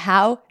mother,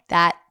 how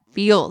that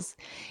feels.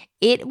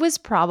 It was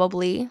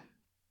probably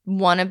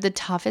one of the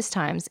toughest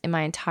times in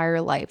my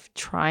entire life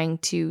trying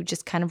to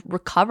just kind of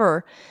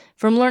recover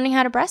from learning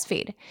how to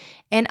breastfeed.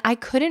 And I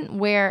couldn't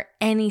wear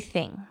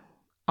anything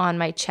on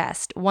my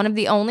chest. One of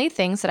the only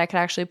things that I could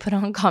actually put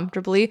on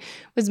comfortably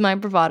was my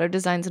Bravado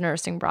Designs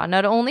nursing bra.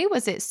 Not only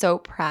was it so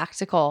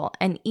practical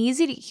and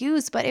easy to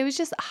use, but it was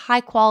just high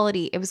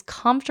quality. It was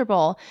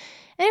comfortable,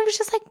 and it was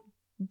just like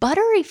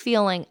buttery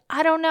feeling.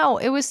 I don't know.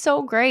 It was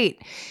so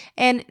great.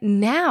 And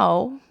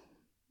now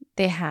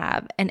they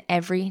have an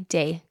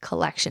everyday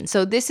collection.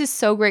 So this is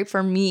so great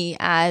for me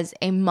as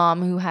a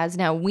mom who has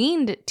now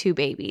weaned 2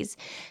 babies.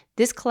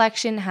 This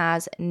collection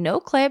has no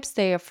clips.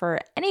 They are for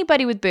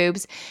anybody with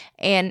boobs,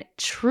 and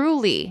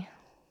truly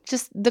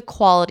just the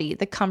quality,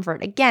 the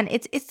comfort. Again,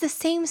 it's the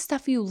same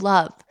stuff you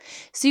love.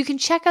 So you can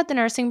check out the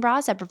nursing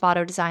bras at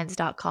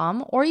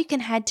bravadodesigns.com, or you can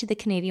head to the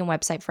Canadian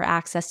website for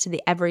access to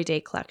the everyday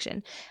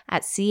collection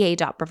at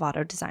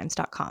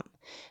ca.bravadodesigns.com.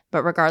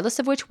 But regardless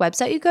of which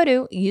website you go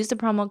to, use the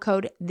promo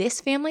code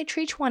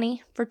ThisFamilyTree20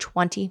 for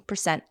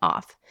 20%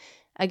 off.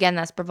 Again,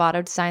 that's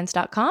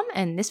bravadodesigns.com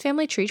and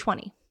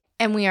ThisFamilyTree20.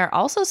 And we are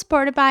also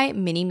supported by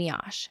Mini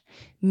Mioche.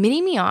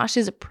 Mini Mioche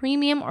is a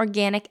premium,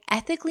 organic,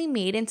 ethically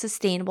made and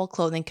sustainable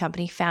clothing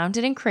company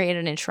founded and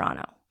created in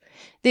Toronto.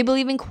 They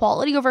believe in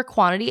quality over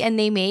quantity, and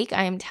they make,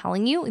 I am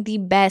telling you, the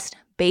best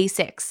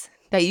basics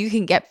that you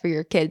can get for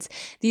your kids.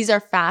 These are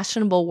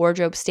fashionable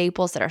wardrobe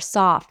staples that are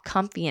soft,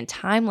 comfy, and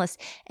timeless,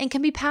 and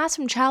can be passed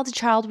from child to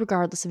child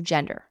regardless of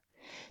gender.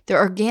 Their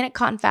organic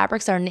cotton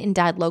fabrics are knit and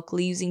dyed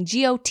locally using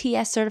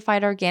GOTS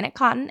certified organic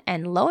cotton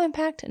and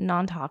low-impact,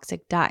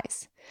 non-toxic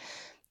dyes.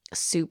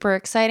 Super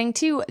exciting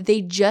too,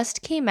 they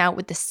just came out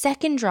with the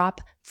second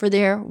drop for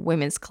their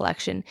women's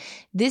collection.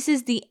 This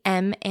is the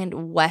M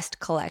and West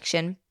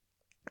collection.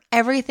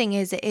 Everything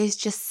is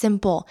just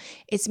simple.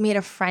 It's made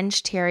of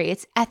French terry.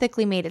 It's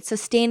ethically made. It's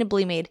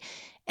sustainably made.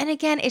 And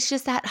again, it's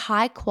just that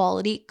high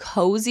quality,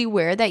 cozy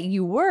wear that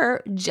you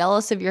were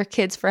jealous of your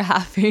kids for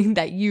having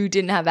that you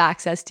didn't have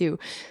access to.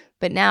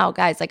 But now,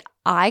 guys, like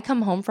I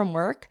come home from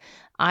work,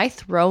 I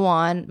throw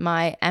on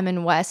my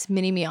M & West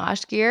mini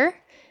Mioche gear,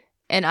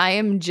 and I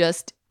am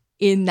just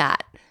in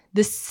that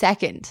the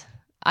second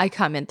I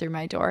come in through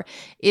my door.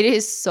 It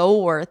is so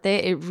worth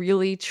it. It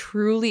really,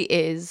 truly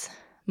is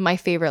my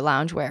favorite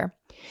loungewear.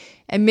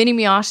 And Mini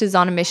Mioche is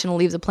on a mission to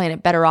leave the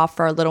planet better off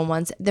for our little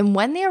ones than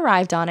when they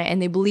arrived on it,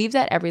 and they believe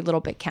that every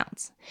little bit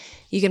counts.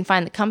 You can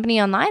find the company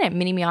online at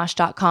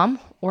minimioche.com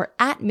or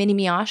at Mini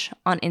Mioche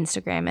on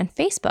Instagram and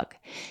Facebook.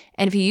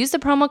 And if you use the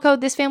promo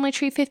code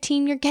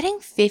ThisFamilyTree15, you're getting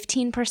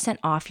 15%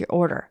 off your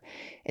order.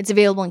 It's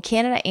available in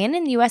Canada and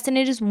in the US, and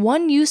it is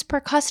one use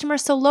per customer,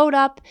 so load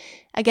up.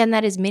 Again,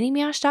 that is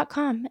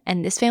minimioche.com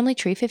and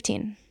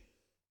ThisFamilyTree15.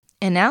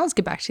 And now let's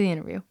get back to the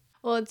interview.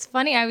 Well, it's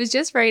funny. I was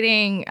just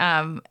writing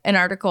an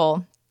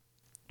article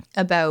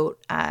about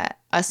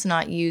us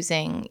not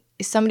using.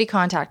 Somebody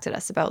contacted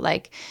us about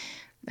like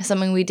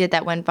something we did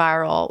that went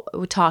viral.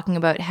 We're talking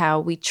about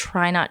how we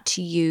try not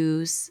to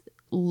use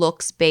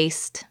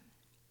looks-based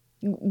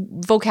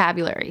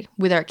vocabulary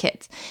with our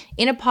kids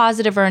in a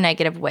positive or a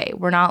negative way.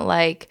 We're not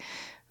like,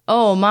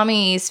 oh,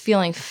 mommy's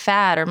feeling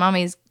fat, or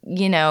mommy's,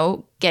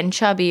 getting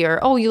chubby, or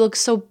oh, you look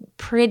so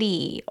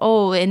pretty.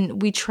 Oh,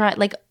 and we try,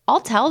 like, I'll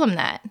tell them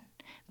that.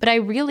 But I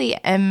really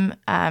am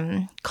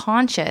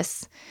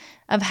conscious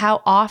of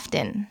how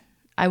often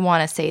I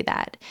want to say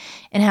that,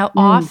 and how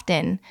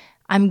often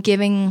I'm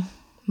giving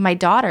my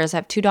daughters, I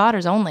have 2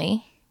 daughters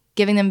only,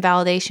 giving them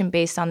validation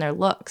based on their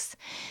looks.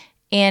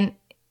 And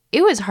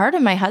it was hard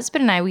on my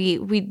husband and I.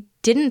 We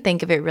didn't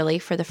think of it really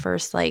for the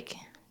first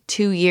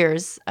 2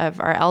 years of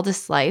our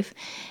eldest life.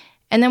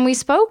 And then we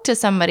spoke to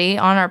somebody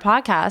on our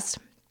podcast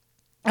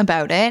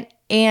about it,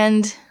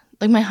 and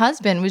my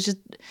husband was just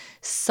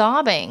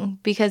sobbing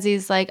because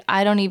he's like,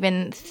 I don't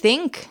even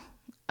think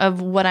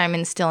of what I'm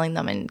instilling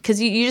them in, because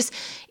you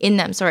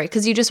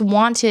just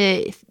want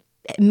to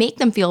make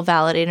them feel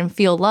validated and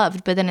feel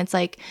loved. But then it's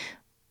like,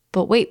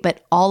 but wait,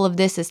 but all of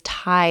this is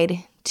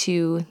tied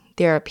to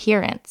their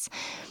appearance.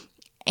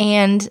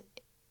 And,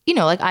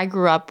 I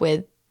grew up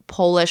with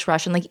Polish,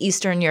 Russian,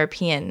 Eastern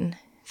European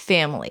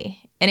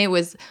family, and it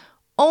was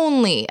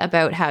only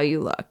about how you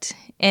looked.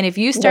 And if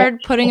you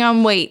started putting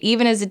on weight,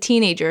 even as a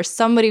teenager,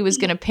 somebody was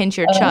going to pinch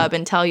your chub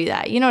and tell you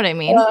that. You know what I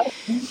mean?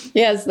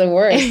 Yeah, it's the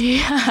worst.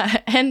 Yeah.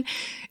 And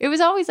it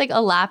was always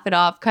a laugh it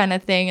off kind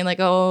of thing. And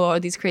oh,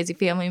 these crazy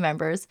family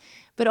members.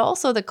 But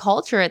also the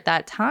culture at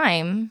that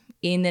time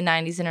in the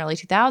 90s and early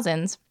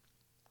 2000s,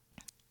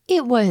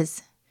 it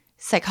was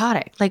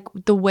psychotic.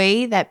 The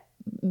way that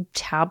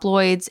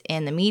tabloids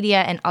and the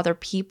media and other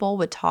people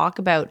would talk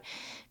about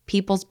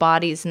people's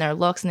bodies and their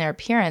looks and their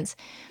appearance.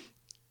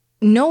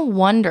 No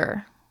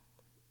wonder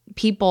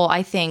people,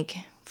 I think,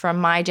 from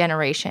my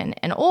generation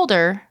and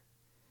older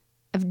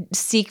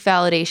seek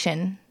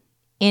validation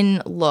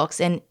in looks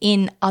and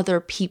in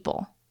other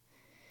people.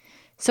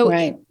 So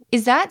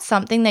Is that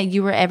something that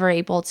you were ever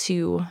able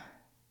to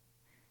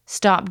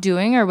stop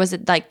doing, or was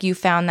it you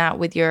found that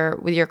with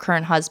your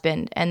current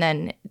husband and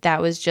then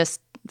that was just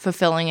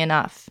fulfilling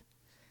enough?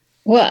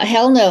 Well,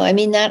 hell no. I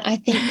mean, I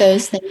think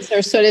those things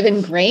are sort of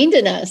ingrained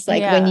in us.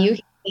 When you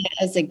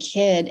as a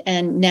kid,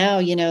 and now,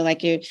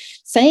 like you're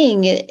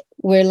saying,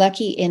 we're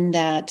lucky in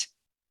that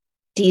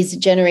these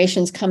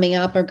generations coming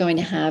up are going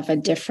to have a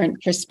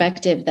different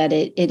perspective, that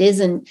it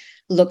isn't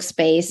looks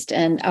based.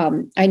 And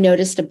I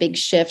noticed a big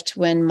shift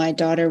when my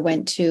daughter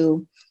went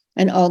to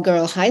an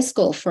all-girl high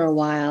school for a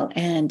while,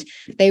 and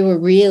they were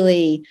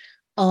really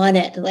on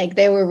it.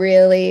 They were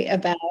really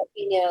about,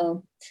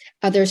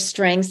 other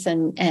strengths,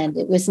 and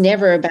it was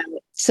never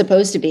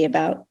supposed to be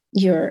about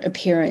your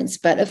appearance.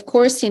 But of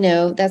course,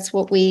 that's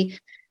what we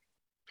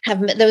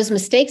have, those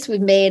mistakes we've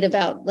made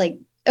about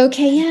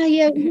okay, yeah,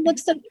 you look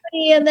so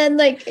pretty. And then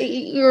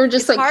you're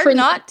just it's hard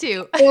not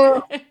to.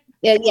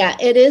 Yeah,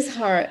 it is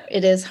hard.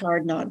 It is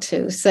hard not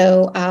to.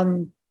 So,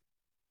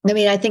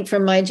 I think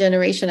from my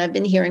generation, I've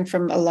been hearing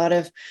from a lot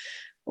of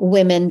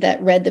women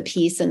that read the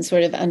piece and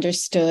sort of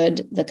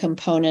understood the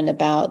component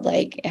about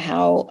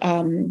how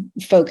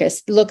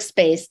focused, looks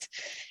based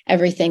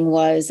everything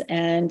was.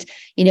 And,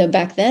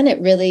 back then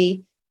it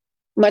really,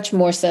 much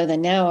more so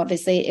than now,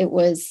 obviously, it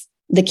was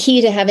the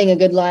key to having a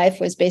good life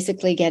was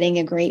basically getting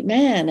a great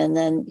man. And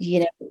then,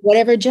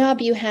 whatever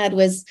job you had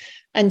was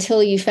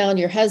until you found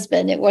your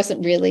husband. It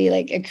wasn't really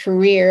a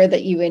career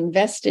that you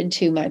invested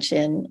too much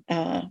in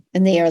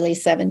the early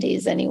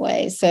 70s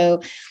anyway.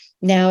 So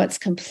now it's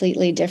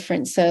completely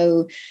different.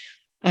 So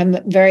I'm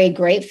very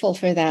grateful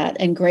for that,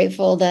 and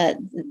grateful that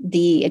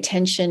the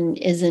attention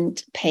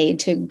isn't paid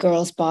to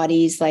girls'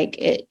 bodies now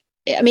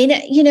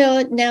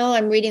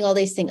I'm reading all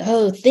these things.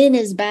 Oh, thin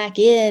is back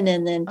in.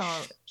 And then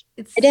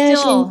it's Kardashian,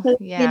 still, so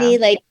yeah. many,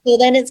 like, so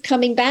then it's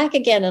coming back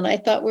again. And I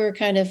thought we were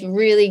kind of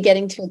really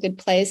getting to a good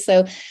place.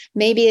 So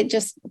maybe it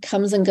just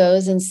comes and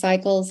goes in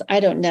cycles. I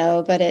don't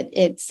know, but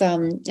it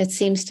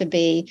seems to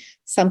be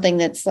something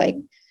that's like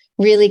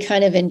really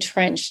kind of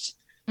entrenched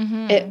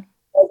it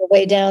all the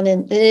way down.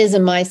 And it is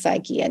in my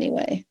psyche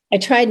anyway. I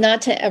tried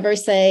not to ever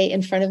say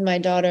in front of my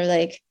daughter,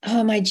 like,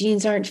 oh, my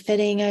jeans aren't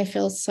fitting. I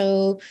feel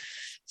so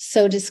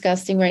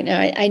disgusting right now.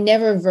 I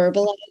never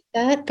verbalized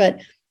that,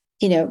 but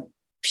you know,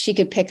 she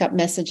could pick up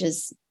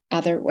messages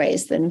other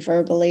ways than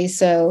verbally.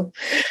 So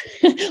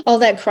all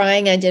that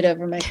crying I did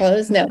over my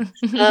clothes. No.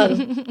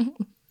 Um,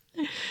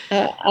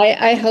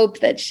 I hope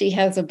that she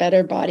has a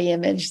better body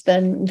image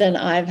than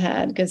I've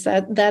had, because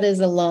that is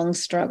a long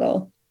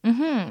struggle.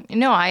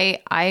 No,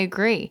 I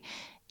agree.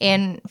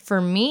 And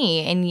for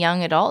me in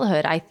young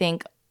adulthood, I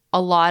think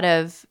a lot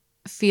of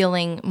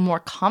feeling more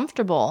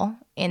comfortable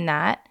in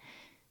that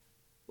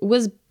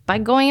was by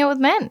going out with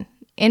men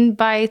and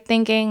by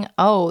thinking,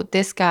 oh,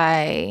 this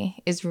guy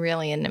is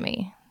really into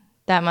me.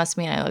 That must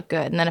mean I look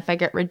good. And then if I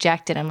get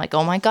rejected, I'm like,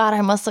 oh my God,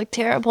 I must look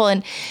terrible.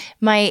 And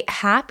my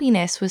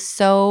happiness was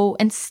so,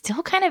 and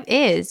still kind of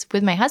is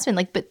with my husband,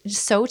 like, but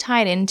so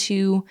tied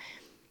into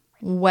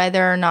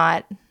whether or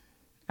not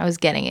I was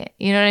getting it.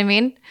 You know what I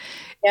mean?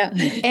 Yeah.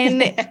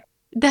 And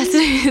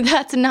that's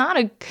that's not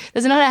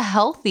a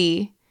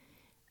healthy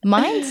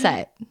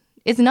mindset.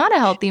 It's not a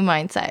healthy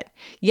mindset.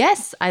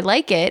 Yes, I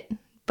like it,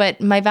 but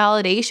my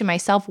validation, my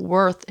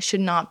self-worth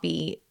should not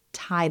be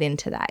tied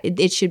into that.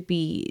 It should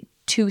be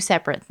two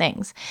separate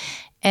things.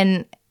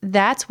 And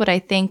that's what I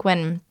think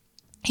when,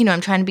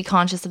 I'm trying to be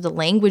conscious of the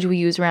language we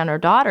use around our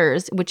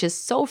daughters, which is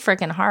so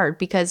freaking hard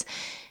because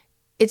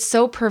it's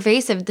so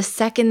pervasive. The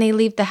second they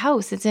leave the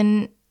house, it's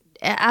in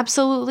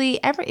absolutely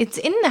it's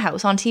in the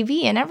house on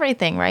TV and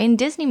everything, right? In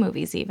Disney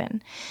movies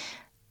even.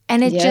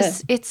 And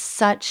it's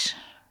such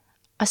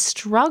a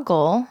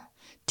struggle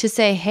to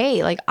say,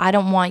 hey, like, I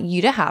don't want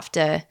you to have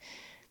to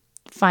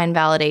find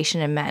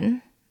validation in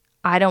men.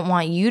 I don't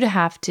want you to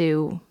have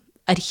to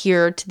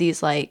adhere to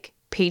these like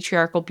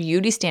patriarchal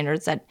beauty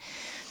standards that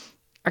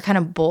are kind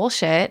of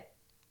bullshit.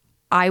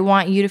 I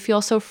want you to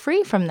feel so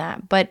free from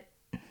that. But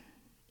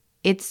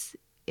it's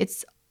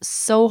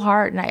so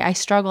hard. And I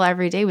struggle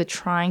every day with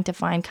trying to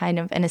find kind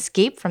of an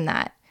escape from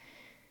that.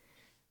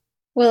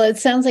 Well, it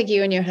sounds like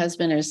you and your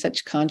husband are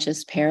such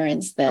conscious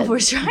parents that we're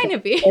trying to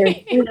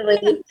be.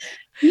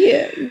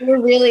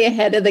 You're really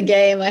ahead of the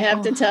game, I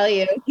have to tell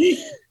you.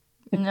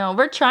 No,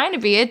 we're trying to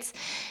be. It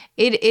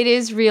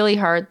is really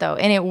hard though.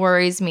 And it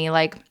worries me.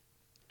 Like,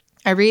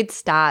 I read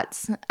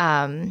stats.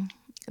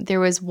 There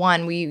was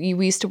one, we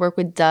used to work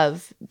with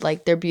Dove,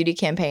 like their beauty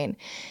campaign.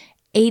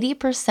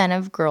 80%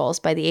 of girls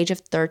by the age of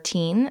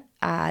 13,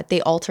 they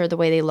alter the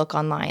way they look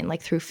online,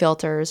 like through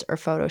filters or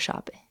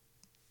Photoshop.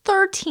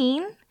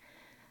 13?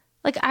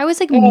 Like, I was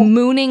like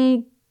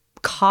mooning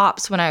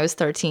cops when I was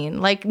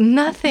 13. Like,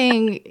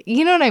 nothing,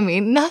 you know what I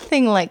mean?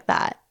 Nothing like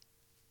that.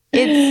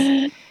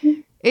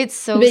 It's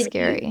so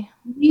scary.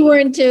 You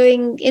weren't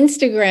doing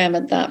Instagram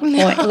at that point.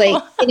 No.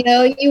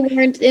 Like, you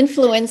weren't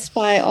influenced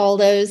by all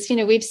those,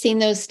 we've seen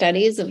those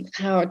studies of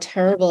how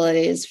terrible it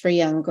is for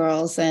young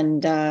girls.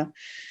 And,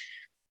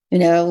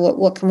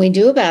 what can we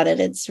do about it?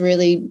 It's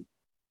really,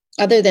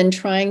 other than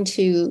trying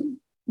to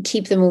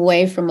keep them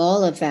away from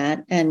all of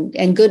that,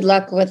 and good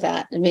luck with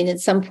that. I mean, at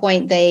some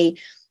point they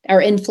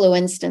are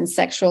influenced and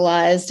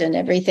sexualized and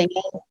everything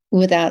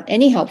without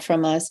any help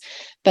from us.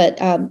 But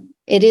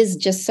it is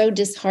just so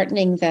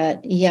disheartening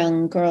that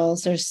young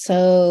girls are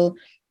so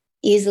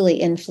easily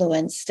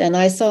influenced. And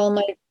I saw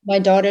my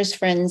daughter's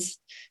friends,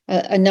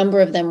 a number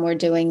of them were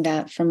doing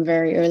that from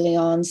very early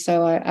on.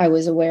 So I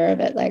was aware of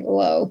it, like,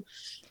 whoa.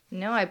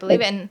 No, I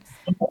believe it. And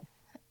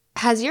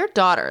has your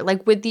daughter,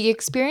 like with the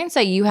experience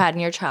that you had in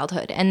your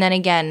childhood and then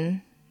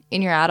again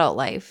in your adult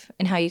life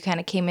and how you kind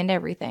of came into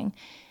everything,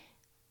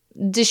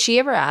 does she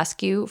ever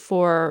ask you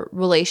for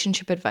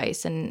relationship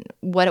advice? And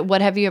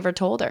what have you ever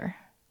told her?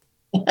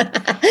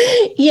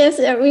 Yes,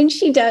 I mean,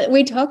 she does.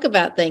 We talk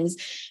about things,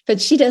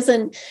 but she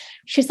doesn't.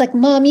 She's like,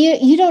 Mom,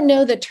 you don't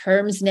know the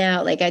terms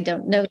now. Like, I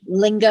don't know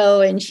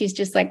lingo. And she's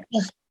just like,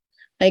 ugh.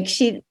 Like,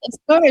 as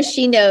far as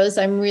she knows,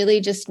 I'm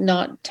really just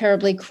not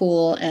terribly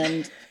cool.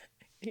 And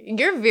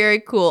you're very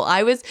cool.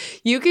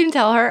 You can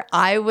tell her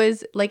I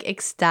was like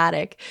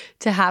ecstatic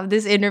to have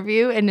this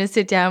interview and to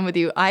sit down with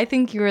you. I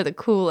think you are the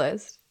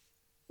coolest.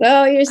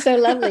 Oh, you're so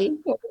lovely.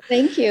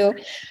 Thank you.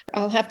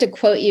 I'll have to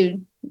quote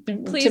you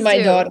Please to my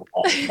do. daughter.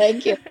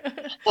 Thank you.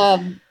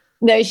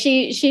 No,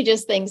 she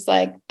just thinks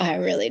like, I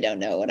really don't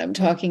know what I'm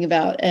talking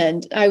about.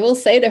 And I will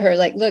say to her,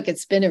 like, look,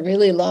 it's been a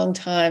really long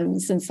time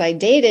since I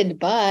dated,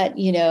 but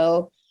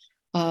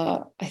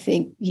I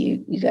think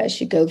you guys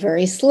should go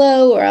very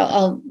slow, or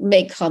I'll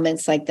make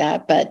comments like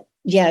that. But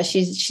yeah,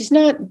 she's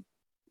not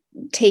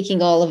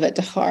taking all of it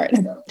to heart.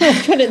 I'll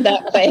put it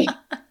that way.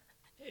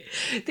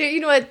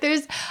 You know what?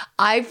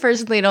 I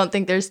personally don't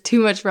think there's too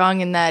much wrong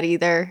in that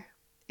either.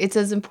 It's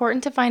as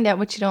important to find out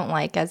what you don't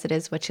like as it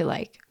is what you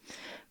like.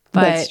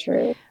 But that's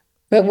true.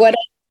 But what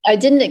I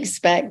didn't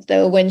expect,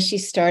 though, when she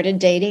started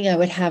dating, I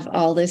would have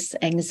all this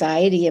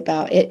anxiety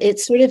about it. It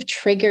sort of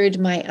triggered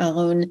my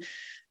own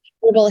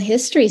little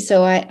history.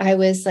 So I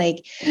was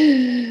like,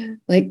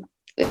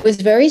 it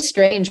was very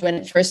strange when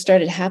it first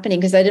started happening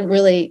because I didn't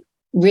really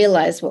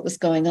realize what was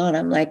going on.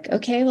 I'm like,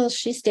 okay, well,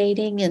 she's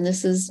dating and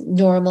this is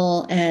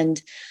normal.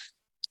 And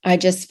I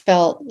just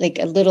felt like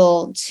a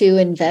little too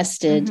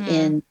invested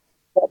in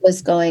what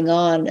was going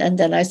on. And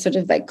then I sort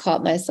of like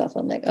caught myself.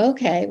 I'm like,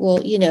 okay,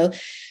 well,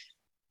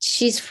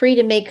 she's free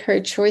to make her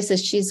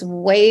choices. She's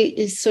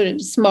way sort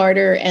of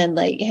smarter and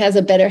like has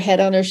a better head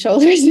on her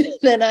shoulders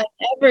than I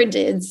ever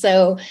did.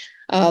 So,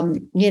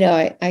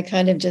 I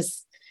kind of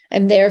just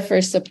am there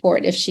for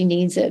support if she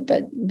needs it,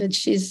 but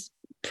she's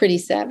pretty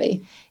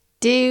savvy.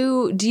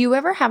 Do you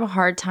ever have a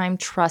hard time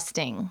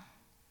trusting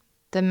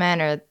the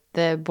men or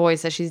the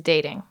boys that she's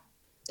dating?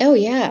 Oh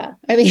yeah.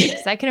 I mean,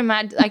 I can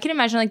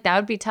imagine like that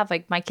would be tough.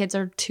 Like my kids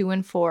are 2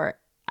 and 4.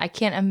 I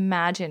can't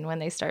imagine when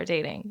they start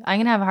dating. I'm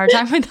going to have a hard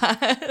time with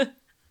that.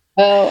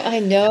 Oh, I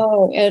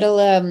know.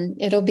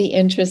 It'll be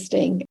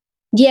interesting.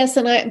 Yes,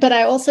 but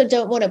I also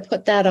don't want to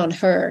put that on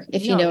her,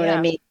 if you know what I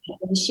mean.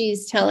 When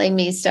she's telling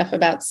me stuff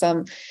about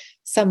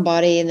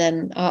somebody, and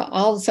then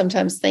I'll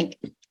sometimes think,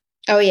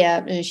 oh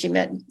yeah, she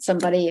met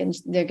somebody and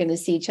they're going to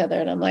see each other,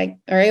 and I'm like,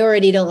 I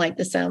already don't like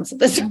the sounds of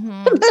this.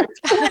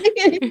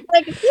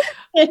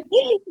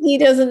 He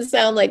doesn't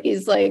sound like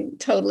he's like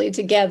totally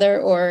together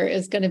or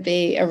is going to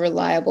be a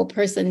reliable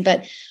person.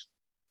 But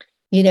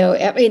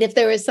I mean, if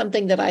there was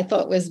something that I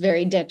thought was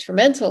very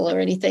detrimental or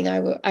anything,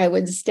 I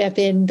would step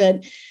in.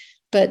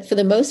 But for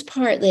the most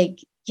part, like,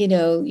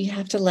 you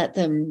have to let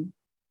them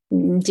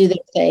do their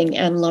thing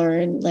and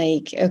learn,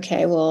 like,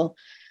 okay, well,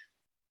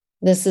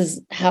 this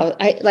is how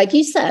like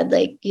you said,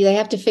 like they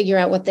have to figure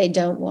out what they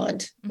don't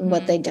want and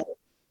what they don't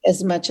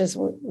as much as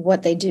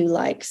what they do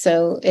like.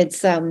 So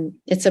it's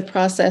a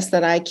process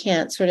that I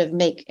can't sort of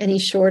make any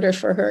shorter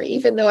for her,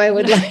 even though I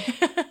would like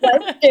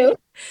to.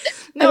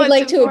 No, I would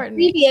like to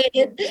abbreviate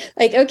it.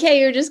 Like, okay,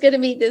 you're just going to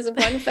meet this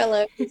one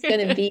fellow who's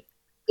going to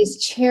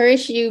just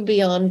cherish you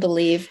beyond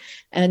belief,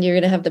 and you're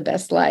going to have the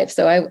best life.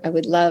 So I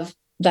would love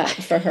that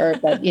for her,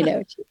 but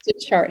to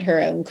chart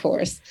her own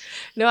course.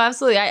 No,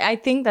 absolutely. I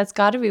think that's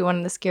got to be one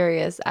of the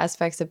scariest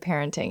aspects of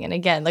parenting. And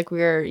again, like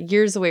we're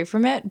years away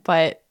from it,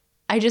 but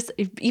I just,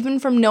 even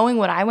from knowing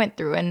what I went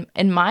through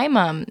and my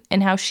mom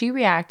and how she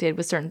reacted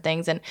with certain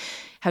things and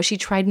how she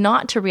tried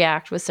not to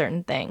react with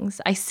certain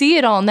things, I see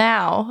it all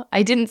now.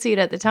 I didn't see it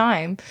at the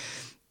time,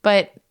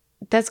 but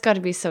that's got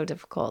to be so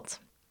difficult.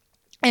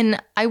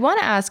 And I want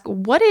to ask,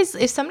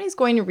 if somebody's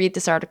going to read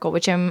this article,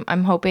 which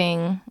I'm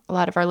hoping a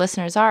lot of our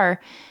listeners are,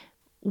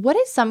 what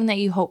is something that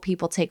you hope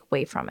people take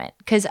away from it?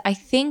 Because I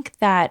think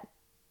that,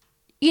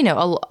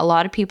 a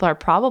lot of people are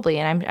probably,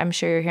 and I'm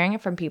sure you're hearing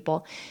it from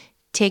people,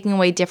 taking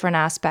away different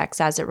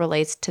aspects as it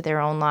relates to their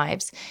own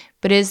lives.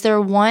 But is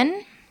there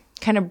one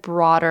kind of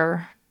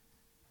broader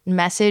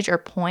message or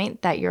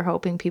point that you're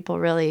hoping people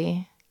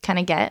really kind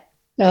of get?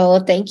 Oh,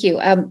 thank you.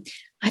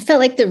 I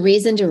felt like the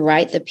reason to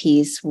write the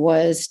piece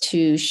was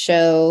to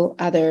show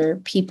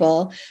other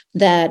people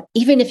that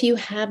even if you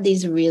have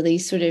these really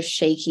sort of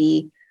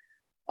shaky,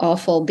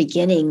 awful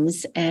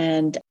beginnings,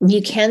 and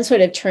you can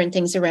sort of turn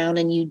things around,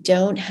 and you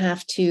don't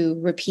have to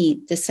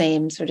repeat the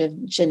same sort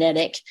of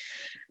genetic,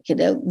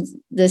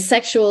 the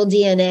sexual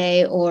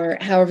DNA, or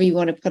however you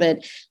want to put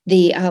it,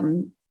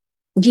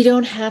 you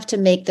don't have to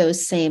make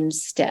those same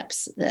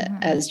steps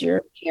as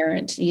your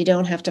parent. You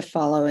don't have to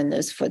follow in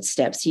those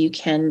footsteps. You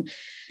can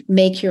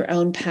make your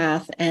own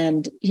path.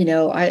 And,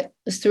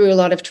 through a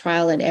lot of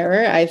trial and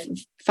error, I've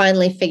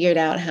finally figured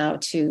out how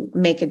to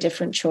make a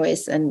different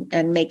choice and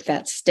make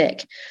that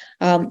stick.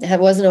 It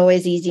wasn't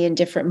always easy in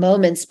different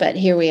moments, but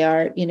here we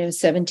are, almost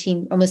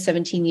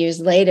 17 years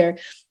later.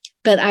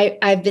 But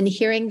I've been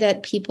hearing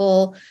that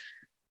people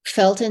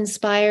felt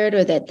inspired,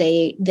 or that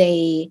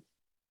they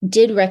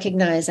did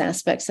recognize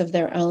aspects of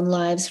their own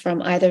lives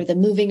from either the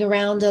moving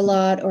around a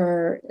lot,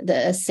 or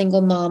a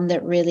single mom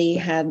that really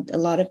had a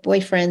lot of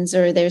boyfriends,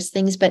 or there's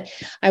things. But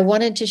I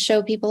wanted to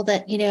show people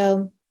that,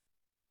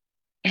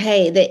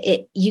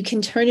 hey, you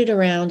can turn it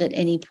around at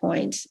any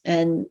point.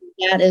 And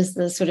that is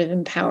the sort of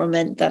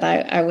empowerment that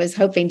I was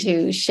hoping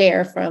to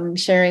share from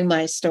sharing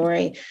my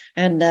story.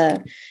 And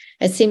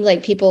it seemed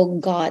like people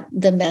got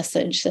the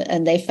message,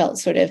 and they felt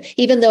sort of,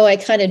 even though I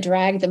kind of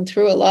dragged them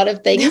through a lot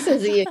of things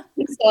as you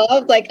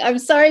saw, like, I'm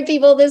sorry,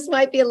 people, this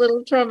might be a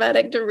little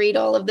traumatic to read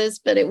all of this,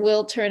 but it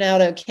will turn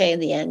out okay in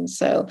the end.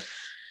 So,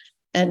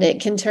 and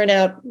it can turn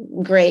out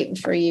great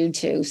for you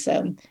too.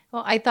 So,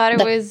 well, I thought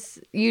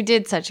you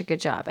did such a good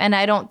job. And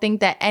I don't think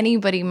that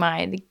anybody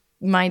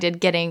minded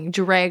getting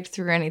dragged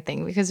through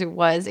anything, because it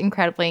was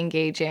incredibly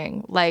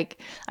engaging. Like,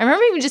 I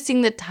remember even just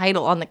seeing the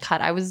title on the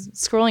cut. I was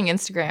scrolling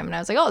Instagram and I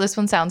was like, oh, this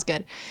one sounds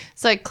good.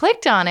 So I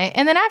clicked on it.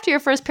 And then after your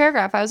first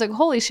paragraph, I was like,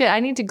 holy shit, I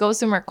need to go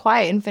somewhere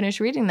quiet and finish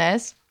reading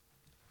this.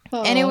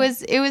 Aww. And it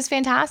was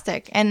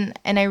fantastic. And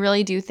I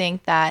really do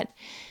think that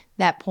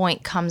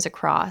point comes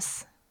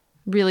across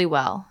really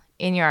well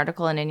in your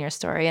article and in your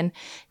story. And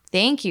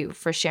thank you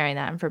for sharing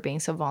that and for being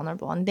so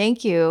vulnerable. And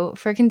thank you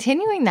for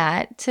continuing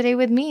that today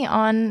with me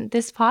on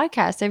this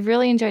podcast. I've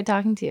really enjoyed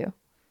talking to you.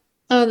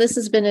 Oh, this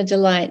has been a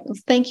delight.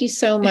 Thank you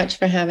so much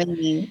for having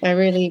me. I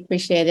really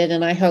appreciate it.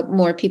 And I hope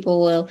more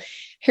people will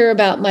hear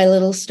about my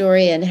little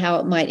story and how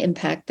it might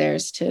impact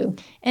theirs too.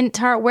 And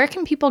Tara, where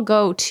can people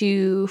go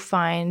to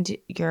find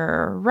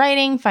your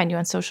writing, find you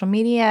on social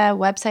media,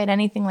 website,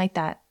 anything like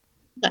that?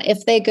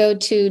 If they go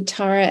to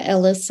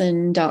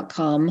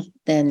taraellison.com,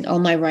 then all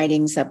my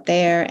writing's up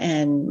there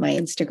and my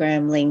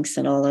Instagram links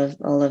and all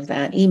of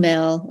that,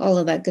 email, all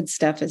of that good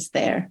stuff is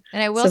there.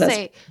 And I will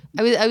say,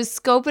 I was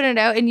scoping it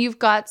out, and you've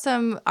got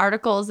some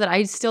articles that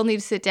I still need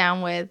to sit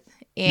down with,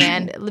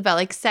 and about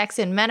like sex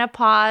and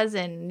menopause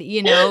and,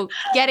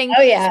 getting,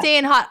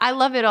 staying hot. I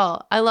love it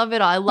all. I love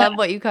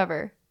what you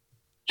cover.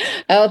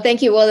 Oh,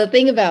 thank you. Well, the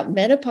thing about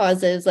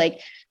menopause is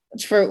like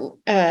for,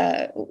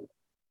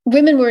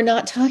 women were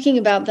not talking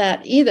about that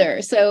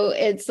either. So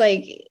it's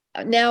like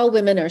now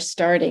women are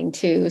starting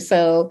to.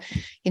 So,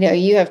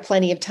 you have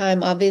plenty of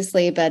time,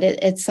 obviously, but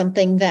it's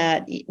something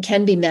that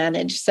can be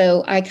managed.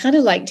 So I kind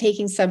of like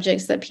taking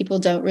subjects that people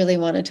don't really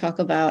want to talk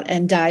about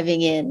and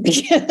diving in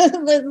because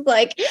it's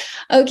like,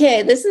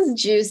 okay, this is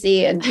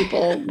juicy and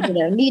people,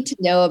 need to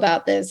know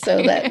about this.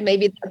 So that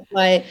maybe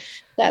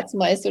that's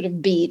my sort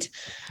of beat.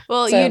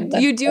 Well, so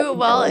you do it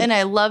well. And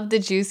I love the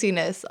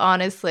juiciness,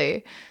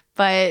 honestly.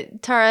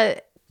 But Tara,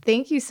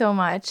 thank you so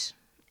much.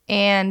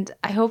 And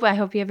I hope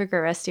you have a great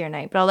rest of your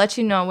night. But I'll let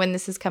you know when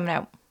this is coming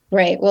out.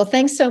 Great. Well,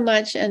 thanks so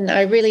much. And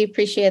I really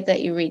appreciate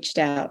that you reached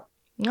out.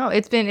 No,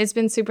 it's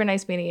been super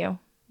nice meeting you.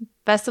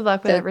 Best of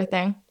luck with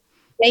everything.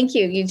 Thank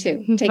you. You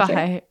too. Take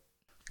care.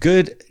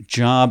 Good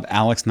job,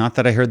 Alex. Not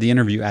that I heard the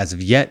interview as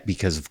of yet,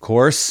 because of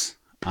course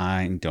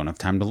I don't have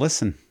time to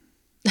listen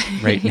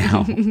right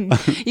now.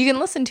 You can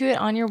listen to it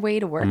on your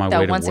way to work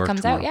once it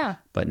comes out. Yeah.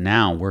 But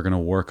now we're going to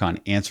work on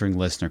answering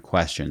listener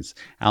questions.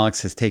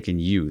 Alex has taken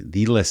you,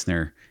 the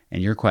listener,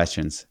 and your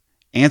questions,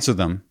 answer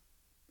them,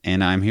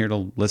 and I'm here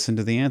to listen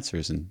to the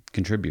answers and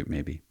contribute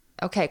maybe.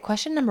 Okay,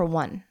 question number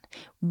 1.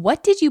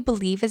 What did you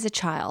believe as a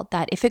child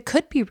that, if it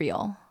could be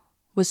real,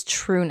 was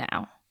true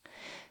now?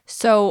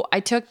 So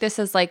I took this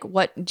as like,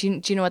 do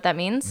you know what that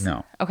means?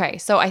 No. Okay,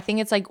 so I think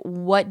it's like,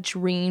 what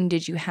dream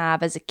did you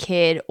have as a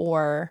kid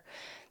or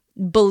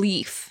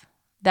belief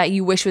that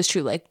you wish was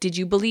true? Like, did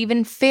you believe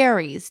in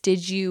fairies?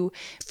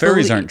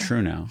 Fairies aren't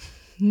true now.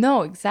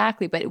 No,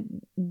 exactly. But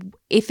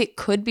if it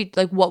could be,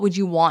 like, what would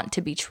you want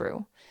to be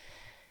true?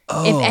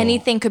 Oh. If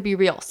anything could be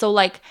real. So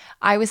like,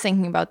 I was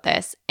thinking about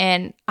this,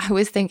 and I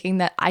was thinking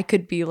that I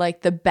could be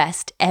like the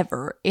best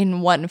ever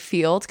in one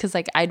field. Cause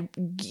like the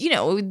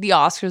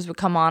Oscars would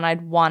come on.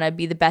 I'd want to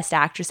be the best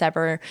actress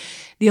ever,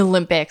 the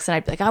Olympics. And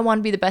I'd be like, I want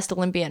to be the best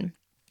Olympian.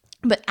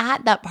 But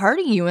at that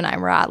party you and I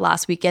were at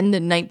last weekend, the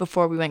night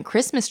before we went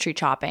Christmas tree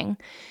chopping,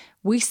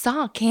 we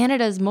saw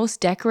Canada's most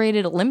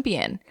decorated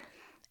Olympian.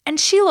 And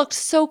she looked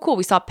so cool.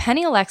 We saw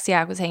Penny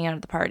Alexiak was hanging out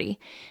at the party.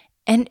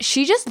 And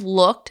she just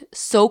looked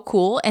so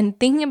cool. And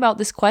thinking about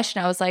this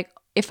question, I was like,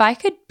 if I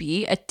could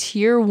be a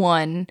tier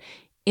 1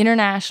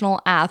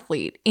 international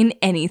athlete in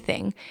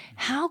anything,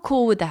 how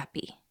cool would that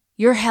be?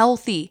 You're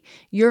healthy,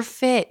 you're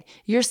fit,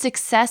 you're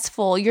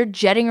successful, you're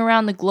jetting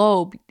around the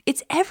globe.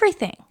 It's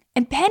everything.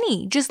 And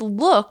Penny just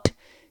looked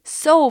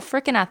so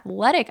freaking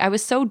athletic. I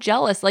was so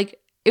jealous.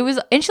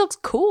 And she looks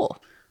cool.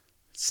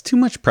 It's too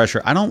much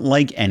pressure. I don't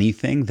like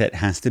anything that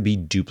has to be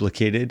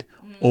duplicated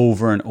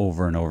over and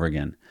over and over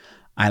again.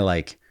 I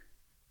like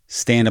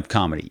stand-up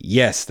comedy.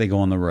 Yes, they go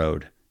on the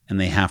road and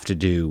they have to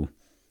do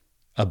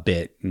a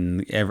bit,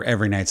 and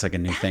every night's like a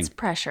new thing. That's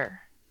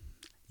pressure.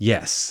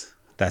 Yes,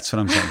 that's what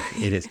I'm saying.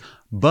 It is.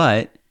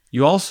 But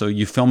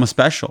you film a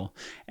special,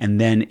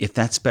 and then if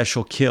that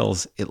special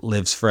kills, it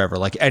lives forever.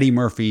 Like Eddie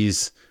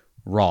Murphy's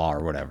Raw or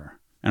whatever.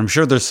 And I'm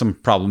sure there's some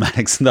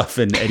problematic stuff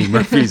in Eddie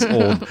Murphy's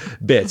old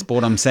bits. But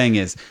what I'm saying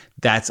is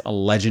that's a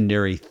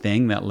legendary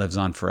thing that lives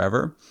on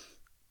forever.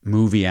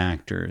 Movie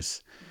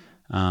actors.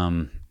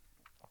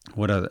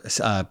 What other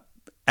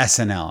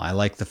SNL? I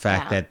like the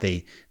fact that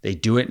they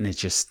do it and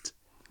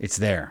it's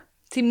there.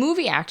 See,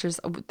 movie actors,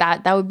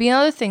 that would be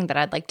another thing that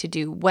I'd like to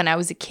do when I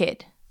was a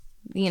kid,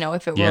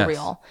 if it were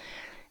real.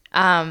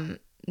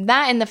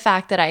 That and the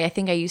fact that I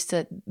think I used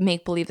to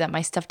make believe that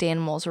my stuffed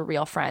animals were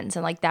real friends,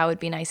 and like that would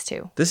be nice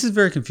too. This is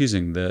very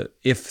confusing,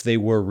 if they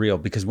were real,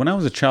 because when I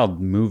was a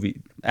child,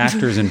 movie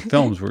actors in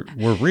films were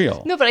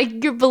real. No,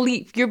 but your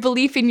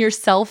belief in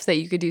yourself that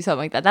you could do something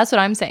like that. That's what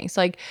I'm saying. So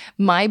like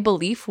my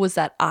belief was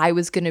that I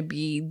was going to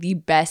be the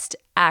best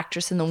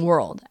actress in the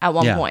world at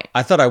one point.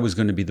 I thought I was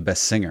going to be the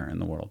best singer in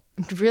the world.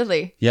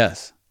 Really?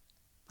 Yes.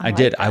 I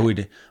did.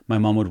 That. My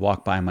mom would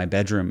walk by my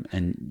bedroom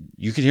and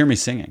you could hear me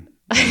singing.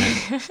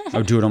 I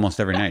would do it almost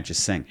every night,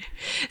 just sing.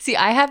 See,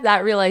 I have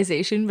that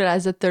realization, but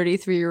as a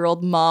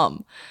 33-year-old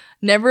mom,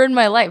 never in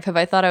my life have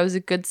I thought I was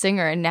a good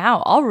singer. And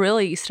now I'll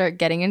really start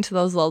getting into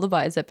those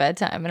lullabies at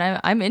bedtime,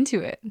 and I'm into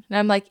it. And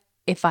I'm like,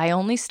 if I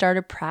only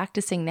started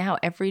practicing now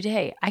every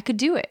day, I could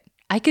do it.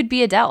 I could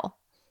be Adele.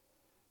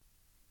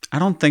 I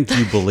don't think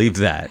you believe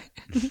that.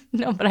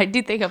 No, but I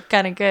do think I'm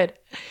kind of good.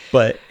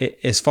 But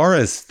as far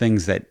as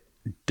things that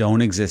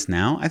don't exist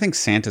now, I think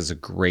Santa's a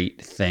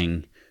great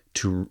thing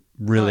to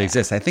really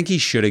exist. I think he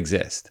should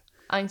exist.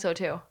 I think so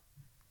too.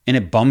 And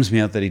it bums me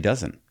out that he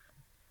doesn't.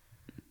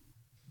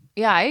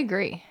 Yeah, I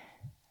agree.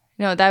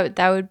 No,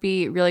 that would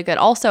be really good.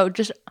 Also,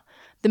 just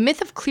the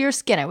myth of clear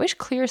skin. I wish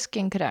clear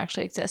skin could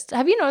actually exist.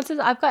 Have you noticed this?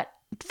 I've got,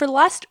 for the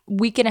last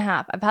week and a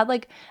half, I've had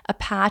like a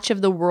patch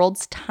of the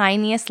world's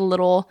tiniest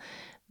little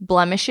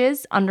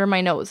blemishes under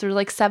my nose. There's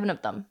like 7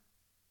 of them.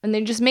 And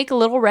they just make a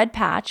little red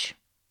patch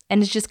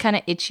and it's just kind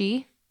of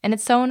itchy and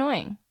it's so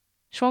annoying.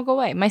 It won't go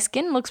away. My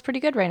skin looks pretty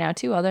good right now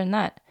too, other than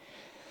that.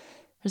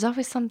 There's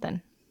always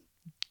something.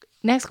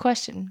 Next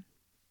question.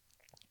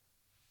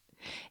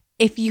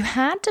 If you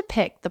had to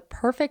pick the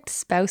perfect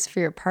spouse for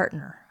your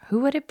partner, who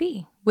would it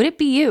be? Would it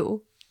be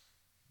you?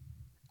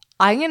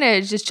 I'm going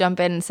to just jump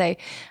in and say,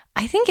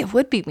 I think it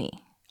would be me.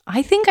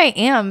 I think I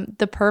am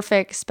the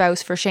perfect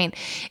spouse for Shane.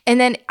 And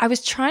then I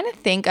was trying to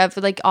think of,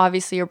 like,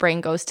 obviously your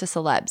brain goes to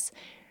celebs.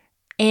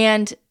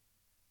 And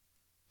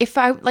if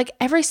I, like,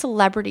 every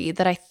celebrity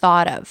that I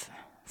thought of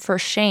for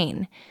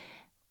Shane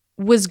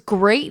was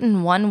great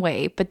in one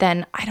way, but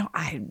then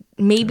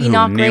maybe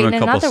not great in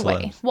another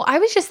way. Well, I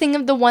was just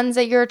thinking of the ones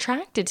that you're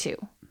attracted to.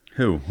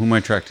 Who am I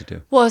attracted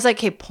to? Well, I was like,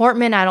 hey,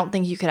 Portman, I don't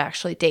think you could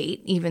actually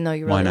date, even though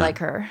you really like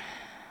her.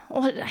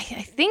 Well, I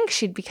think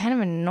she'd be kind of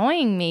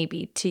annoying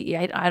maybe to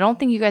you. I don't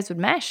think you guys would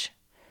mesh.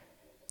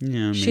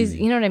 Yeah, maybe. She's,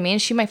 you know what I mean?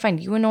 She might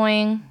find you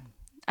annoying.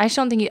 I just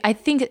don't think I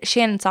think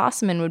Shannon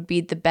Sossaman would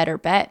be the better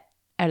bet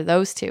out of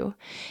those two.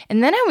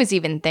 And then I was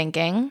even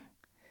thinking,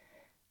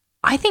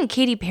 I think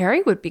Katy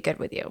Perry would be good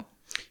with you.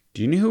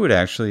 Do you know who would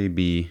actually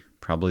be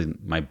probably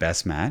my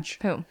best match?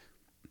 Who?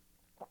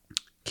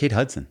 Kate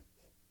Hudson.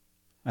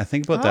 I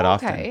think about that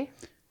often.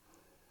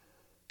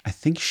 I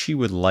think she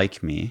would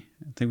like me.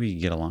 I think we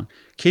could get along.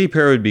 Katy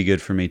Perry would be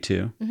good for me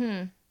too.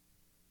 Mm-hmm.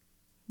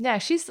 Yeah,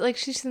 she seems like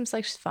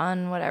she's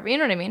fun, whatever. You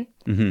know what I mean?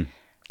 Mm-hmm.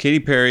 Katy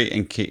Perry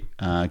and Kate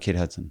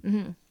Hudson.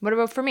 Mm-hmm. What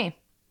about for me?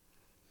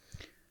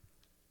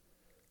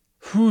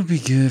 Who would be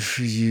good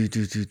for you?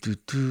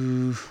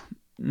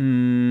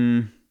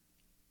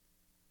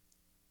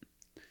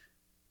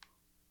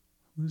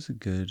 Who's a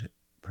good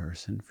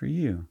person for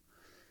you?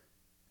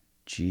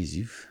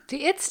 Jeez,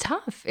 It's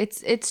tough.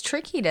 It's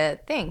tricky to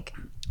think.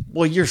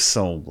 Well, you're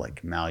so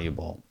like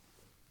malleable.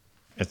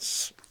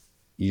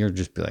 You're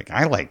just be like,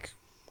 I like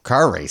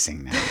car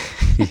racing now.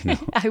 You know?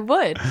 I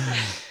would.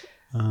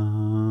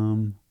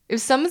 If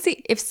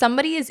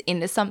somebody is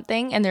into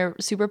something and they're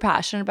super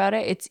passionate about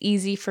it, it's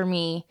easy for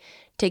me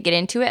to get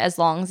into it as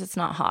long as it's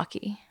not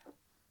hockey.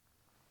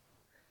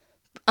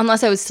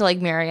 Unless I was to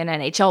like marry an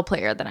NHL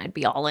player, then I'd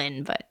be all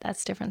in, but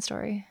that's a different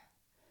story.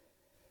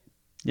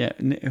 Yeah.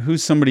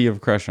 Who's somebody you have a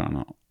crush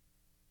on?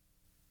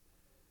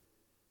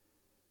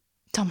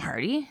 Tom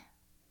Hardy?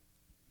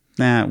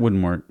 Nah, it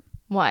wouldn't work.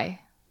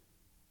 Why?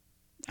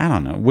 I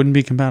don't know. It wouldn't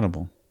be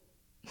compatible.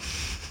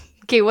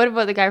 Okay, what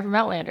about the guy from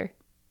Outlander?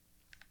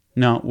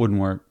 No, it wouldn't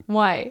work.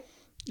 Why?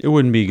 It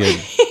wouldn't be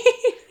good.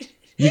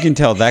 You can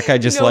tell that guy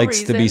just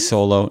likes to be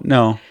solo.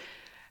 No,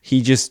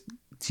 he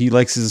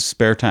likes his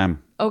spare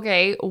time.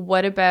 Okay,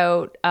 what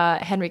about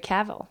Henry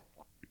Cavill?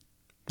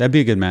 That'd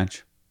be a good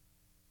match.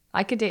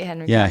 I could date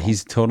Henry Cavill. Yeah,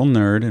 he's a total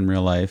nerd in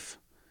real life,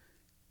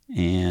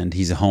 and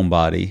he's a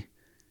homebody.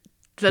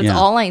 That's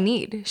all I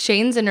need.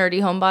 Shane's a nerdy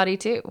homebody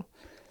too.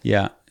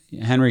 Yeah,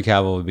 Henry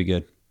Cavill would be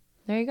good.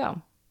 There you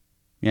go.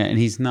 Yeah, and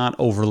he's not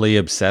overly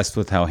obsessed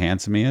with how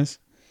handsome he is.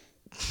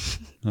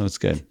 So it's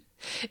good.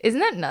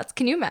 Isn't that nuts?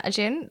 Can you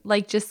imagine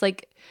just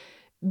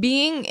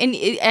being, and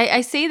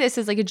I say this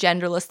as like a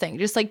genderless thing,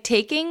 just like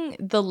taking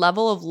the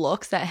level of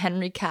looks that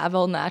Henry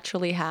Cavill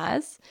naturally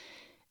has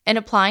and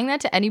applying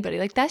that to anybody.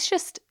 Like that's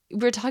just, we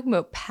were talking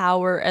about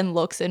power and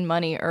looks and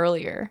money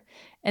earlier.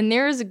 And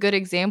there is a good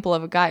example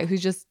of a guy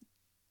who's just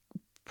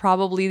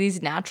probably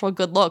these natural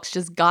good looks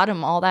just got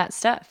him all that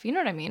stuff. You know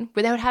what I mean?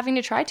 Without having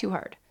to try too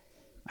hard.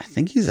 I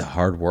think he's a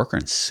hard worker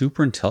and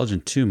super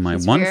intelligent too. My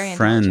one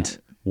friend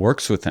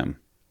works with him.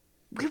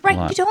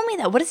 Right. You told me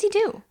that. What does he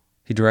do?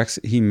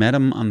 He met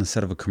him on the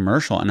set of a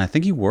commercial, and I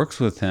think he works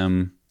with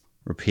him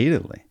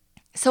repeatedly.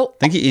 So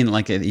I think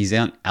he's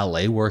in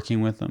LA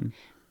working with him.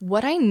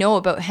 What I know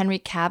about Henry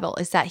Cavill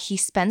is that he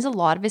spends a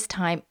lot of his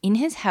time in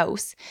his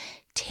house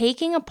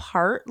taking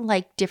apart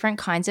like different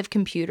kinds of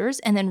computers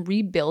and then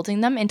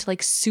rebuilding them into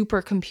like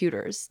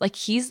supercomputers. Like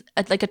he's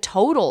like a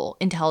total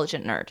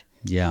intelligent nerd.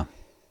 Yeah.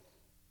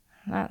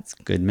 That's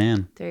good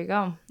man. There you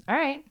go. All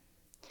right.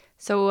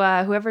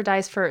 So whoever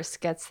dies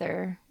first gets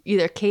their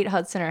either Kate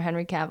Hudson or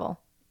Henry Cavill.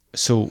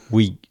 So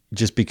we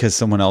just because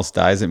someone else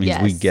dies, it means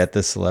we get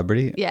the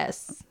celebrity?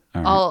 Yes.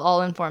 All right.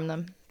 I'll inform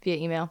them via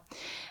email.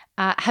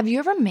 Have you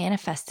ever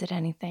manifested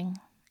anything?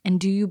 And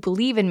do you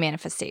believe in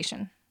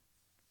manifestation?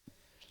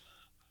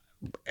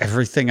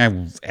 Everything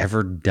I've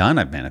ever done,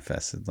 I've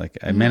manifested. Like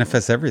I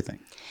manifest everything.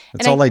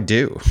 That's all I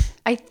do.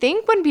 I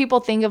think when people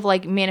think of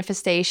like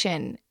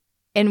manifestation,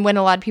 and when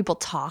a lot of people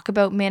talk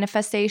about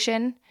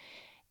manifestation,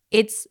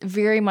 it's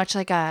very much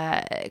like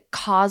a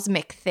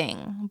cosmic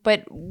thing.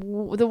 But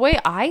the way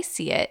I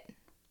see it,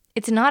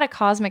 it's not a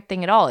cosmic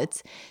thing at all.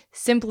 It's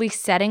simply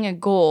setting a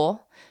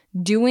goal,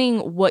 doing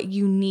what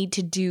you need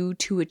to do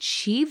to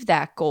achieve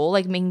that goal,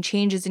 like making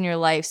changes in your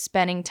life,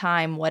 spending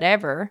time,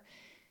 whatever.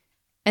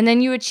 And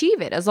then you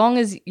achieve it as long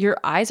as your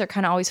eyes are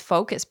kind of always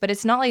focused. But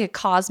it's not like a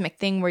cosmic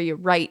thing where you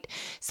write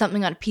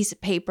something on a piece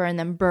of paper and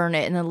then burn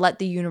it and then let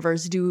the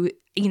universe do,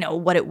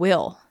 what it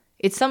will.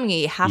 It's something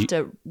you have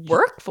to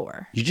work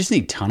for. You just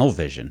need tunnel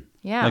vision.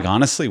 Yeah. Like,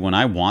 honestly, when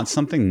I want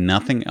something,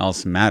 nothing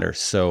else matters.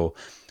 So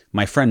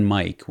my friend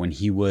Mike, when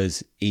he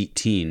was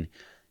 18,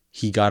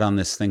 he got on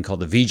this thing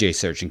called the VJ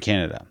Search in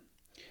Canada,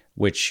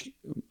 which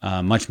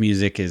Much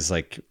Music is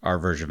like our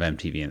version of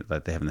MTV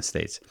that they have in the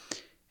States.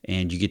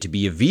 And you get to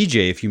be a VJ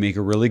if you make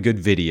a really good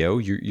video.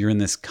 You're in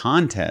this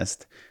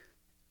contest.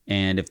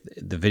 And if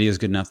the video is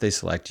good enough, they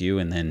select you.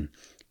 And then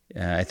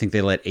I think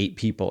they let 8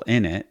 people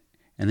in it.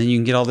 And then you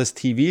can get all this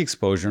TV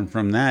exposure. And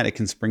from that, it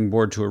can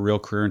springboard to a real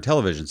career in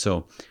television.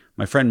 So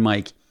my friend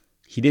Mike,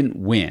 he didn't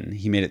win.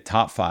 He made it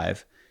top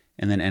 5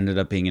 and then ended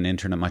up being an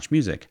intern at Much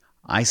Music.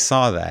 I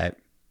saw that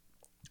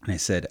and I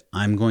said,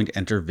 I'm going to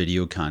enter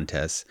video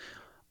contests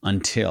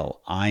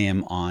until I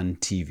am on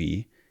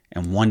TV.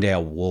 And one day I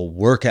will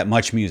work at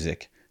Much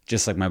Music,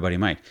 just like my buddy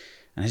Mike.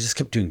 And I just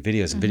kept doing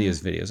videos and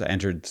videos. I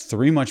entered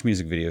 3 Much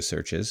Music video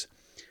searches.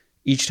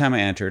 Each time I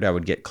entered, I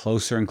would get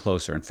closer and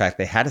closer. In fact,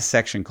 they had a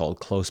section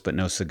called Close But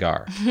No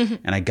Cigar.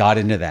 And I got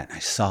into that and I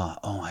saw,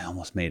 I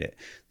almost made it.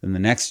 Then the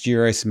next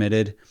year I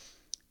submitted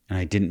and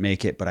I didn't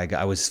make it, but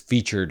I was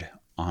featured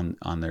on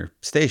their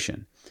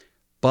station.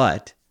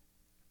 But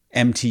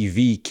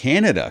MTV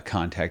Canada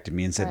contacted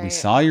me and said, we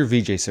saw your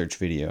VJ Search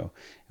video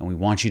and we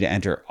want you to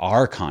enter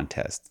our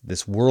contest,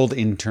 this World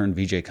Intern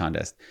VJ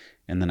contest.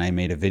 And then I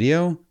made a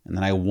video and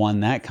then I won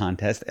that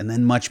contest. And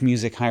then Much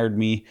Music hired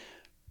me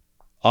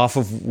off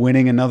of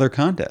winning another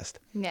contest.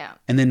 Yeah.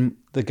 And then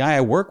the guy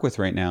I work with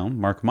right now,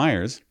 Mark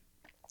Myers,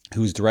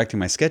 who's directing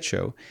my sketch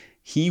show,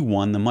 he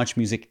won the Much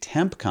Music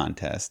Temp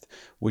contest,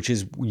 which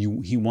is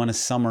he won a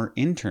summer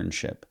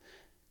internship.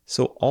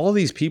 So all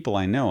these people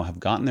I know have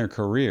gotten their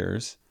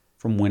careers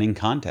from winning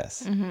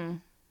contests. Mm-hmm.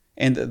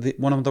 And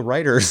one of the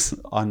writers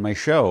on my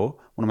show,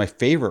 one of my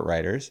favorite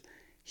writers,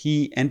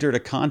 he entered a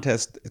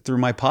contest through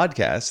my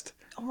podcast.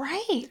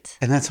 Right.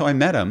 And that's how I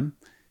met him.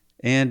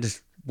 And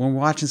we're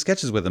watching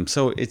sketches with him.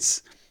 So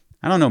it's,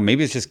 I don't know,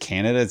 maybe it's just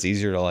Canada. It's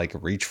easier to like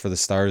reach for the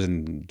stars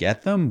and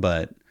get them.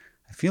 But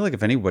I feel like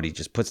if anybody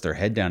just puts their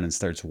head down and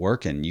starts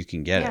working, you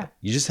can get it.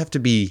 You just have to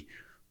be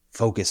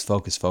focused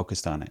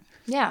on it.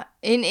 Yeah.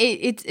 And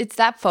it's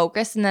that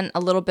focus and then a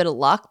little bit of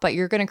luck, but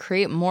you're going to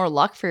create more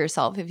luck for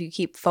yourself if you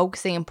keep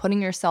focusing and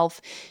putting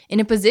yourself in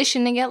a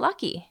position to get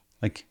lucky.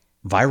 Like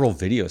viral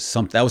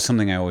videos. That was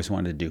something I always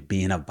wanted to do,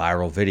 be in a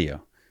viral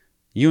video.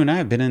 You and I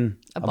have been in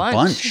a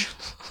bunch.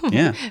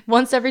 Yeah.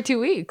 Once every 2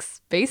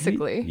 weeks,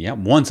 basically. Yeah.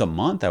 Once a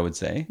month, I would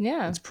say.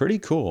 Yeah. It's pretty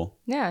cool.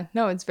 Yeah.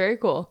 No, it's very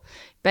cool.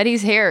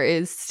 Betty's hair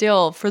is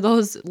still, for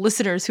those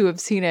listeners who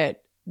have seen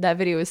it, that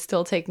video is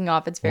still taking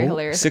off. It's very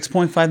hilarious.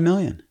 6.5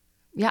 million.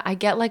 Yeah. I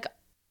get like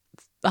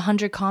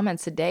 100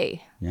 comments a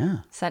day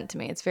sent to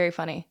me. It's very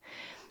funny.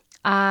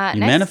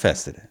 You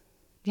manifested it.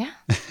 Yeah.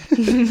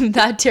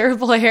 That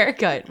terrible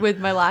haircut with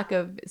my lack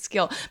of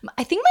skill.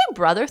 I think my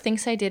brother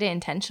thinks I did it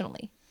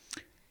intentionally.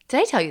 Did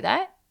I tell you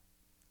that?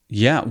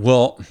 Yeah.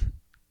 Well,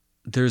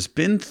 there's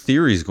been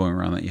theories going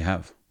around that you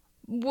have.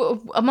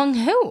 Among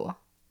who?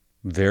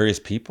 Various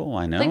people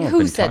I know. Like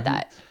who said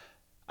that?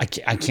 I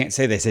can't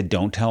say. They said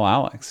don't tell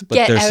Alex, but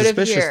Get they're out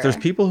suspicious. Of here. There's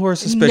people who are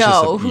suspicious.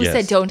 No, who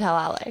said don't tell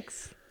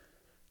Alex?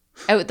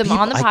 On the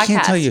podcast. I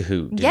can't tell you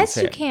who. Yes,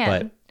 you can.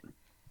 But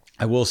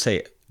I will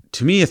say,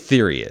 to me, a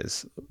theory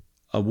is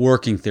a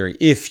working theory.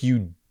 If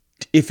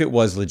it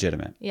was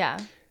legitimate,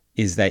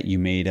 is that you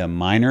made a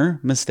minor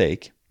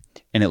mistake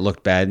and it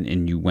looked bad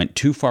and you went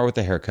too far with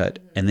the haircut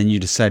and then you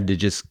decided to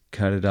just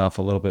cut it off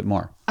a little bit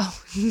more. Oh,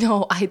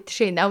 no,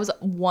 Shane, that was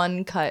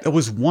one cut. It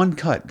was one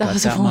cut. That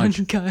was one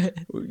cut.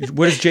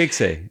 What does Jake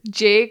say?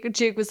 Jake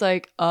was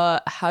like,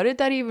 how did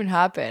that even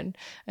happen?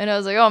 And I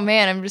was like, oh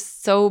man, I'm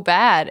just so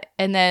bad.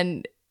 And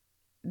then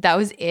that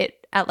was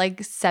it at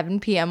like 7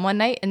 p.m. one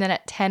night. And then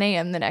at 10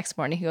 a.m. the next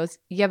morning, he goes,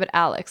 yeah, but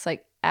Alex,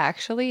 like,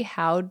 actually,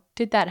 how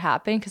did that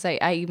happen? Because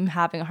I'm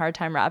having a hard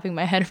time wrapping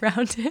my head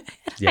around it.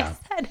 Yeah.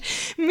 I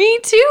said, me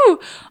too.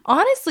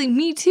 Honestly,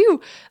 me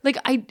too. Like,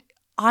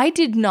 I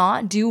did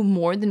not do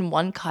more than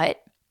one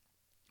cut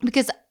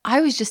because I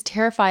was just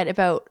terrified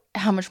about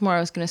how much more I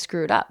was going to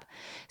screw it up.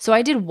 So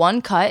I did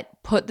one cut,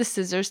 put the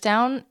scissors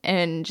down,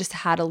 and just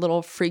had a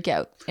little freak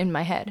out in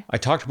my head. I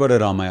talked about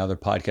it on my other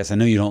podcast. I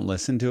know you don't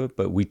listen to it,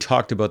 but we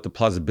talked about the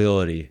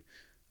plausibility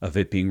of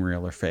it being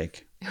real or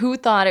fake. Who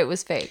thought it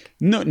was fake?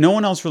 No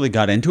one else really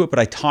got into it, but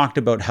I talked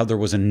about how there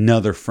was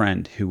another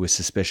friend who was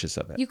suspicious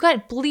of it. You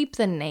got bleep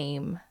the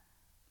name.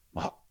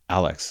 Well,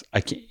 Alex,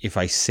 if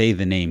I say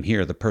the name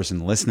here, the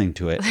person listening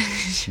to it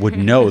would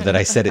know that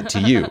I said it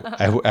to you.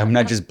 I'm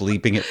not just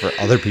bleeping it for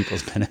other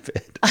people's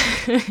benefit.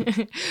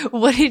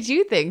 What did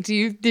you think?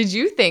 Did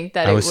you think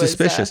that I was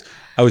suspicious?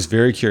 I was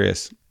very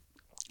curious.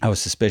 I was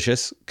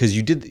suspicious because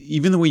you did,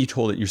 even the way you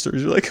told it, your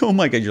stories, you're like, oh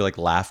my God, you're like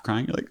laugh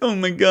crying. You're like, oh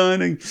my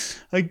God,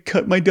 I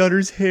cut my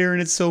daughter's hair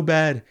and it's so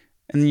bad.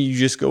 And then you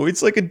just go,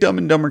 it's like a Dumb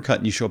and Dumber cut.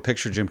 And you show a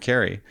picture of Jim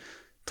Carrey.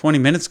 20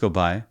 minutes go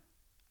by.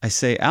 I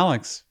say,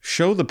 Alex,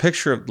 show the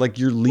picture of, like,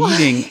 you're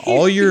leading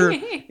all your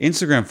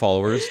Instagram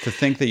followers to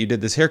think that you did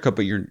this haircut,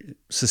 but you're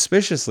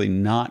suspiciously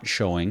not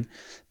showing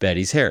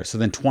Betty's hair. So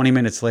then 20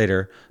 minutes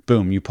later,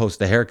 boom, you post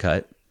the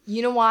haircut.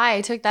 You know why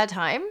I took that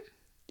time?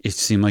 It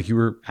seemed like you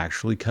were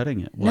actually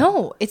cutting it. What?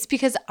 No, it's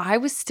because I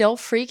was still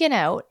freaking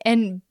out,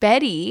 and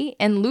Betty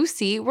and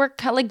Lucy were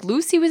like,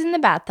 Lucy was in the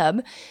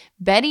bathtub.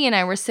 Betty and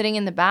I were sitting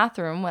in the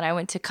bathroom when I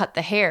went to cut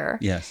the hair.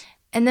 Yes.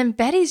 And then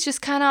Betty's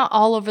just kind of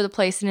all over the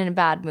place and in a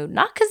bad mood.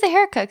 Not because the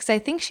haircut, because I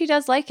think she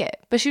does like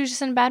it, but she was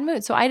just in a bad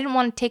mood. So I didn't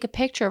want to take a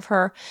picture of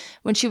her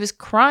when she was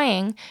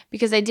crying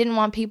because I didn't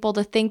want people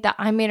to think that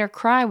I made her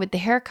cry with the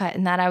haircut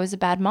and that I was a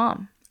bad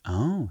mom.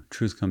 Oh,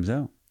 truth comes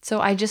out. So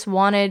I just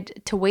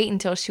wanted to wait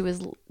until she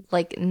was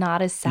like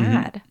not as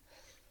sad. Mm-hmm.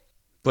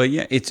 But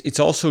yeah, it's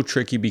also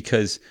tricky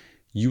because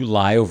you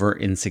lie over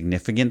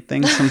insignificant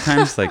things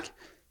sometimes. Like,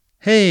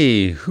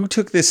 hey, who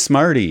took this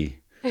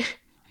Smartie?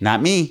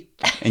 Not me.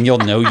 And you'll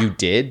know you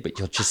did, but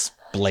you'll just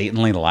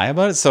blatantly lie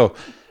about it. So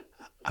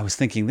I was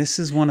thinking this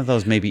is one of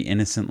those maybe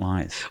innocent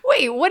lies.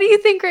 Wait, what do you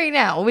think right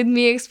now with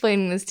me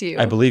explaining this to you?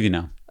 I believe you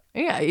now.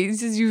 Yeah, he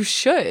says you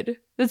should.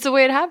 That's the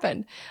way it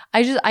happened.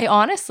 I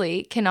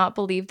honestly cannot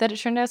believe that it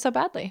turned out so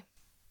badly.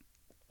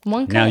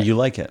 One cut. Now you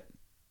like it.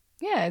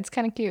 Yeah, it's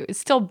kind of cute. It's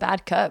still a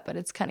bad cut, but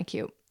it's kind of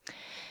cute.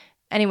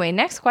 Anyway,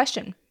 next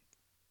question.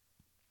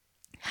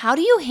 How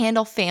do you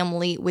handle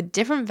family with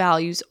different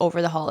values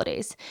over the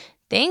holidays?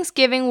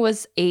 Thanksgiving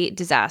was a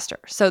disaster.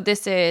 So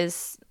this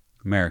is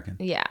American.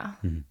 Yeah.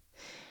 Mm-hmm.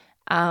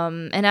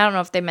 And I don't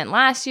know if they meant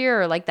last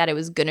year or like that it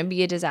was going to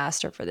be a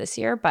disaster for this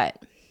year,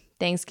 but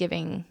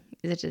Thanksgiving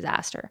is a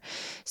disaster.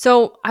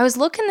 So I was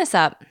looking this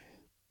up.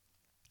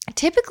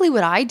 Typically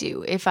what I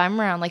do if I'm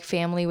around like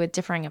family with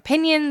differing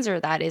opinions or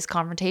that is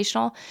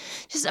confrontational,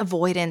 just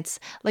avoidance.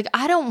 Like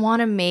I don't want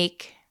to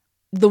make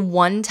the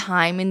one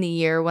time in the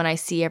year when I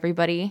see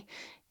everybody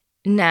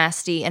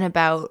nasty and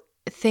about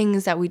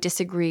things that we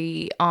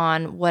disagree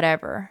on,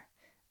 whatever.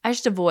 I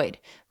just avoid.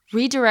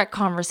 Redirect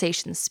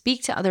conversations,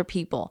 speak to other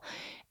people.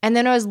 And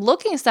then I was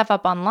looking stuff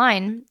up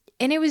online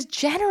and it was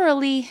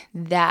generally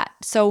that.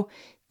 So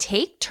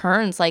take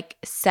turns, like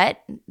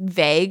set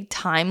vague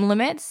time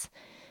limits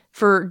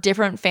for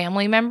different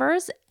family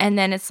members. And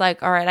then it's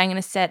like, all right, I'm going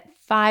to set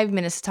 5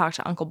 minutes to talk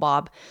to Uncle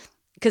Bob.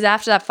 Because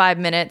after that 5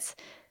 minutes,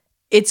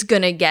 it's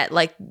going to get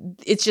like,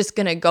 it's just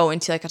going to go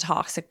into like a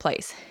toxic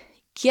place.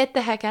 Get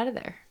the heck out of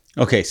there.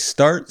 Okay,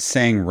 start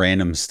saying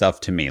random stuff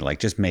to me. Like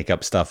just make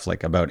up stuff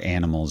like about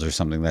animals or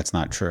something that's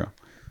not true.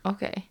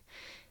 Okay.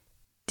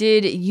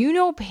 Did you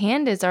know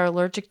pandas are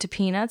allergic to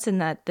peanuts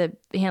and that the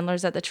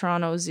handlers at the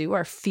Toronto Zoo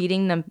are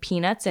feeding them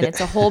peanuts and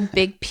it's a whole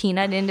big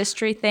peanut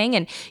industry thing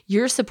and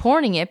you're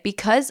supporting it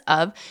because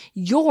of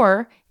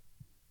your...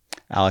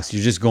 Alex,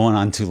 you're just going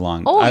on too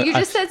long. Oh, you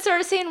just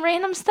started saying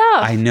random stuff.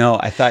 I know.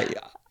 I thought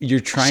you're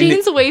trying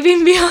Shane's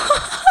waving me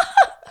off.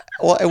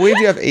 Well, I waved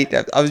you off 8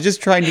 steps. I was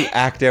just trying to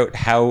act out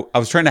how I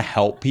was trying to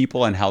help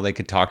people and how they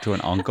could talk to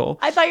an uncle.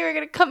 I thought you were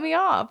going to cut me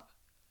off.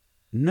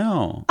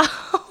 No.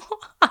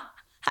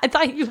 I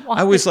thought you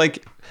wanted. I was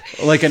like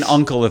an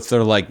uncle if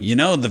they're like,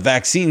 the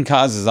vaccine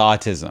causes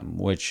autism,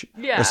 which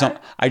or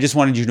I just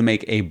wanted you to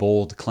make a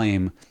bold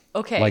claim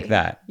like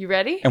that. You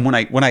ready? And when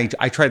I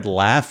tried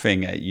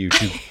laughing at you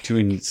to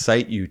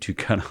incite you to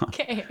cut off.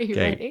 Okay, are you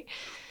ready?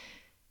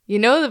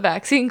 The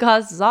vaccine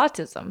causes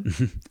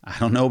autism. I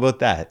don't know about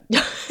that.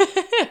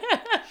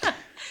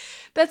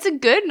 That's a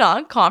good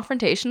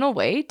non-confrontational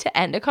way to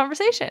end a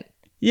conversation.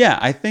 Yeah,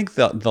 I think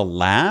the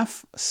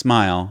laugh,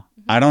 smile,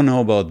 I don't know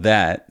about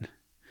that.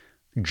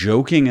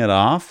 Joking it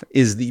off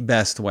is the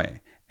best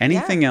way.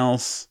 Anything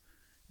else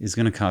is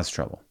going to cause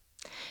trouble.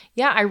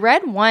 Yeah, I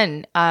read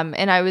one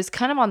and I was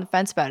kind of on the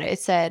fence about it. It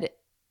said,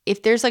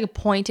 if there's like a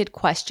pointed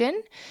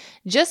question,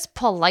 just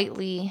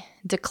politely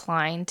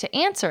decline to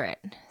answer it.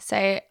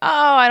 Say, oh,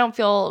 I don't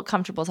feel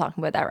comfortable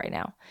talking about that right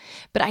now.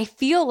 But I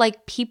feel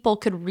like people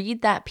could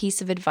read that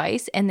piece of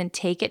advice and then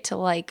take it to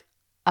like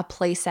a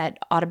place that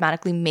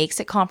automatically makes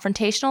it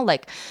confrontational.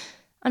 Like,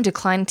 I'm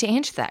declining to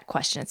answer that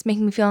question. It's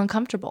making me feel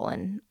uncomfortable.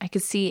 And I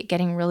could see it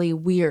getting really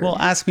weird. Well,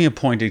 ask me a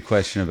pointed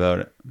question about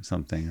it,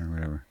 something or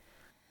whatever.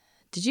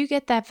 Did you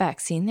get that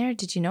vaccine there?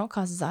 Did you know it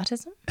causes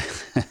autism?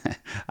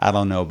 I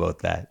don't know about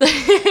that.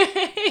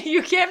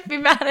 You can't be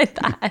mad at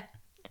that.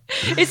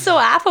 It's so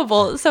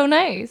affable. It's so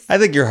nice. I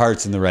think your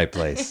heart's in the right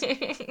place.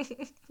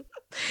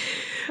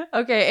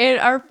 Okay,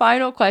 and our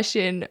final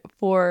question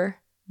for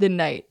the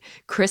night.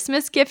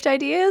 Christmas gift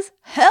ideas?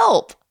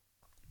 Help!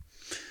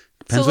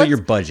 Depends what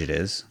your budget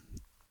is.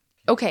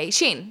 Okay,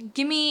 Shane,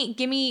 give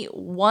me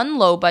one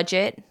low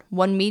budget,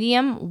 one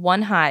medium,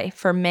 one high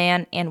for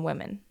man and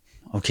women.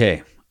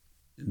 Okay.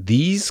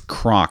 These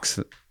Crocs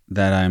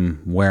that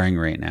I'm wearing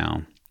right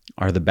now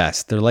are the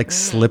best. They're like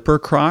slipper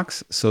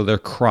Crocs. So they're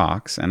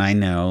Crocs. And I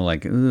know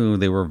like, ooh,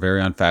 they were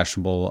very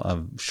unfashionable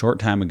a short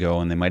time ago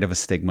and they might have a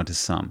stigma to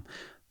some.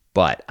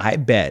 But I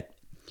bet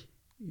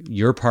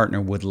your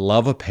partner would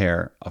love a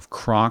pair of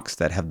Crocs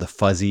that have the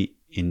fuzzy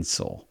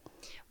insole.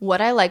 What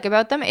I like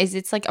about them is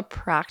it's like a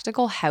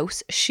practical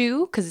house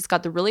shoe because it's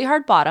got the really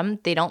hard bottom.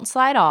 They don't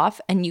slide off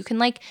and you can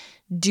like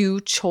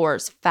do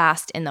chores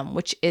fast in them,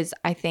 which is,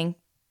 I think,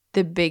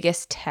 the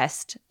biggest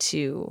test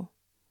to,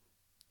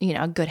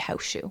 a good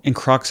house shoe. And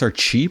Crocs are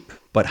cheap,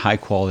 but high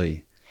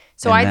quality.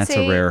 So and I'd that's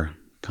say, a rare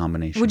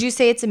combination. Would you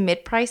say it's a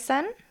mid-price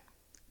then?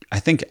 I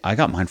think I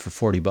got mine for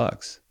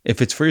 $40.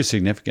 If it's for your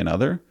significant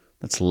other,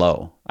 that's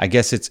low. I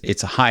guess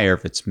it's higher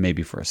if it's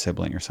maybe for a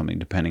sibling or something,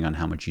 depending on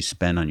how much you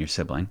spend on your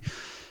sibling.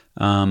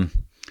 I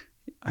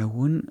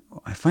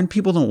find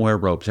people don't wear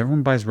robes.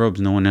 Everyone buys robes.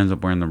 No one ends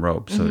up wearing the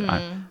robe. So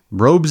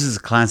robes is a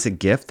classic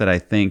gift that I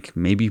think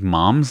maybe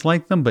moms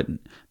like them, but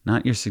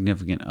not your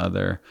significant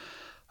other.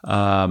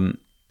 What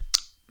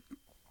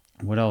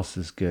else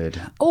is good?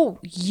 Oh,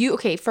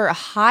 okay. For a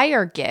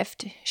higher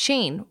gift,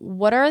 Shane,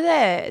 what are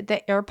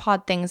the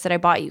AirPod things that I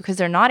bought you? Because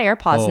they're not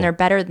AirPods and they're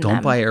better than them.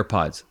 Don't buy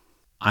AirPods.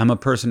 I'm a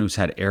person who's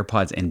had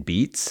AirPods and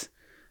Beats.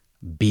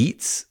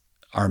 Beats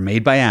are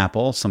made by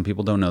Apple. Some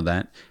people don't know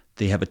that.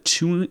 They have a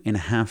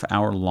 2.5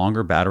 hour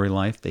longer battery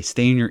life. They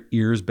stay in your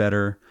ears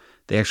better.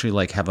 They actually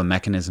like have a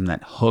mechanism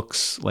that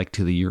hooks like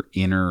to your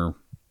inner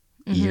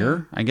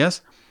ear, I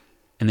guess.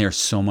 And they're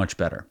so much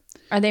better.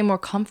 Are they more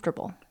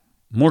comfortable?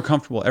 More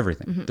comfortable,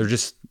 everything. They're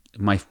just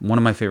one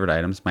of my favorite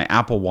items. My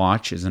Apple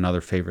Watch is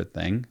another favorite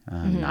thing.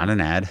 Not an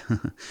ad.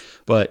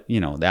 But,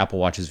 the Apple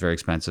Watch is very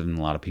expensive and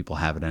a lot of people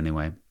have it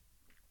anyway.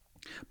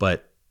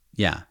 But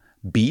yeah,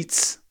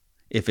 Beats,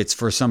 if it's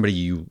for somebody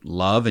you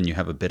love and you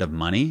have a bit of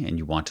money and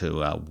you want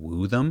to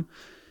woo them,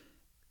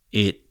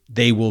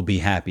 they will be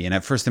happy. And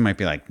at first they might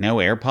be like, no,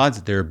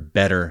 AirPods, they're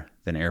better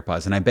than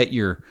AirPods. And I bet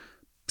your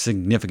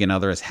significant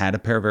other has had a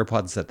pair of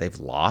AirPods that they've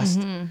lost.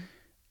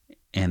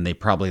 And they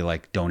probably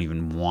like don't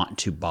even want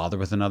to bother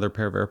with another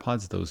pair of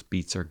AirPods. Those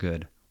Beats are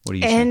good. What do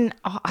you say? And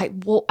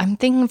I'm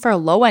thinking for a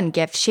low-end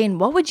gift, Shane,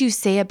 what would you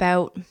say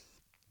about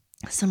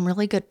some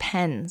really good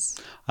pens?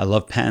 I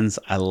love pens.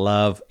 I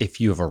love,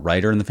 if you have a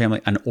writer in the family,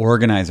 an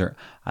organizer.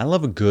 I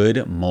love a good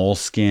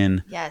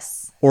Moleskine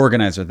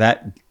organizer.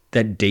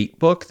 That date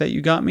book that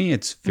you got me,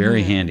 it's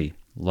very handy.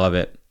 Love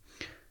it.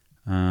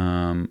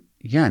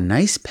 Yeah,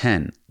 nice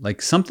pen.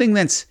 Like something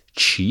that's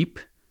cheap,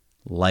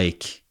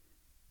 like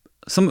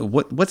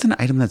what's an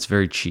item that's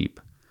very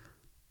cheap?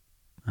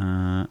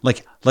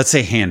 Like let's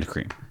say hand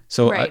cream.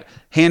 So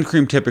hand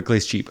cream typically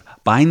is cheap.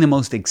 Buying the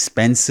most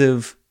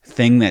expensive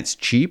thing that's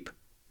cheap,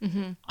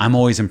 I'm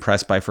always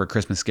impressed by for a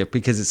Christmas gift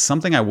because it's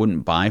something I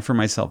wouldn't buy for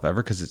myself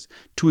ever because it's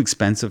too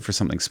expensive for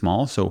something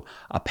small. So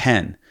a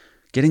pen,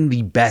 getting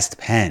the best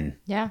pen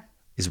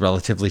is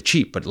relatively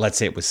cheap. But let's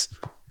say it was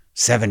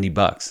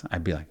 $70.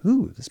 I'd be like,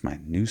 ooh, this is my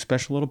new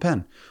special little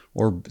pen.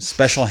 Or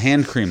special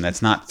hand cream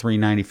that's not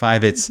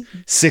 $3.95, it's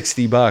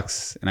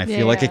 $60. And I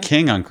feel like a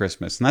king on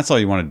Christmas. And that's all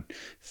you want to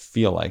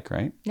feel like,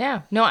 right?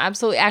 Yeah, no,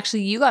 absolutely.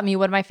 Actually, you got me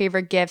one of my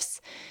favorite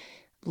gifts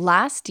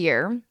last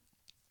year.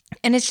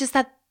 And it's just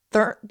that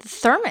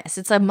thermos.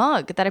 It's a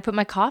mug that I put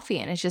my coffee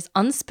in. It's just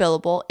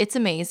unspillable. It's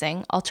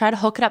amazing. I'll try to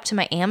hook it up to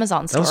my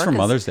Amazon store. That was for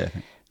Mother's Day, I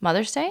think.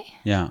 Mother's Day?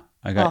 Yeah.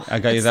 I got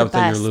you that with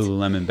your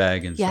Lululemon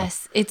bag and stuff.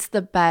 Yes, it's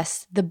the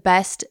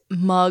best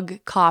mug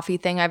coffee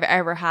thing I've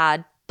ever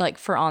had, like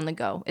for on the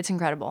go. It's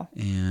incredible.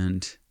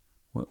 And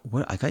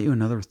what I got you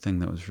another thing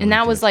that was really and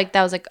that good. was like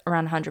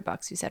around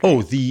 $100. You said. Oh,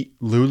 right? the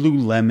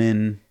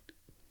Lululemon.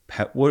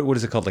 What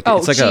is it called? Like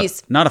it's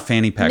like not a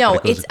fanny pack. No,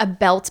 it's a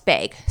belt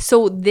bag.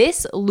 So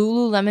this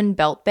Lululemon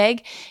belt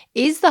bag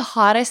is the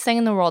hottest thing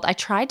in the world. I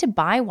tried to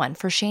buy one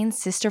for Shane's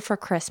sister for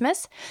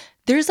Christmas.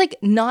 There's like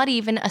not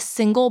even a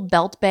single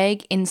belt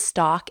bag in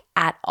stock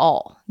at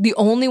all. The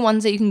only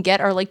ones that you can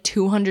get are like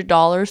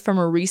 $200 from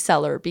a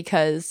reseller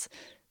because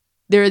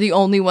they're the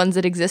only ones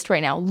that exist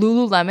right now.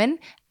 Lululemon,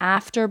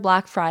 after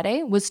Black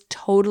Friday, was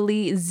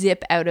totally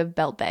zip out of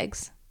belt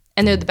bags.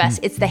 And they're the best.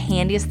 It's the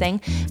handiest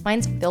thing.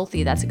 Mine's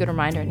filthy. That's a good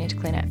reminder. I need to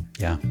clean it.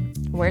 Yeah.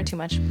 I wear it too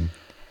much.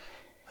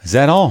 Is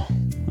that all?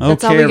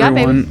 That's okay, all we got,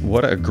 everyone. baby.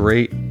 What a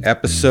great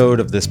episode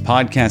of this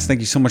podcast.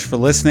 Thank you so much for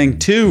listening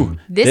to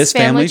This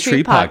Family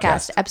Tree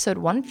Podcast, episode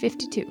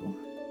 152.